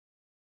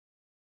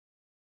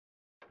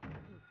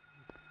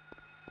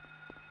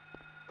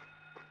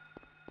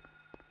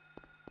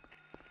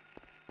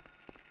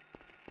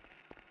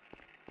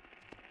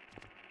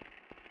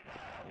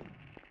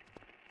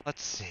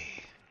 Let's see.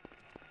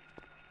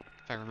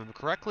 If I remember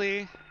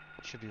correctly,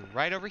 it should be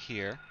right over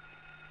here.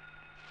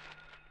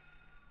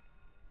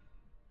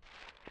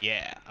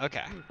 Yeah,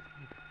 okay.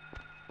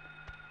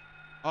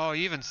 Oh,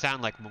 you even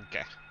sound like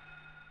MONKEH.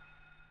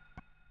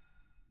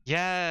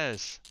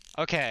 Yes!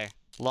 Okay,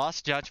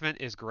 Lost Judgment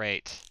is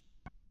great.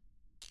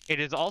 It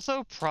is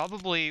also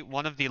probably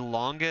one of the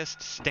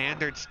longest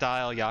standard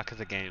style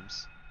Yakuza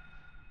games.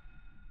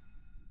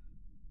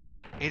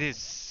 It is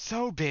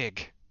so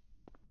big.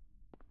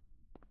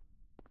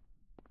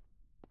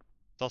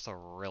 It's also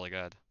really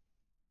good.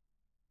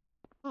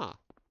 Huh.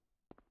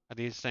 Are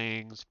these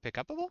things pick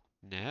upable?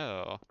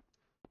 No.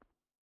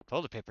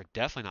 Toilet paper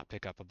definitely not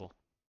pick upable.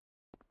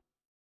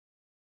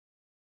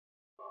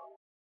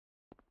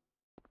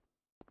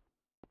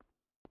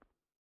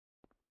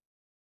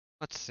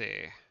 Let's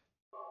see.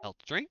 Health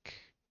drink.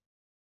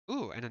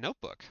 Ooh, and a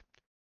notebook.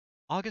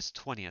 August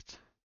 20th.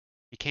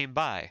 He came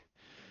by.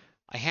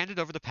 I handed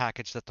over the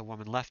package that the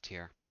woman left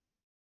here.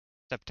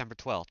 September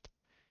 12th.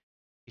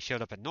 He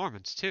showed up at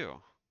Norman's,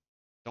 too.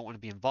 Don't want to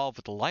be involved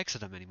with the likes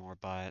of them anymore,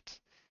 but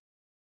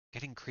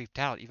getting creeped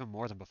out even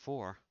more than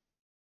before.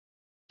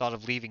 Thought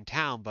of leaving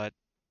town, but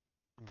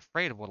I'm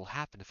afraid of what'll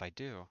happen if I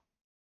do.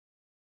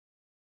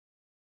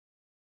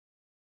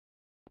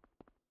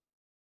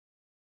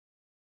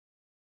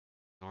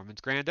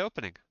 Norman's grand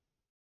opening.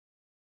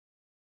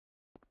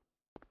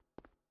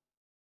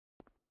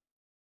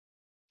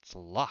 It's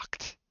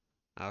locked.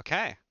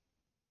 Okay.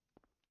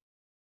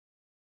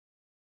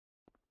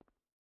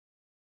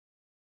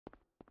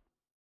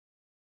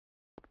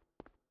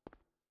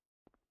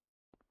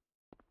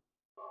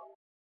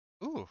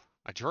 Ooh,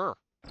 a drawer.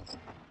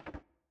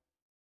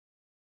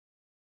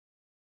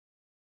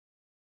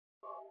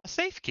 A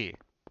safe key.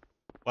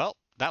 Well,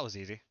 that was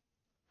easy.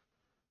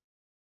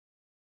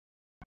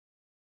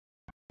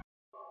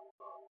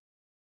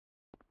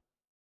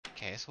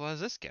 Okay, so what does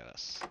this give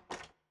us?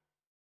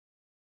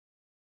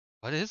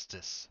 What is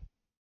this?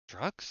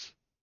 Drugs?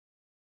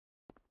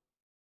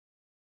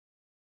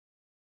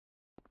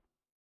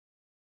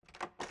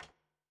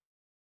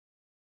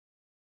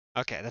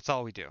 Okay, that's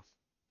all we do.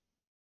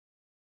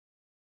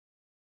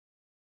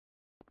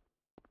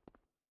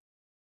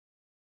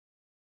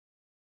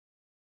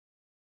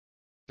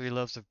 Three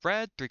loaves of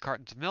bread, 3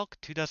 cartons of milk,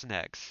 2 dozen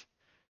eggs.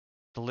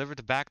 Delivered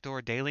to back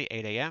door daily,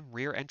 8 a.m.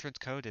 Rear entrance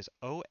code is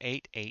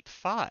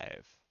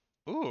 0885.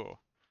 Ooh.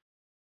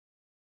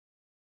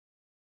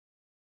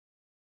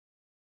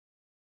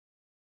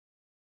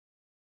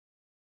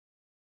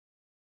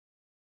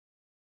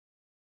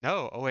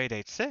 No,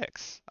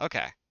 0886.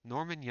 Okay,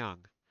 Norman Young.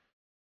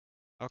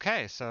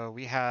 Okay, so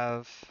we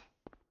have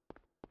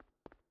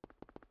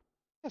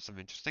some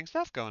interesting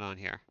stuff going on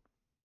here.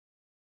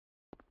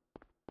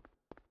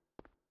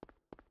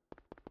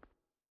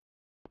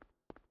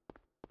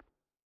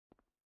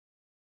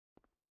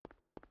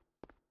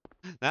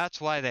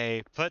 That's why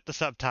they put the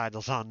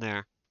subtitles on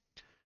there.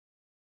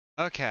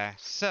 Okay,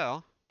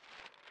 so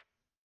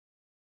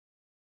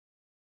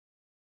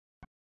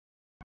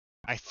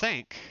I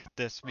think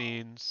this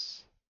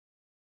means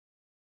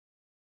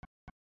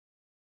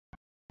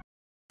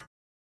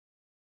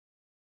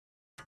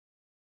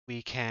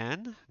we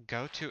can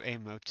go to a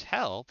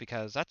motel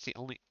because that's the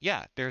only,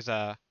 yeah, there's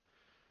a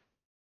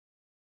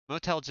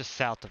motel just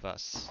south of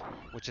us,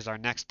 which is our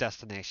next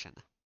destination.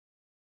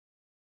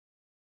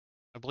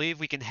 I believe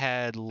we can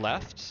head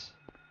left.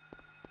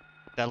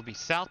 That'll be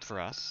south for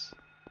us.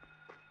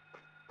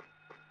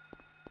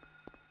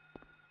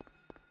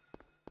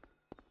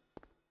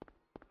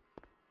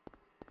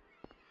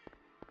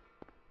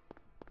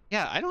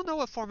 Yeah, I don't know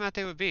what format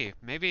they would be.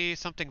 Maybe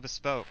something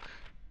bespoke.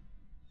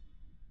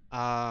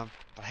 But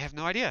I have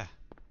no idea.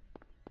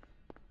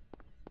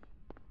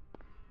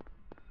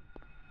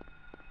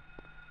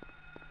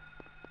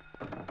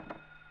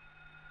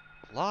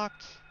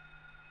 Locked.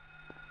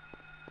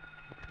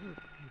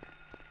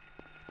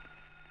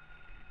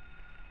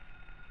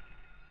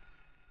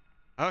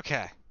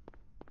 Okay.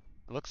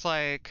 Looks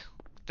like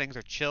things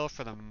are chill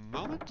for the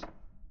moment.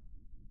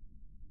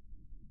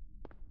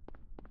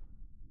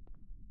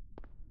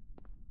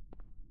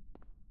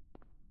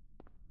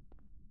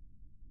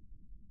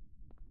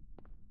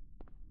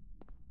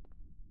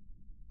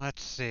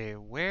 Let's see,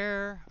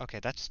 where... Okay,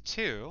 that's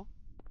 2.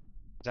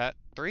 Is that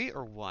 3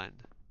 or 1?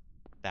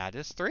 That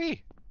is 3.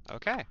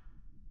 Okay.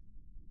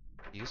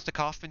 Use the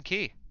Kaufman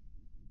key.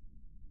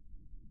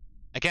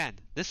 Again,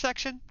 this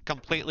section,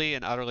 completely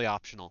and utterly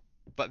optional,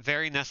 but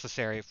very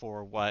necessary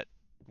for what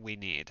we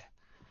need.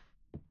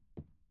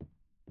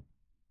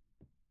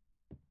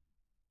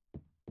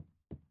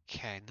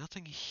 Okay,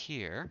 nothing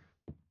here.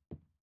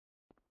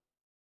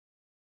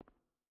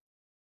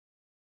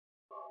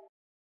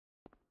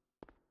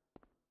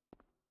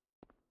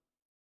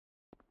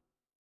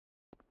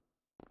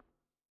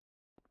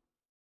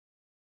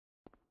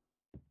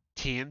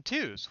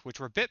 TM2s, which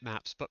were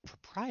bitmaps but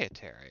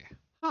proprietary.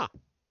 Huh.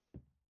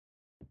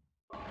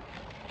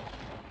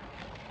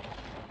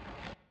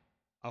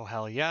 Oh,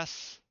 hell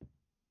yes.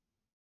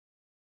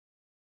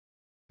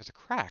 There's a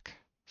crack.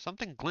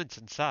 Something glints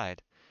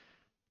inside.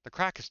 The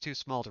crack is too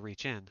small to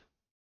reach in.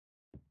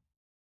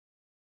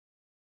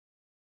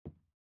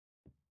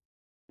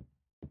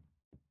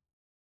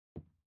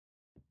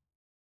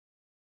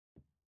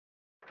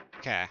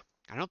 Okay,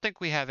 I don't think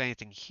we have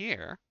anything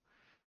here.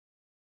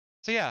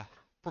 So yeah,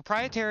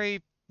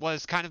 proprietary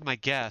was kind of my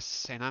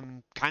guess, and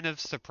I'm kind of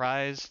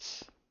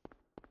surprised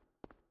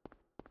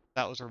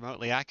that was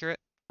remotely accurate.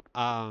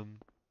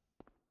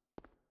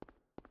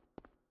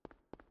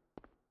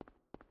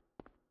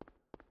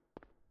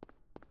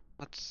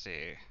 Let's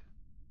see.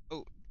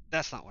 Oh,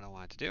 that's not what I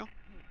wanted to do.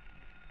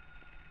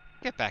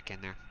 Get back in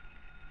there.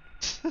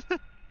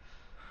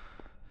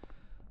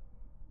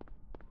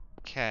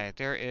 Okay,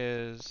 there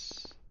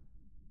is...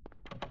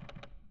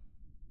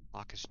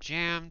 Lock is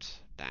jammed.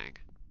 Dang.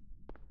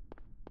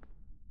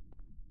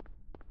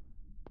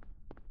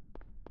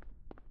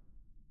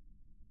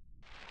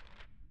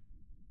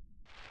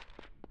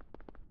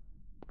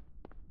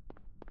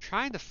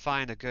 Trying to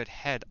find a good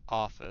head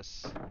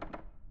office.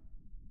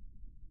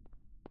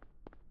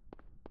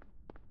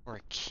 Or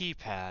a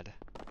keypad.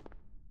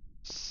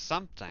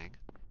 Something.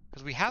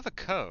 Because we have a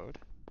code.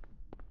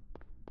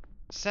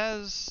 It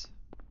says,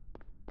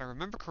 if I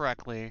remember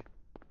correctly,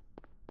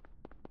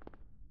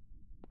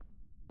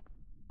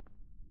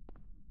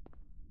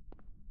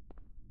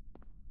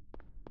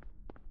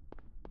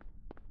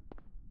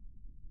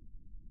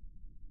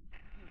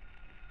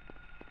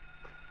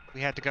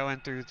 we had to go in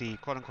through the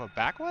quote-unquote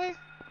back way?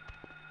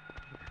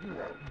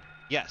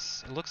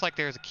 Yes, it looks like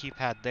there's a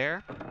keypad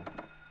there.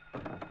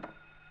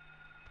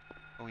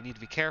 But we need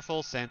to be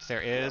careful since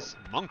there is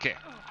MONKEH.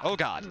 Oh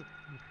god.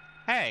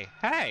 Hey,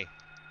 hey!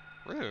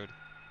 Rude.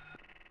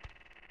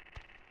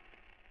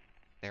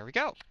 There we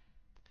go.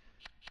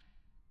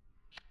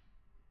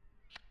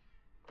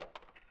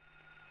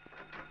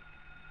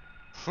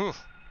 Whew.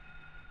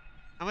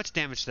 How much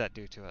damage did that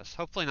do to us?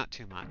 Hopefully not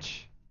too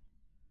much.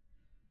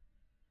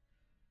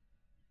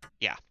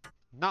 Yeah,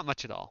 not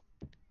much at all.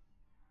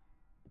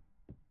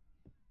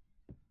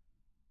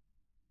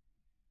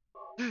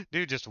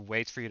 Dude just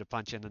waits for you to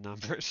punch in the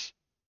numbers.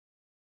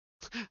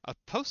 A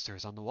poster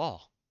is on the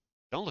wall.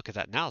 Don't look at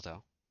that now,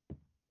 though.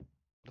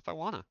 What if I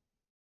wanna?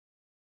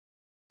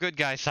 Good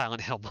guy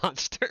Silent Hill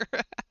monster.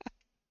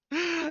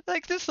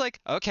 Like this, like,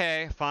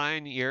 okay,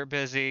 fine, you're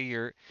busy,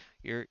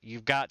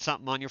 you've got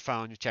something on your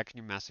phone, you're checking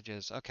your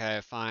messages.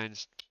 Okay, fine.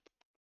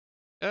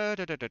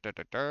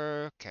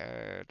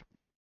 Okay.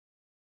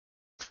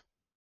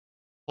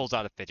 Pulls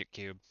out a fidget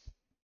cube.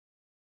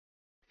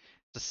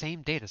 The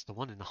same date as the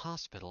one in the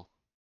hospital.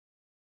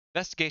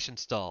 Investigation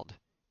stalled.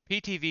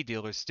 PTV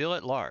dealers still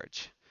at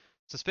large.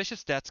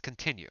 Suspicious deaths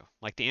continue.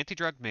 Like the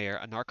anti-drug mayor,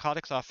 a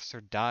narcotics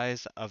officer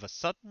dies of a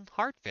sudden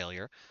heart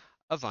failure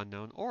of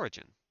unknown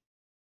origin.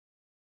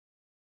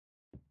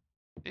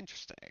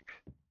 Interesting.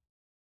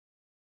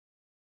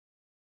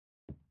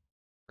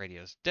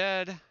 Radio's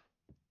dead.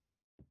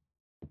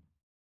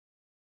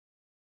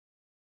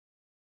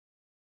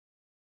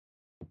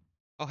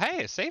 Oh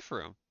hey, a safe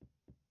room.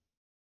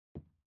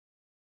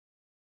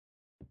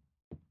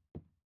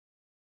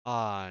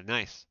 Ah,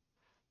 nice.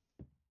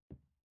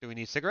 Do we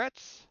need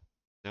cigarettes?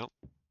 Nope.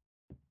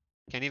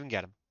 Can't even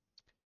get them.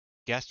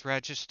 Guest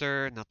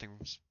register, nothing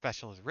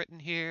special is written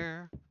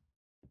here.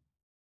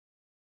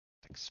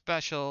 Nothing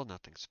special,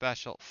 nothing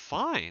special.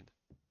 Fine.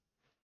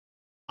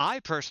 I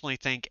personally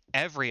think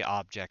every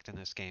object in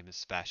this game is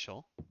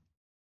special.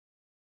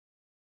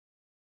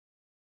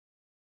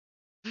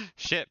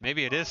 Shit,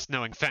 maybe it is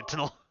snowing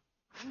fentanyl.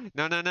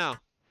 No, no, no.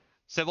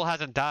 Sybil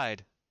hasn't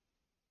died.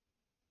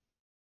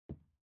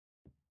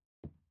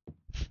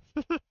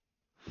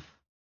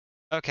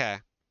 Okay.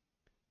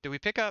 Do we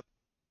pick up?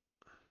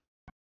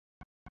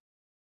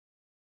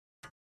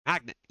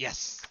 Magnet,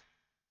 yes.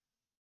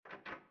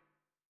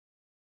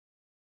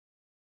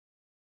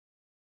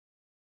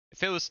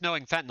 If it was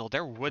snowing fentanyl,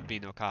 there would be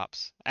no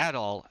cops. At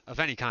all, of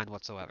any kind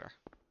whatsoever.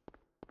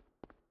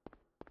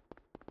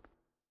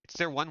 It's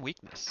their one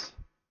weakness.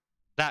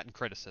 That and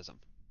criticism.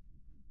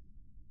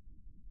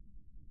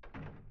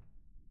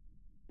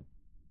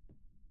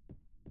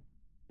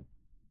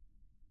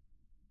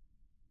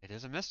 It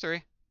is a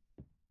mystery.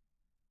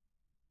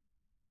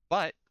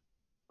 But,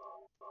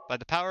 by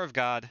the power of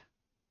God,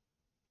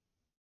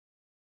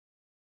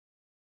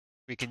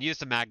 we can use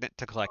the magnet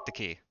to collect the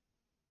key.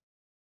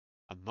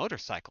 A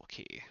motorcycle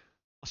key.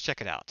 Let's check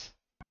it out.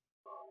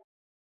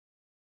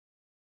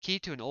 Key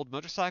to an old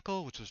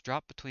motorcycle which was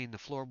dropped between the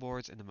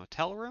floorboards in the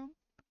motel room.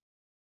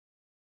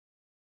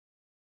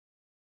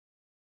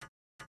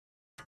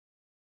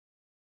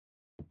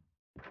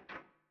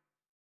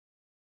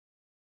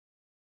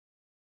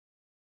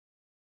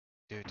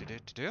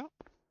 Do.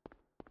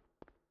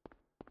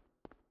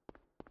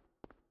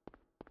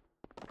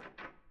 I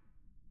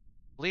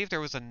believe there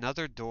was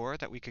another door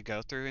that we could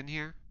go through in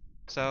here.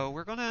 So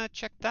we're gonna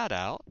check that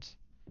out.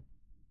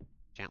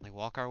 Gently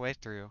walk our way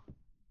through.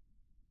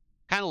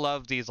 Kind of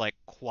love these like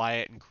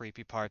quiet and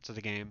creepy parts of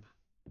the game.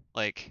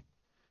 Like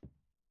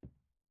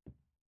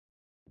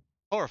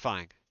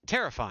horrifying,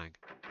 terrifying.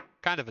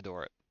 Kind of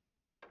adore it.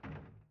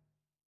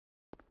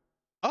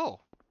 Oh,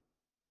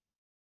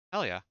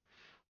 hell yeah.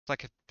 It's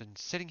like I've been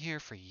sitting here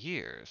for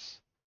years.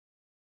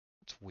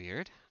 It's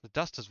weird. The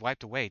dust is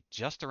wiped away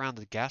just around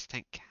the gas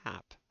tank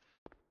cap.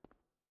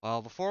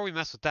 Well, before we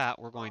mess with that,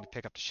 we're going to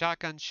pick up the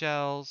shotgun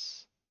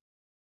shells.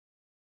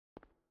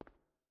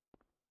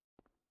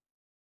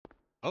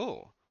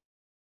 Oh.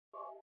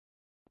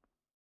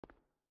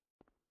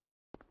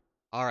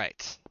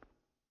 Alright.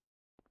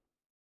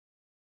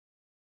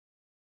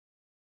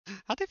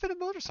 How'd they fit a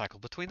motorcycle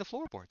between the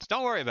floorboards?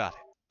 Don't worry about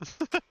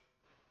it.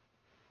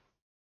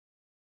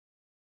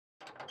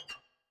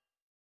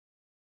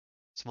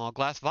 Small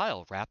glass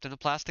vial wrapped in a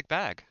plastic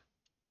bag.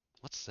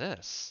 What's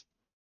this?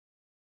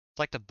 It's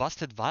like the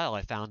busted vial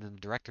I found in the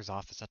director's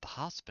office at the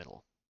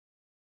hospital.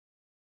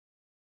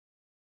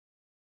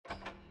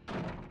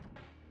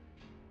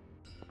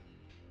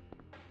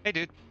 Hey,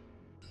 dude.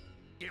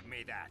 Give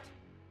me that.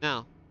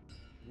 No.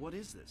 What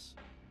is this?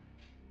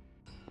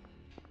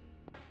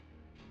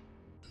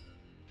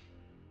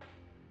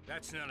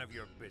 That's none of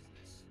your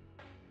business.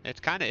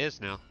 It kinda is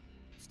now.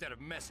 Instead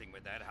of messing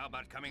with that, how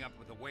about coming up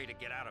with a way to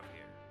get out of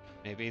here?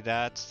 Maybe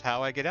that's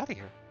how I get out of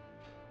here.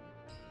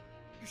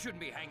 You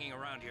shouldn't be hanging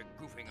around here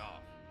goofing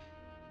off.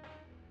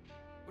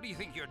 What do you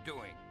think you're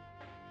doing?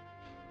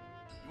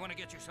 You want to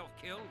get yourself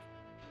killed?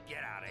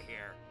 Get out of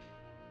here.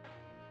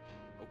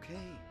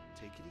 Okay,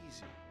 take it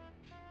easy.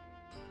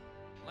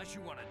 Unless you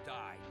want to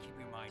die, keep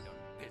your mind on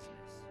business.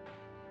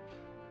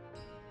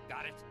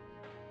 Got it?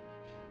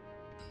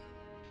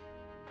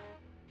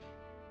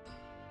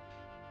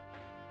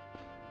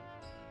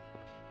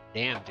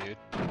 Damn, dude.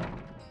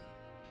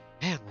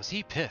 Man, was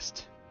he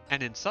pissed.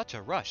 And in such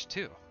a rush,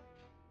 too.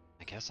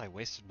 I guess I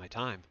wasted my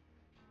time.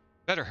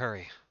 Better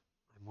hurry.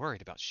 I'm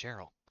worried about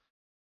Cheryl.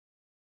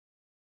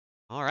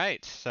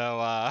 Alright,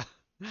 so,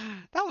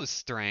 that was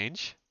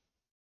strange.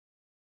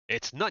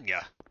 It's none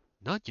ya.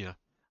 None ya?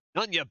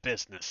 None ya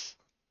business.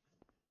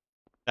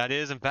 That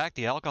is, in fact,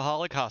 the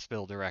alcoholic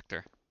hospital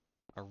director.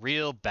 A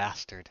real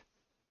bastard.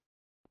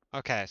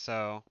 Okay,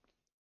 so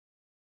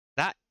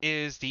that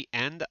is the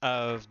end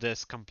of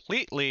this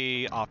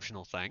completely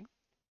optional thing.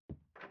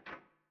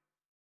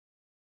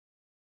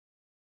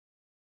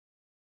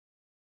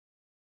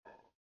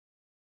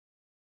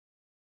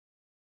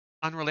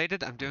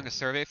 Unrelated, I'm doing a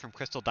survey from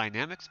Crystal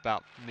Dynamics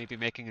about maybe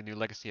making a new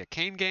Legacy of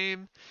Kain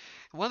game.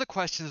 And one of the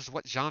questions is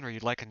what genre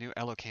you'd like a new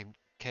LOK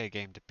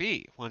game to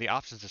be. One of the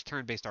options is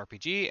turn-based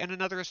RPG, and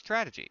another is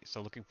strategy.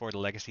 So looking forward to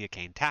Legacy of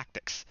Kain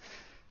Tactics.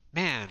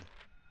 Man,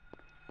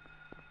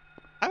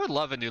 I would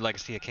love a new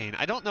Legacy of Kain.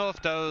 I don't know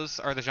if those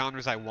are the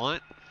genres I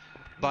want,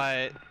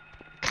 but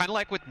kind of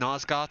like with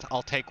Nosgoth,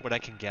 I'll take what I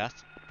can get.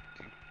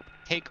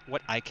 Take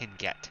what I can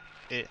get.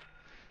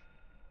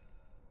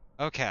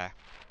 Okay.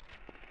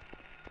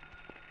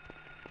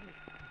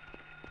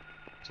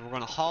 So we're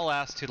going to haul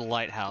ass to the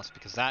lighthouse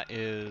because that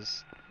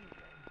is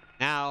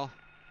now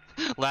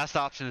last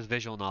option is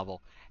visual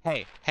novel.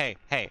 Hey, hey,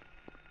 hey.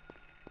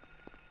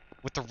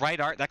 With the right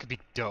art, that could be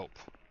dope.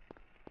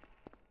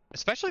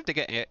 Especially if they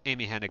get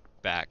Amy Hennig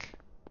back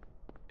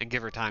and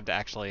give her time to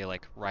actually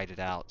like write it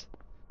out.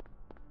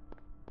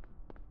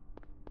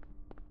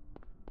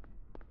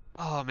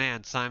 Oh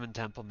man, Simon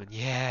Templeman.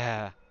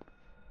 Yeah.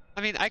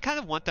 I mean, I kind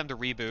of want them to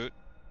reboot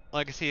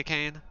Legacy of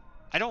Kain.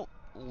 I don't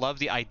love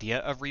the idea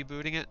of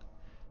rebooting it,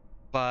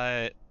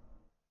 but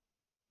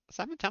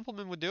Simon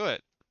Templeman would do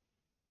it.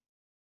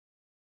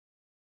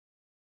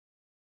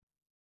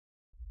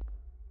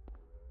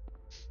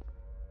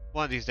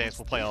 One of these days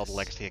we'll play all the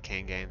Legacy of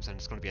Kain games and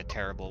it's going to be a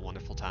terrible,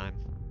 wonderful time.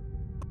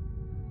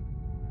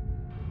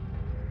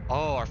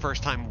 Oh, our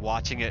first time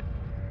watching it.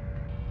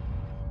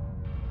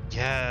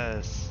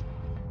 Yes.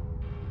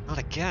 Not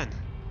again.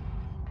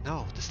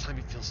 No, this time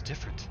it feels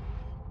different.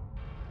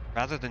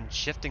 Rather than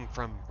shifting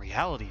from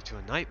reality to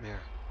a nightmare.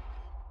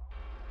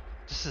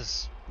 This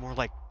is more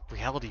like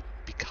reality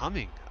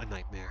becoming a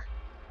nightmare.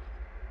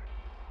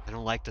 I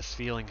don't like this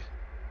feeling.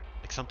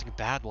 Like something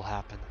bad will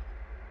happen.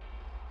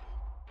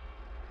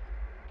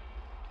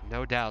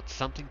 No doubt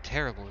something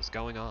terrible is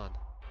going on.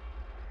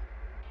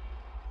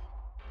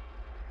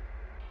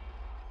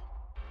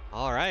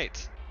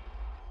 Alright.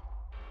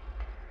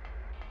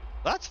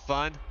 That's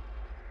fun.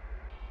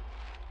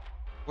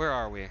 Where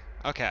are we?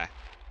 Okay.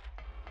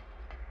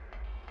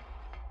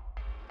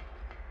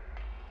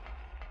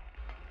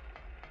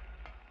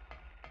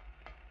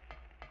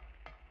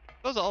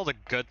 Those are all the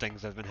good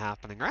things that have been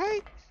happening,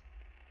 right?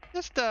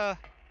 Just,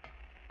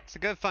 it's a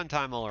good fun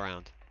time all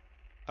around.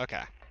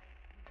 Okay.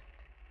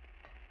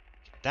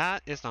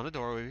 That is not a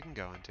doorway we can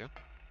go into.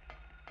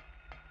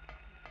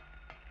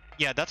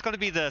 Yeah, that's going to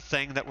be the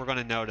thing that we're going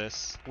to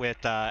notice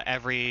with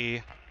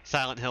every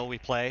Silent Hill we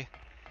play.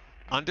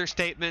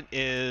 Understatement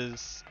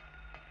is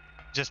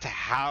just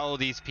how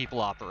these people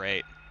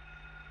operate.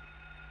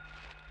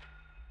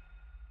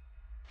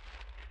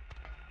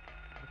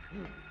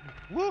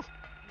 Woo!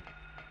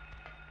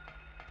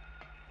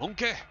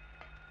 Monkeh!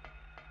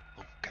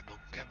 Monkeh,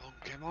 monkeh,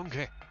 monkeh,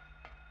 monkeh.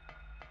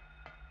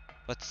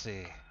 Let's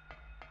see.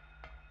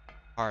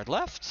 Hard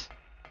left.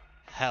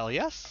 Hell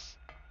yes.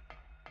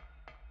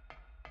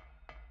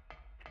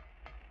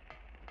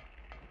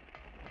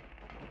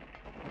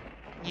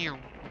 Meow.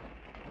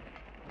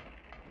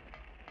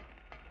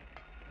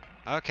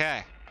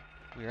 Okay.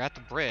 We're at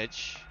the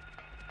bridge.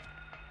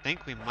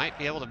 Think we might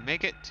be able to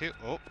make it to...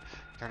 Oh,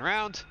 turn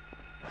around.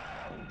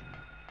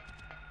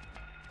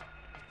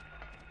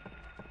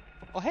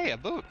 Oh, hey, a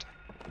boot.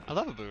 I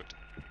love a boot.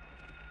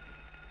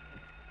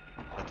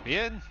 Let me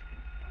in.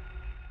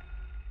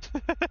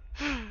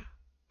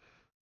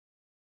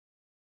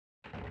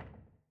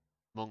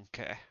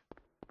 Monkeh.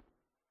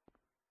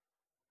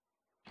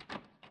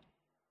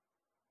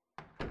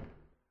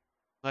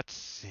 Let's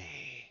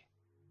see.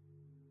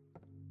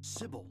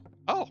 Sybil,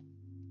 Oh,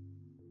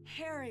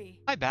 Harry,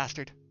 hi,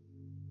 bastard.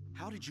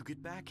 how did you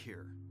get back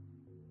here?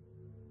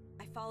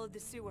 I followed the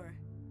sewer.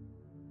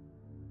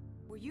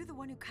 Were you the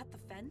one who cut the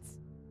fence?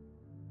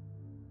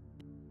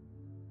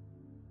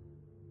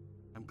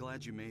 I'm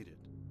glad you made it.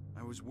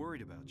 I was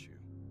worried about you.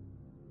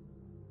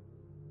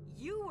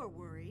 You were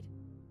worried?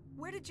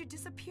 Where did you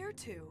disappear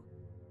to?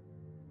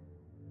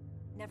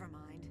 Never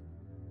mind.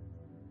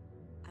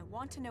 I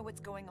want to know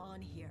what's going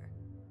on here.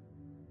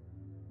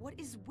 What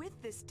is with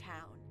this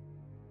town?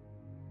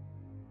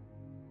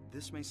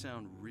 This may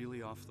sound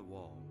really off the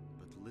wall,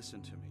 but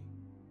listen to me.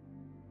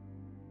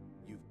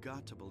 You've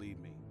got to believe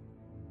me.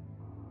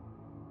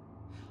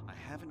 I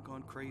haven't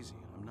gone crazy,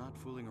 and I'm not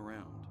fooling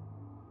around.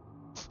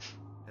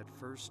 At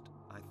first,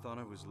 I thought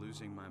I was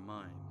losing my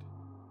mind.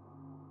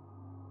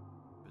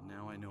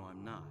 now I know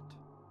I'm not.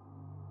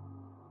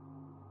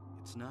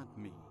 It's not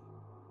me.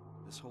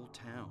 This whole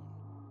town.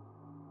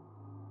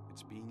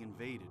 It's being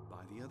invaded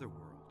by the other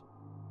world.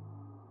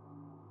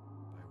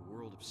 By a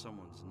world of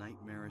someone's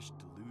nightmarish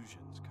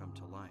delusions come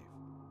to life.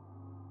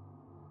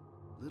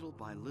 Little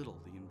by little,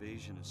 the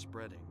invasion is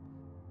spreading,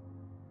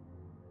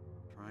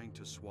 trying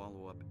to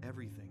swallow up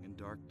everything in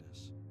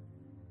darkness.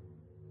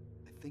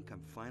 I think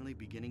I'm finally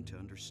beginning to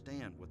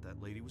understand what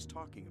that lady was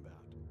talking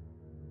about.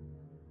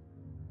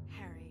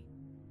 Harry,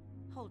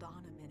 hold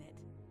on a minute.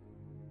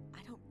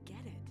 I don't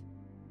get it.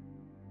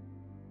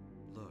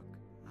 Look,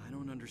 I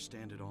don't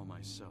understand it all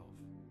myself.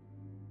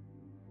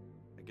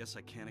 I guess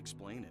I can't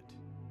explain it.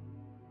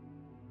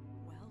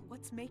 Well,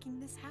 what's making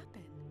this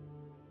happen?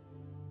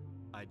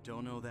 I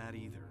don't know that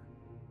either.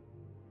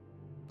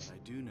 But I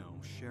do know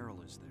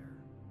Cheryl is there.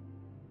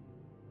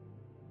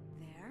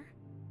 There?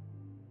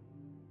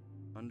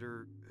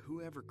 Under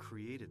whoever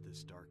created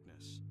this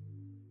darkness.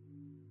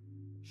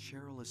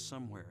 Cheryl is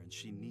somewhere and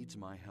she needs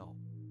my help.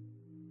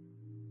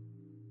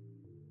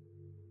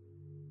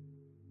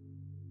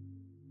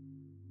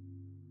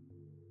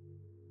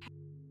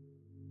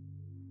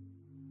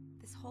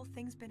 This whole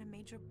thing's been a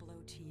major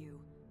blow to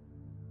you.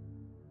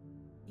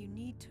 You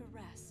need to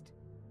rest.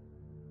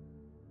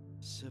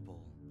 Sybil,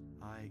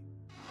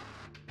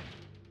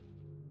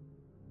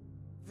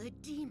 The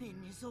demon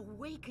is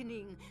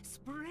awakening,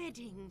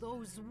 spreading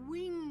those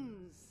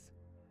wings.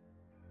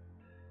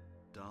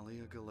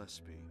 Dahlia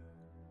Gillespie.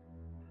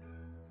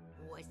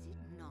 Was it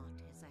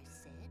not as I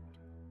said?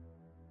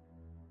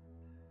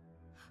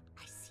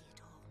 I see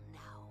it all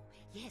now.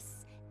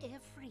 Yes,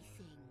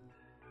 everything.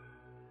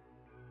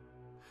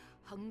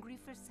 Hungry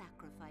for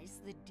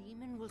sacrifice, the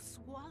demon will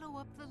swallow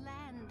up the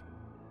land.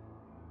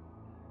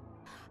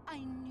 I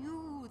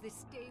knew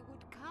this day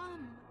would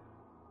come.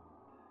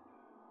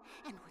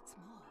 And what's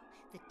more,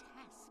 the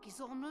task is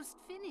almost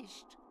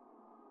finished.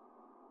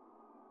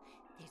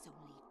 There's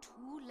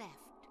only 2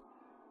 left.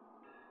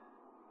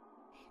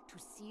 To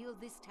seal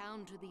this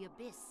town to the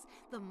abyss,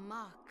 the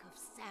mark of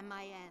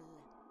Samael.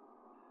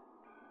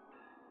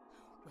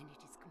 When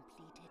it is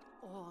completed,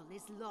 all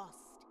is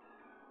lost.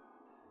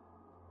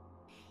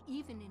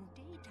 Even in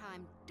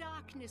daytime,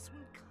 darkness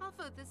will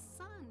cover the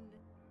sun.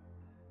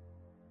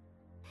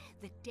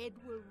 The dead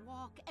will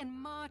walk, and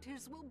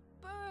martyrs will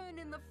burn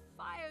in the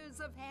fires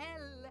of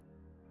hell.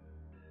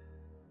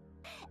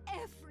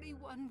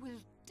 Everyone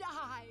will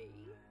die.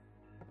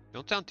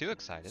 Don't sound too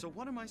excited. So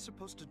what am I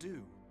supposed to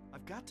do?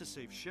 I've got to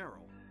save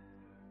Cheryl.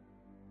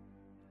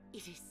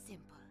 It is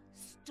simple.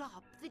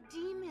 Stop the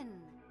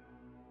demon.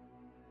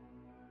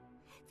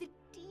 The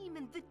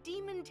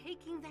demon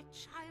taking that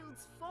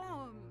child's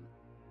form.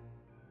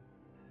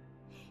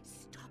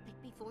 Stop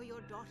it before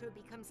your daughter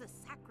becomes a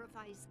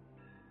sacrifice.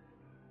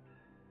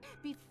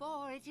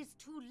 Before it is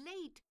too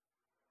late.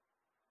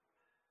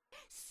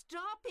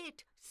 Stop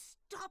it!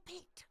 Stop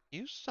it!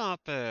 You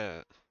stop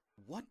it.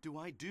 What do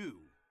I do?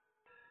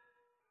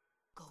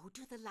 Go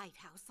to the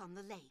lighthouse on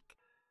the lake.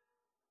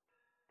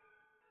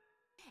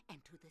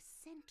 And to the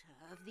center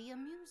of the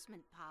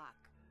amusement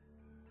park.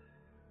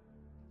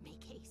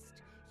 Make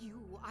haste.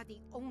 You are the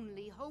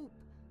only hope.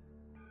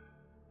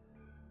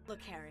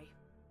 Look, Harry.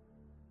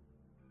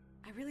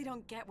 I really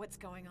don't get what's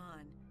going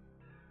on.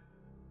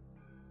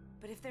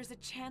 But if there's a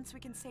chance we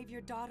can save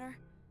your daughter,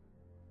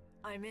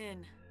 I'm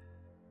in.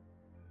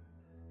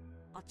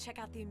 I'll check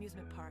out the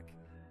amusement park.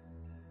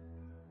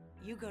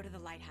 You go to the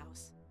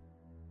lighthouse.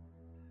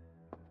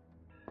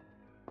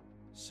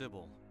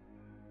 Sybil,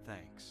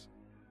 thanks.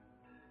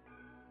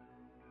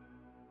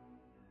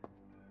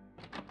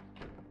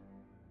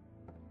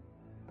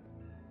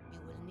 You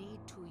will need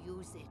to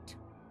use it.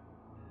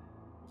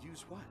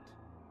 Use what?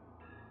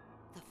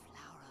 The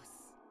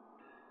flowers.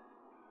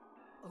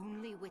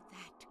 Only with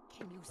that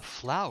can you stop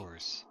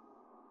Flowers.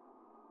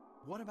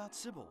 What about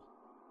Sybil?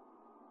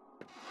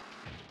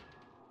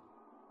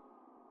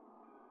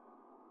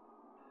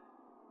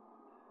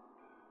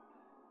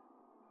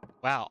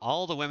 Wow,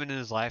 all the women in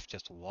his life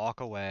just walk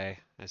away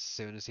as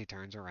soon as he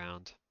turns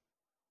around.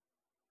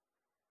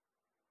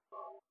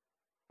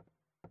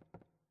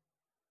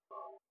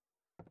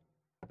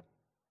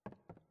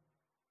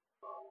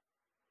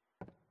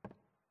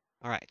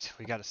 Alright,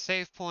 we got a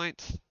save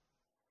point.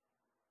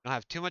 Don't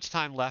have too much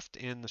time left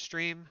in the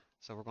stream,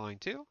 so we're going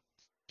to.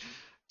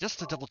 Just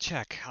to double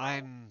check,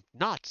 I'm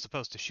not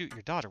supposed to shoot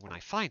your daughter when I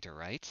find her,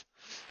 right?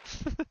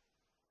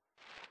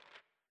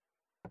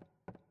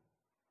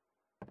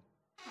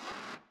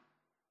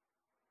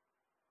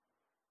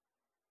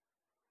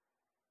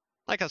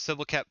 Like how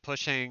Sybil kept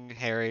pushing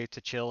Harry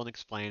to chill and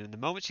explain, and the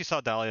moment she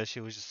saw Dahlia,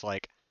 she was just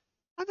like,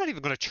 I'm not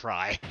even gonna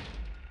try.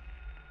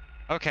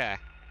 Okay,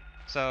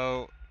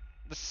 so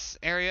this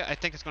area I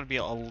think is going to be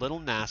a little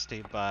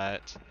nasty,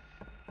 but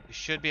we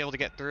should be able to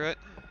get through it.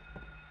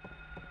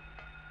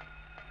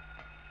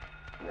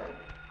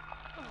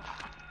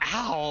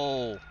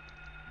 Ow!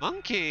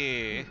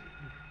 Monkey!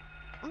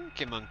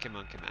 Monkey, monkey,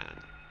 monkey man.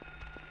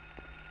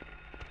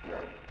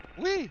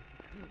 Whee!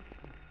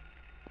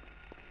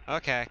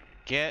 Okay,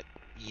 yep,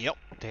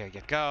 there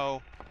you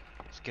go.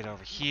 Let's get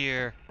over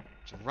here.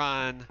 To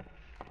run.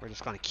 We're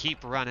just gonna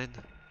keep running.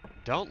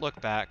 Don't look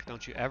back.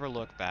 Don't you ever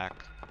look back.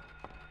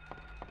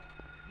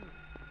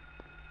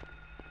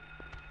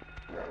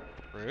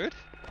 Rude.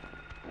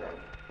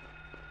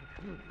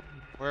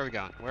 Where are we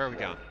going? Where are we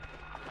going?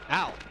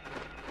 Ow!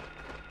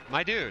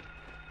 My dude!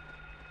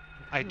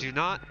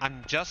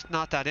 I'm just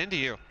not that into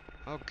you.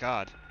 Oh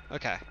god.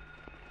 Okay.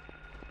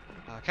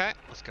 Okay,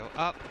 let's go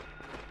up.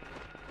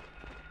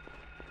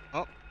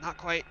 Oh, not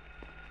quite.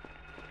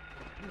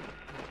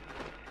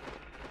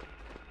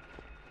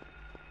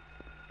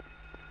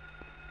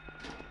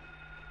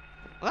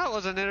 Well, that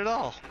wasn't it at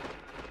all.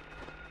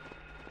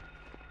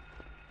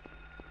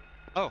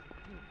 Oh.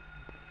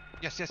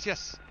 Yes, yes,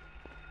 yes.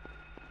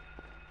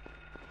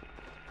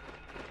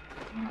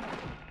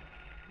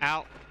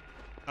 Ow.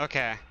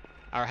 Okay.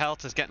 Our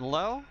health is getting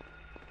low,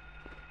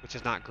 which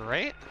is not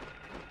great.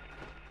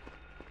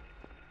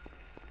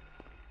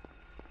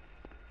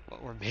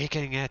 But we're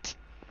making it.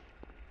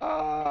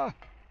 Ah.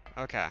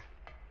 Okay.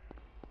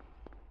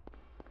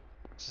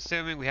 Just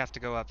assuming we have to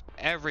go up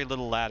every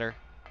little ladder,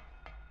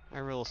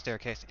 every little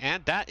staircase,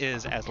 and that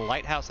is as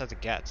lighthouse as it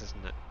gets,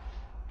 isn't it?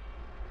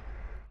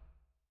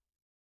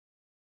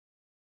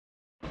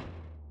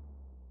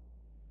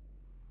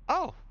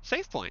 Oh,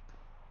 save point.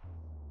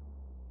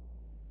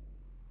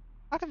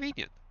 How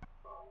convenient.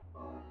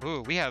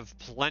 Ooh, we have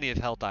plenty of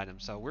health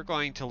items, so we're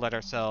going to let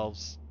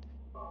ourselves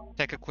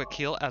take a quick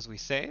heal as we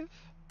save.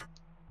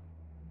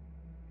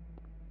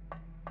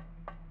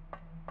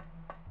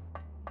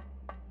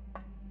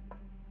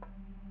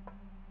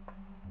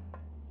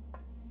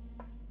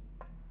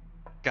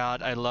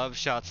 God, I love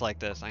shots like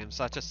this. I am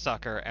such a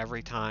sucker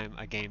every time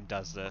a game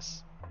does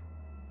this.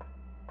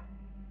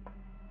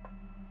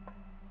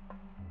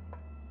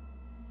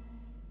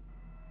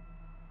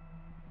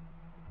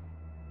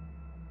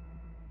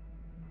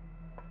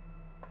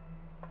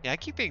 Yeah, I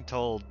keep being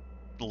told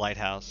the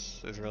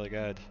lighthouse is really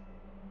good.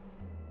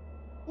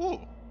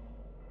 Ooh.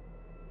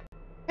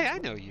 Hey, I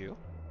know you.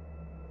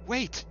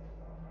 Wait!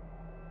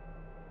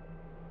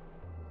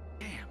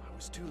 Damn, I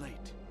was too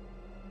late.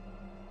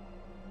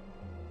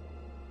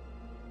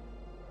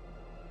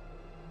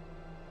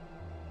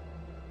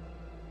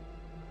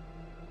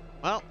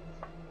 Well.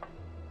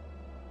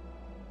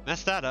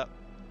 Messed that up.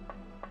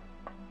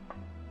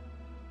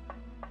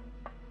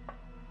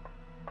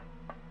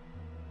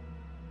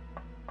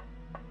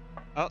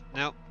 Oh,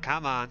 no.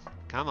 Come on.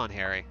 Come on,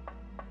 Harry.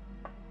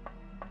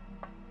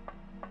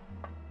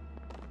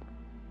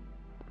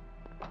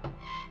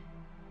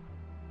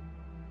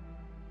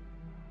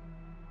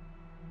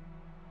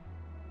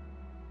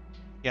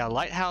 Yeah,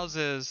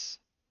 lighthouses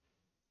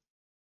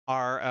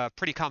are a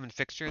pretty common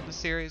fixture in the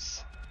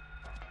series.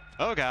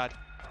 Oh god.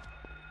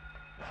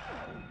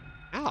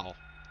 Ow.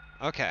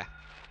 Okay.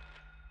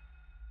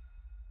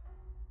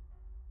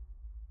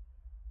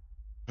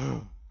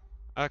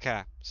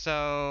 Okay,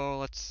 so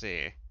let's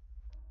see.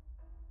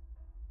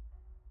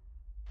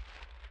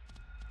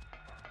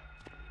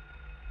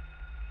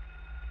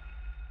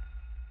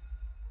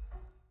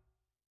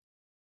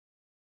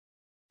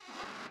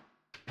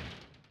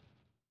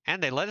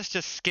 And they let us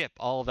just skip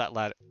all of that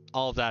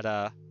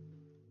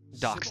dock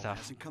Sybil stuff.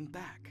 hasn't come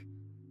back.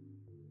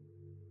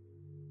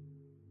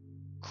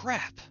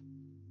 Crap.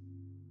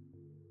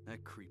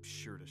 That creep's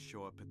sure to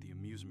show up at the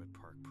amusement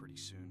park pretty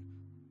soon.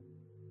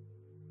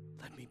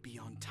 Let me be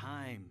on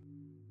time.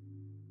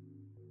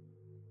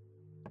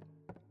 I'm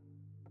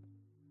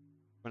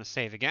gonna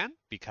save again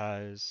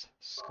because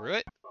screw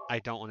it. I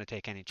don't want to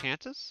take any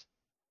chances.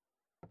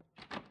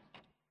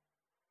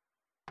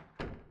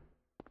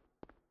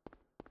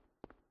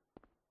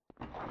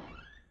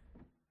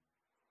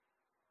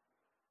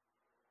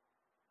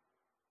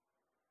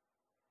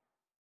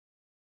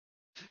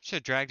 Should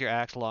have dragged your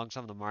axe along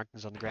some of the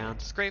markings on the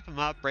ground. Scrape them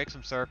up, break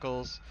some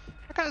circles.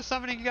 That kind of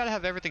summoning, you gotta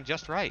have everything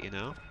just right, you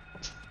know?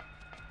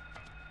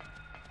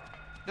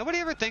 Nobody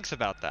ever thinks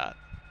about that.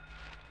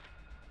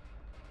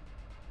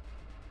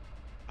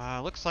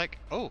 Looks like...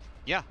 Oh,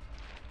 yeah.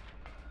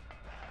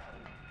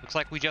 Looks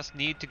like we just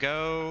need to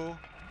go...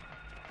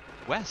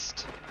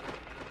 west.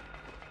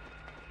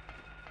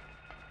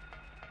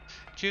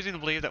 Choosing to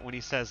believe that when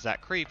he says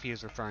that creep, he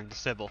is referring to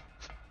Sybil.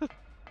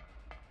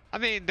 I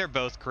mean, they're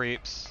both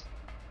creeps.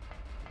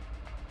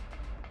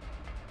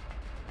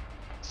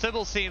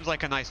 Sybil seems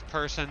like a nice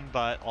person,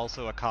 but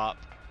also a cop.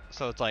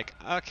 So it's like,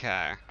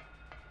 okay.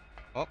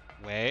 Oh,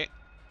 wait.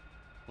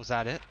 Was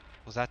that it?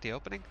 Was that the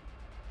opening?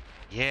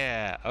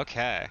 Yeah,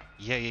 okay.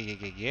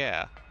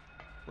 Yeah.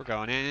 We're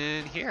going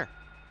in here.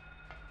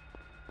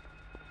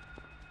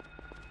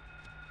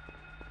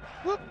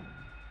 Whoop!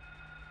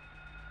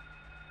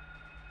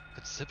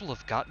 Could Sybil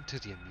have gotten to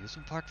the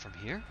amusement park from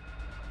here?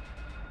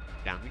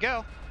 Down we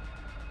go.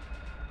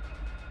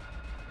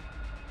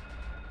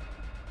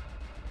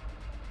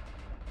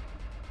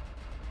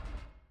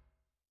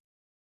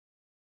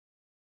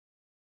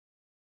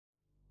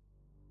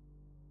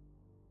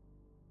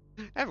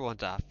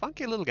 Everyone's a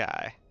funky little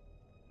guy.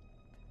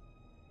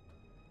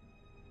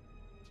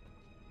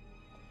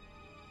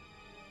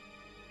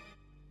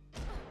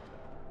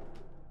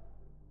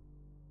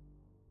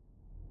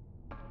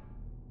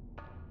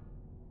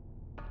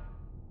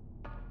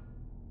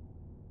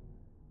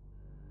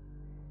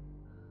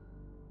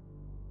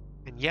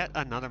 Yet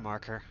another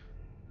marker.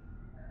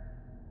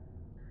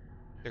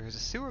 There is a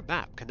sewer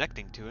map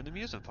connecting to an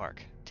amusement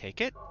park.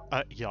 Take it?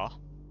 Yeah.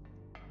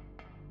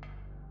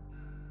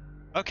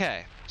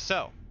 Okay,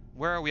 so,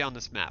 where are we on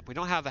this map? We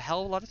don't have a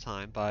hell of a lot of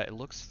time, but it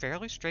looks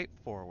fairly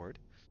straightforward.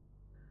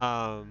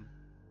 So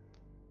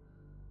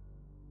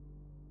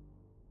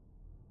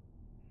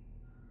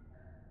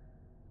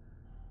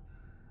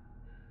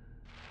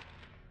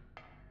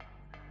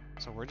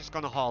we're just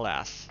gonna haul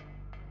ass.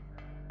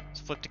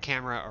 Let's flip the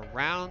camera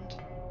around.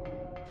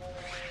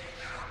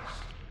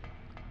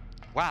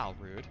 Wow,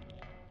 rude.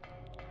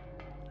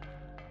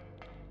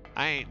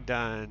 I ain't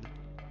done...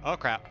 Oh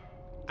crap.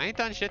 I ain't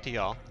done shit to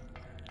y'all.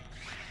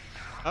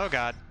 Oh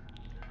god.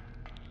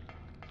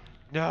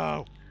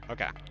 No!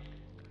 Okay.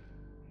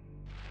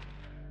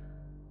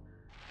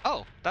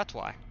 Oh, that's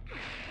why.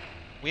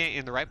 We ain't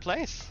in the right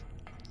place.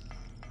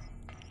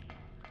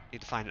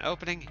 Need to find an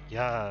opening?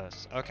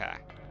 Yes. Okay.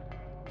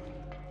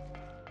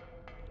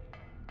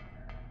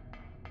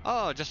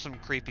 Oh, just some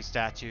creepy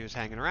statues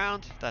hanging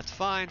around. That's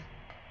fine.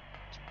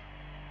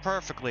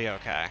 Perfectly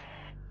okay.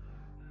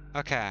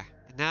 Okay.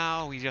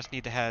 Now we just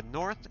need to head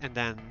north and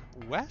then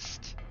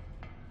west.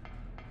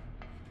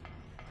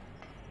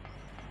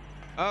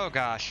 Oh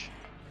gosh.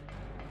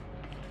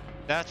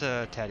 That's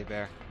a teddy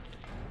bear.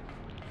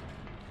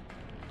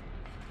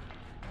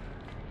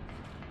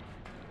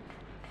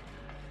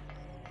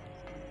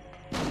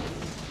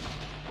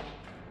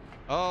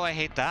 Oh, I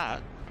hate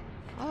that.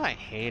 Oh, I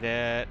hate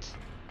it.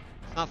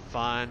 It's not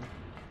fun.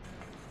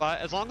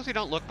 But as long as we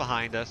don't look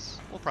behind us,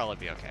 we'll probably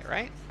be okay,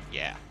 right?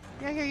 Yeah.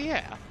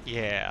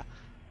 Yeah.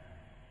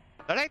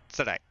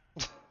 Today.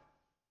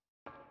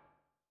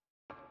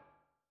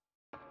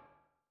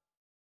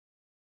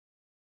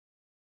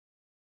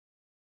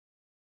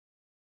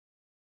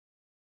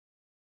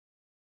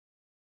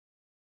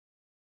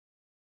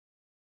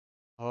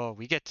 Oh,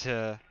 we get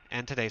to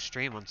end today's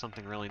stream on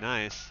something really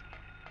nice.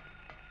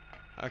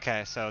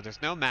 Okay, so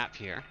there's no map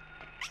here.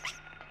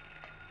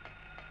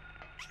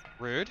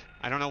 Rude.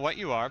 I don't know what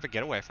you are, but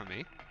get away from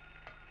me.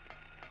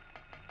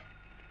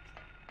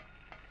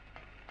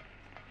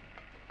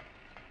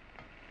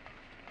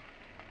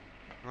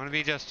 I'm gonna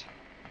be just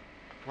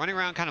running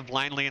around kind of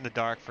blindly in the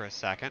dark for a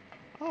second.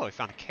 Oh, we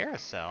found a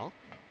carousel.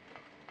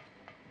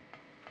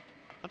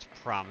 That's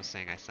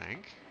promising, I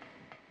think.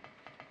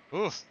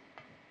 Oof.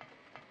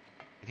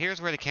 And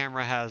here's where the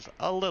camera has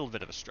a little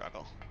bit of a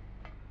struggle.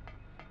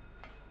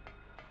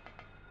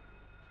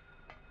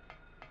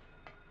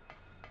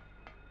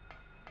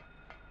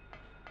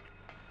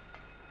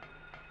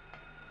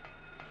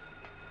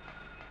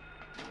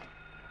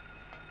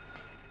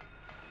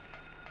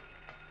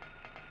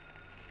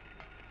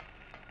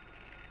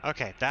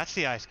 Okay, that's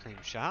the ice cream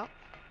shop.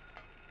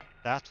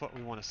 That's what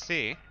we want to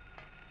see.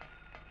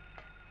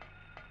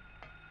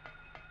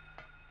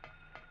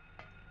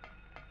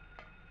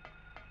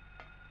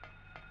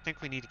 I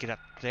think we need to get up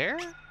there?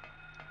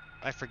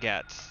 I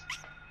forget.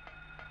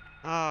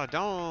 Oh,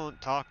 don't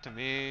talk to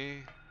me.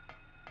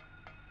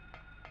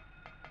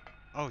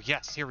 Oh,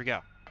 yes, here we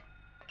go.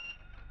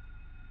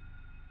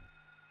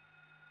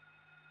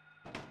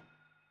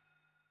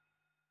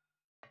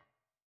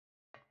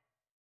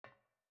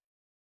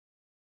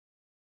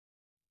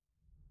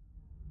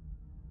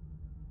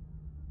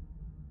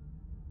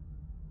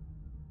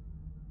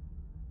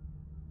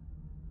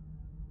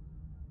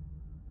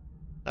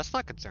 That's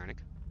not concerning.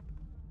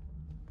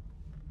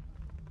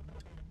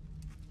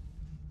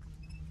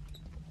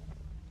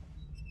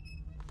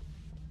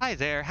 Hi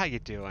there, how you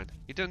doing?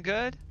 You doing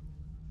good?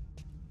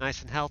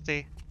 Nice and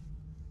healthy?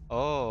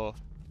 Oh.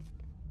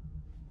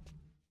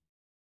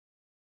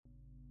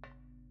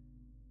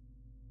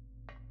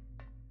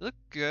 Look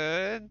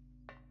good.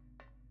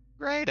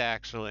 Great,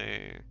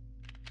 actually.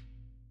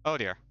 Oh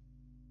dear.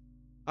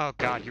 Oh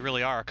god, you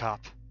really are a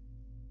cop.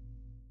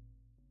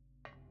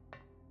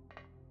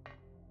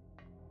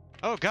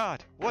 Oh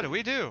god, what do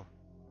we do?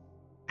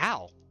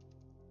 Ow.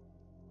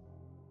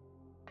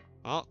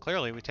 Well,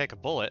 clearly we take a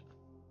bullet.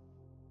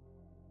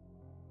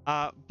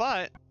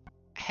 But,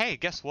 hey,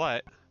 guess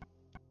what?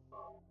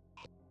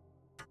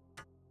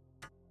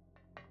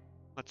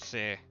 Let's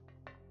see.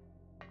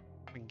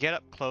 We can get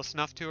up close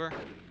enough to her.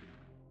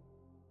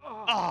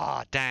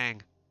 Oh,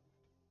 dang.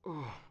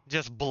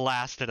 Just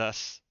blasted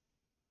us.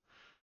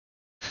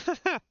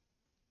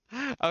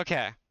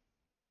 Okay.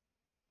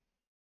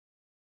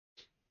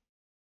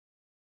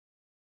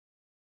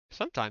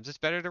 Sometimes it's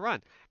better to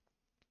run.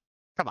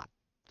 Come on.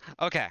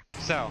 Okay,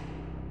 so.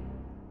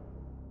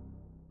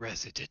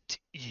 Resident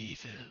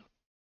Evil.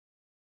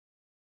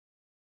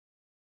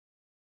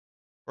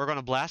 We're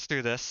gonna blast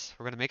through this.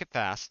 We're gonna make it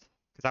fast.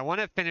 Because I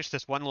want to finish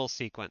this one little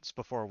sequence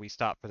before we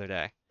stop for the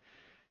day.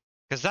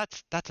 Because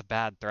that's a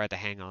bad thread to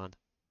hang on.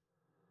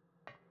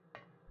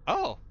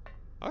 Oh,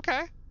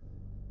 okay.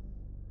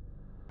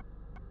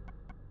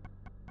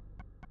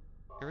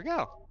 Here we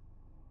go.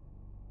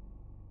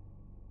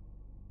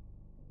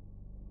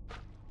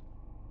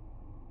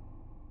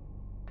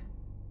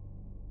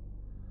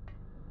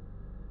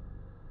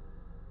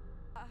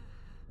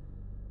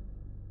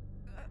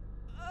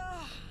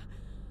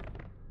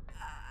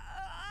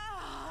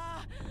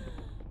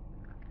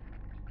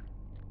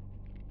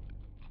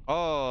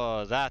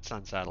 Oh, that's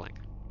unsettling.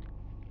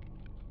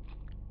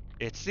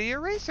 It's the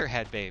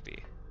Eraserhead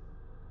baby.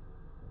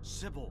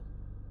 Sybil!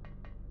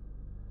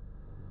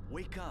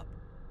 Wake up!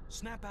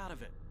 Snap out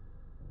of it!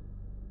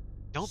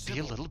 Don't be a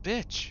Sybil. little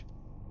bitch.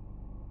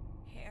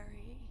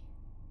 Harry,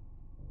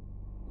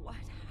 what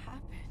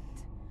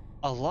happened?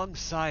 A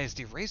lung-sized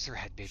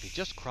Eraserhead baby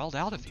just crawled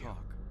out of Don't you.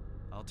 talk.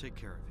 I'll take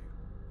care of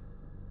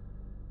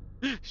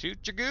you. Shoot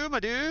your goo, my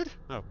dude.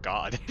 Oh,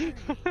 God. Harry,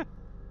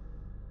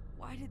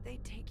 why did they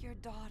take your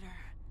daughter?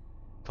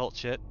 Cult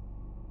shit.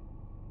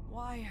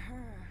 Why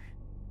her?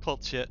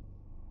 Cult shit.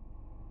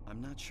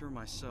 I'm not sure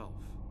myself.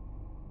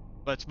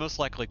 But it's most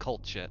likely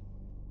cult shit.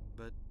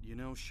 But, you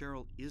know,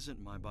 Cheryl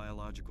isn't my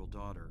biological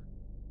daughter.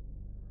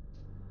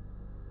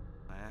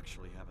 I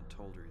actually haven't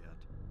told her yet.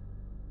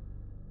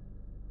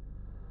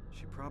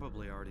 She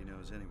probably already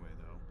knows anyway,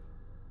 though.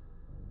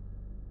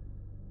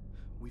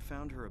 We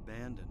found her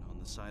abandoned on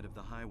the side of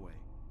the highway.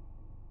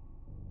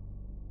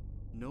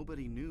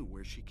 Nobody knew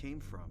where she came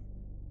from.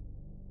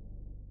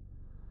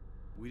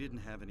 We didn't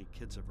have any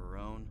kids of our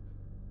own.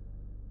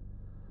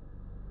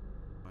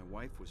 My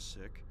wife was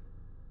sick.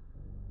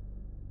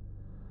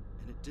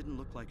 And it didn't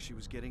look like she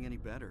was getting any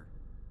better.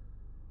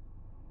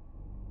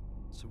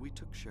 So we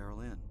took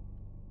Cheryl in.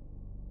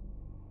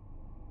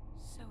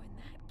 So in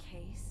that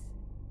case,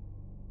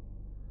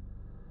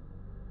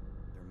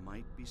 There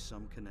might be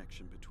some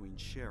connection between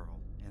Cheryl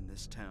and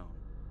this town.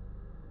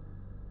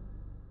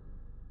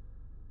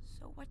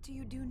 so what do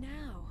you do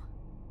now?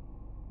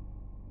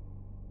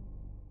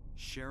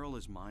 Cheryl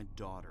is my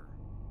daughter.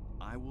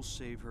 I will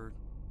save her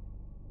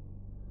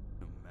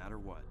no matter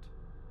what.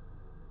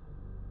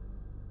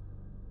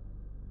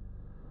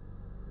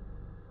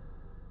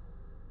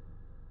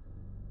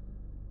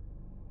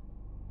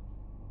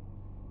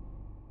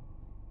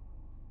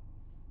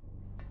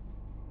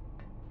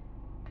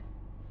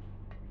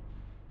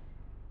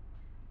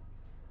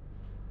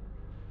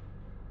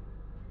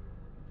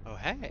 Oh,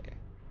 hey.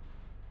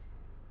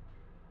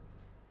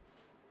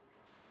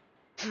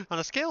 On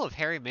a scale of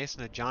Harry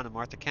Mason to John and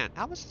Martha Kent,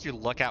 how much did you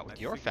luck out with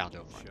I your figured found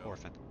you'd show.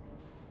 orphan?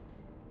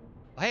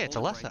 Oh, hey, it's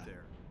Hold it Alessa. right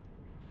there.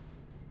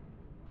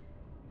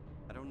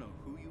 I don't know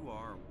who you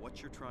are or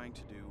what you're trying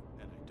to do,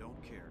 and I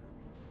don't care.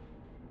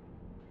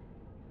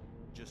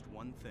 Just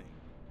one thing.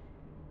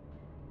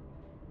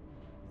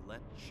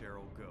 Let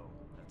Cheryl go.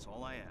 That's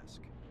all I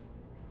ask.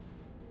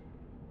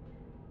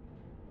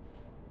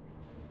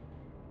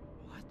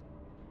 What?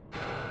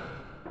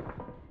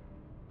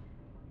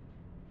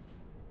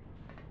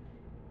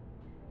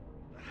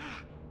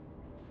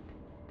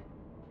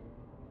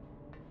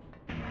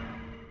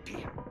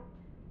 Damn.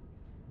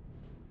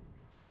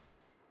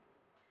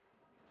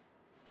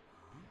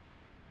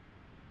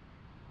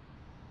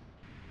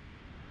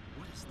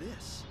 What is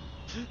this?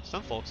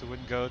 Some folks who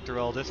wouldn't go through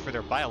all this for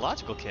their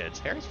biological kids.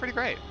 Harry's pretty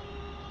great.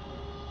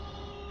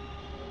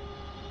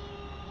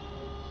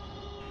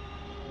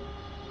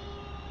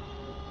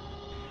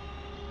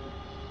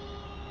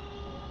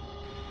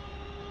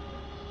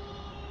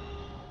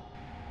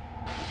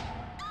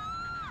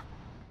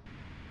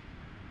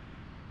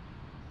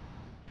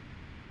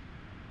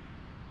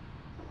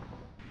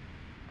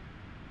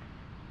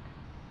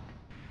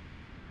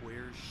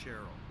 Where's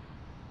Cheryl?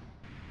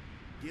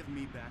 Give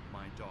me back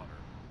my daughter.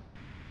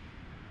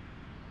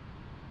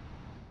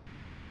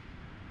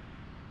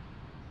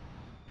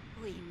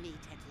 We meet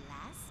at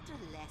last,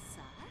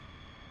 Alessa.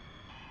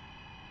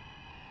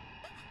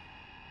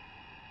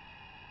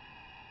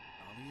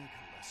 Alia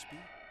Gillespie?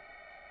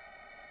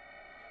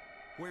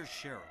 Where's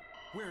Cheryl?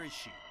 Where is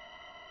she?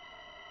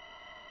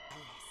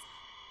 Alessa.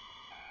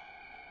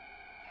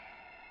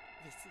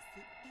 This is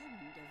the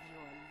end of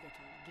your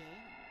little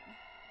game.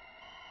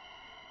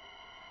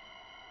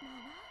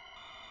 Mama?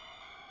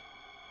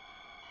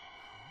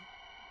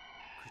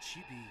 Could she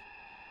be...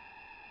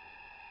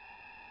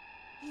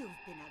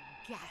 You've been a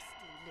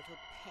ghastly little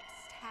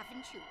pest,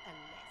 haven't you,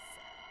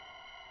 Alessa?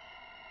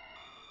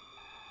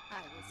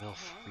 I was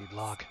Milf, careless, read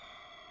log.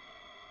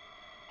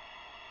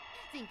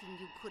 thinking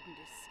you couldn't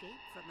escape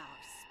from our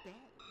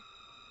spell.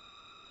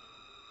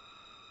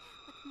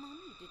 But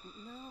Mommy didn't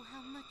know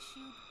how much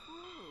you'd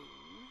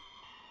grown.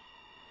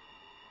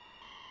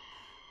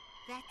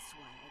 That's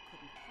why I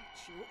couldn't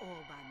catch you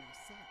all by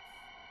myself.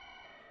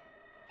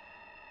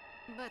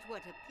 But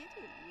what a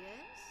pity,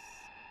 yes?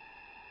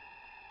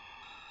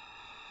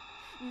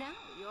 Now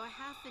you're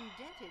half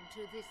indebted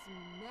to this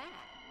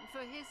man for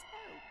his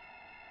help.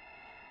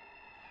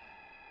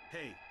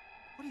 Hey,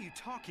 what are you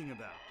talking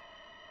about?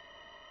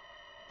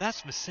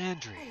 That's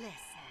Misandry.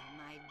 Alessa,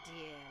 my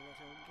dear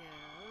little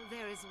girl,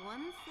 there is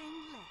one thing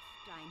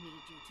left I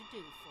need you to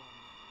do for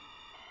me.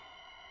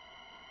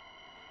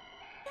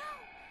 No!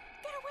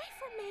 Get away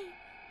from me!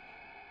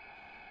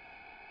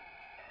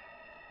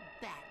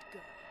 Bad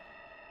girl.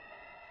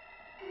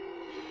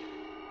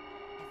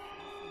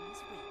 Everything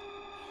is ready.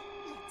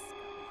 Let's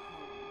go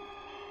home.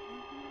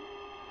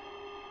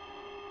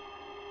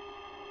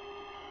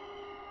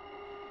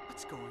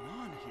 What's going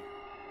on here?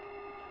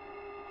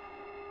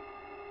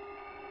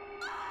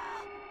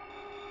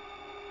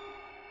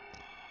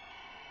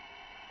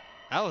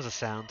 That was a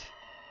sound.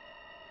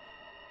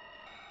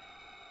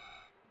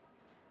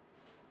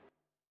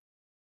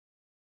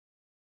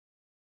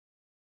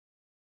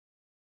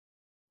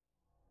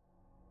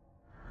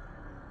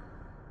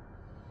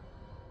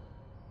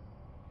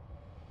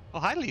 Oh,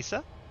 hi,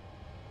 Lisa.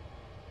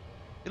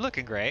 You're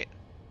looking great.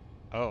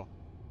 Oh.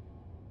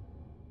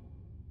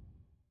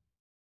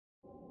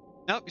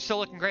 Nope, you're still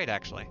looking great,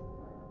 actually.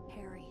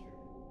 Harry.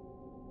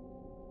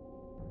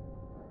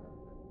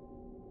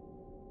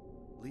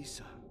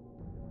 Lisa.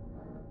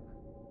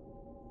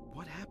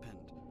 What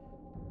happened?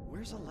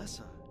 Where's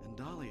Alessa and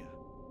Dahlia?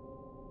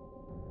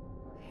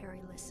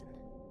 Harry, listen.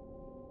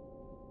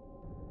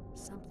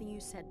 Something you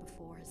said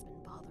before has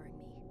been bothering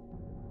me.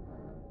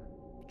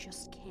 I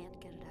just can't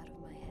get it out of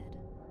my head.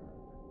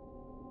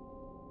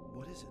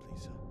 What is it,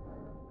 Lisa?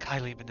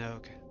 Kylie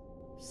Minogue.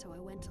 So I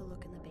went to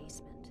look in the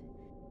basement,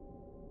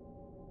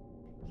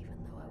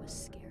 even though I was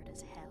scared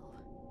as hell.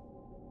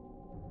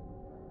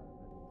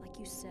 Like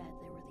you said,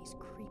 there were these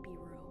creepy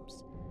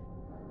rooms,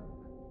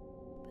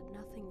 but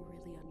nothing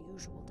really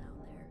unusual down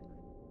there.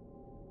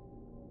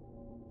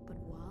 But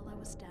while I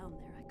was down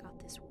there, I got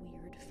this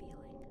weird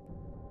feeling.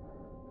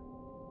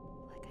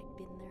 Like I'd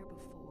been there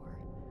before.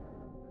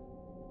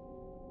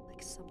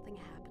 Like something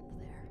happened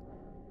there,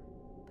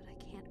 but I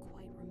can't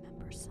quite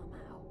remember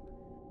somehow.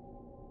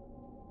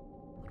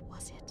 What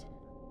was it?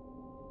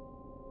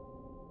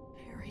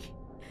 Harry,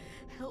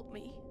 help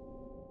me.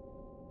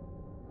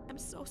 I'm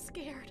so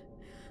scared.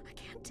 I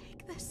can't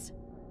take this.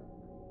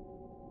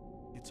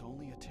 It's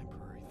only a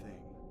temporary thing.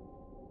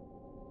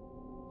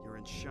 You're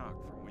in shock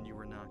from when you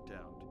were knocked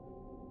out.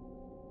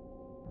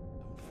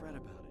 Don't fret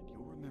about it.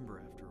 You'll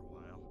remember after a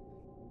while.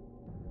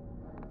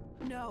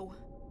 No.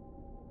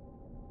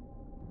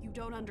 You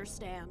don't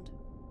understand.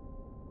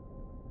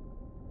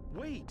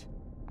 Wait!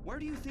 Where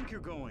do you think you're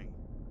going?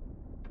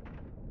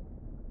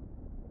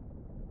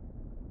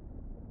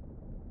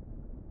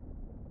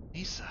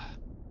 Lisa.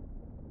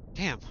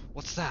 Damn,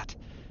 what's that?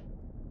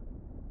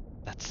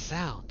 That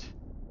sound.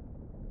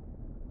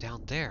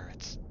 Down there,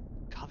 it's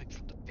coming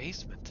from the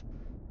basement.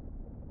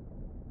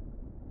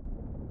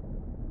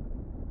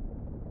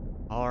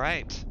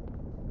 Alright.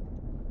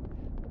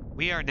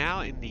 We are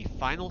now in the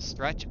final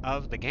stretch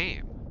of the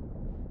game.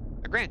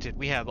 Now, granted,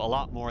 we have a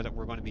lot more that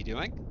we're going to be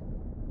doing.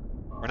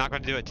 We're not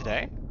going to do it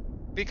today,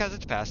 because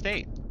it's past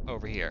 8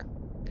 over here.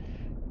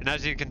 And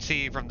as you can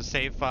see from the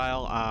save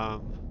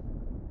file,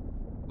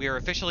 we are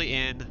officially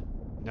in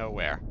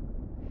nowhere.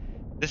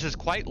 This is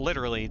quite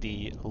literally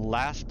the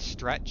last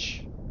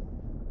stretch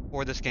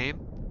for this game.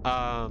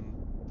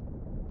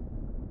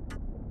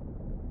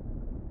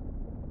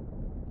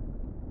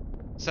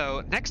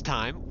 So next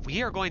time,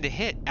 we are going to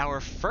hit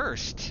our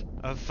first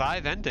of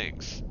 5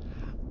 endings.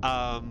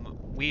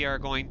 We are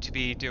going to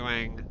be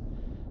doing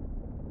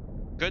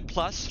Good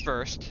Plus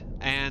first,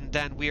 and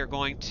then we are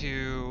going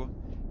to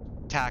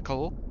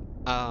tackle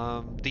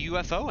the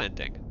UFO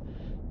ending.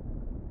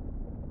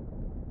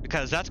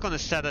 Because that's going to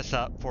set us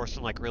up for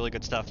some like really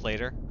good stuff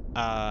later.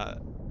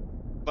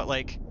 But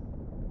like,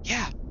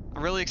 yeah,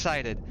 I'm really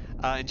excited.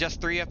 In just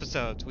 3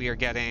 episodes, we are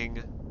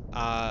getting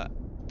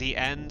the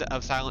end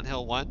of Silent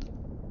Hill 1,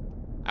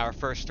 our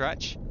first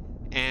stretch,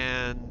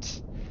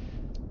 and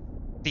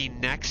the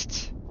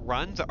next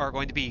runs are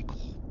going to be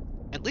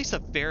at least a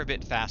fair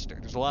bit faster.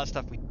 There's a lot of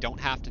stuff we don't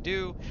have to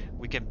do.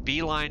 We can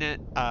beeline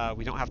it.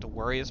 We don't have to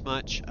worry as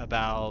much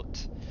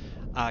about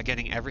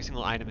getting every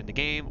single item in the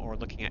game or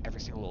looking at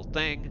every single little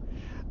thing.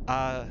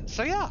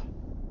 So yeah,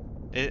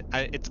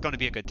 it's going to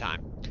be a good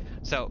time.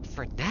 So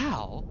for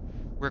now,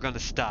 we're going to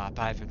stop.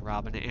 I've been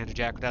Robin and Andrew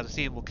Jack without a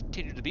C, and will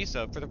continue to be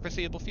so for the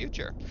foreseeable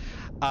future.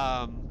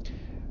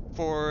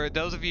 For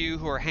those of you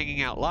who are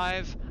hanging out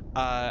live,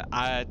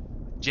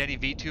 Jenny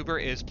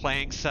VTuber is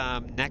playing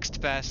some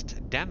Next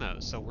Best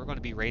demos, so we're going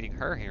to be rating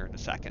her here in a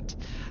second.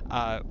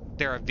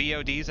 There are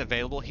VODs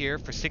available here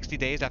for 60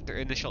 days after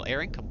initial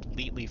airing,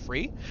 completely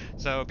free,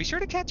 so be sure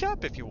to catch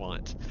up if you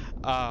want.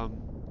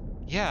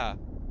 Yeah,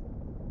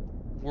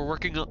 we're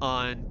working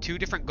on 2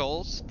 different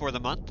goals for the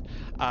month,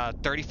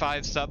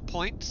 35 sub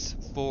points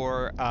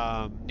for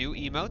new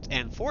emotes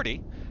and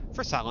 40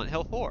 for Silent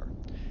Hill 4.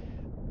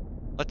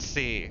 Let's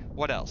see,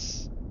 what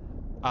else?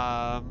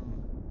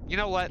 You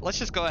know what? Let's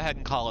just go ahead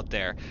and call it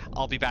there.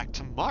 I'll be back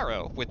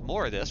tomorrow with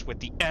more of this, with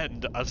the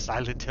end of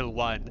Silent Hill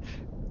 1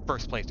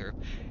 first playthrough.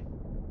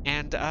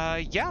 And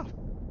yeah,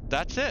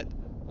 that's it.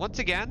 Once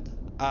again,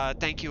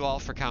 thank you all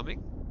for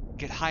coming.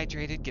 Get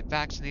hydrated, get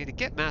vaccinated,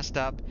 get masked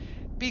up,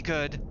 be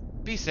good,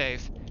 be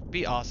safe,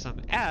 be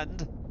awesome,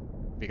 and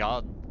be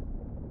gone.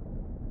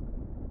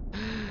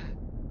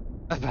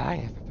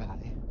 Bye, everybody.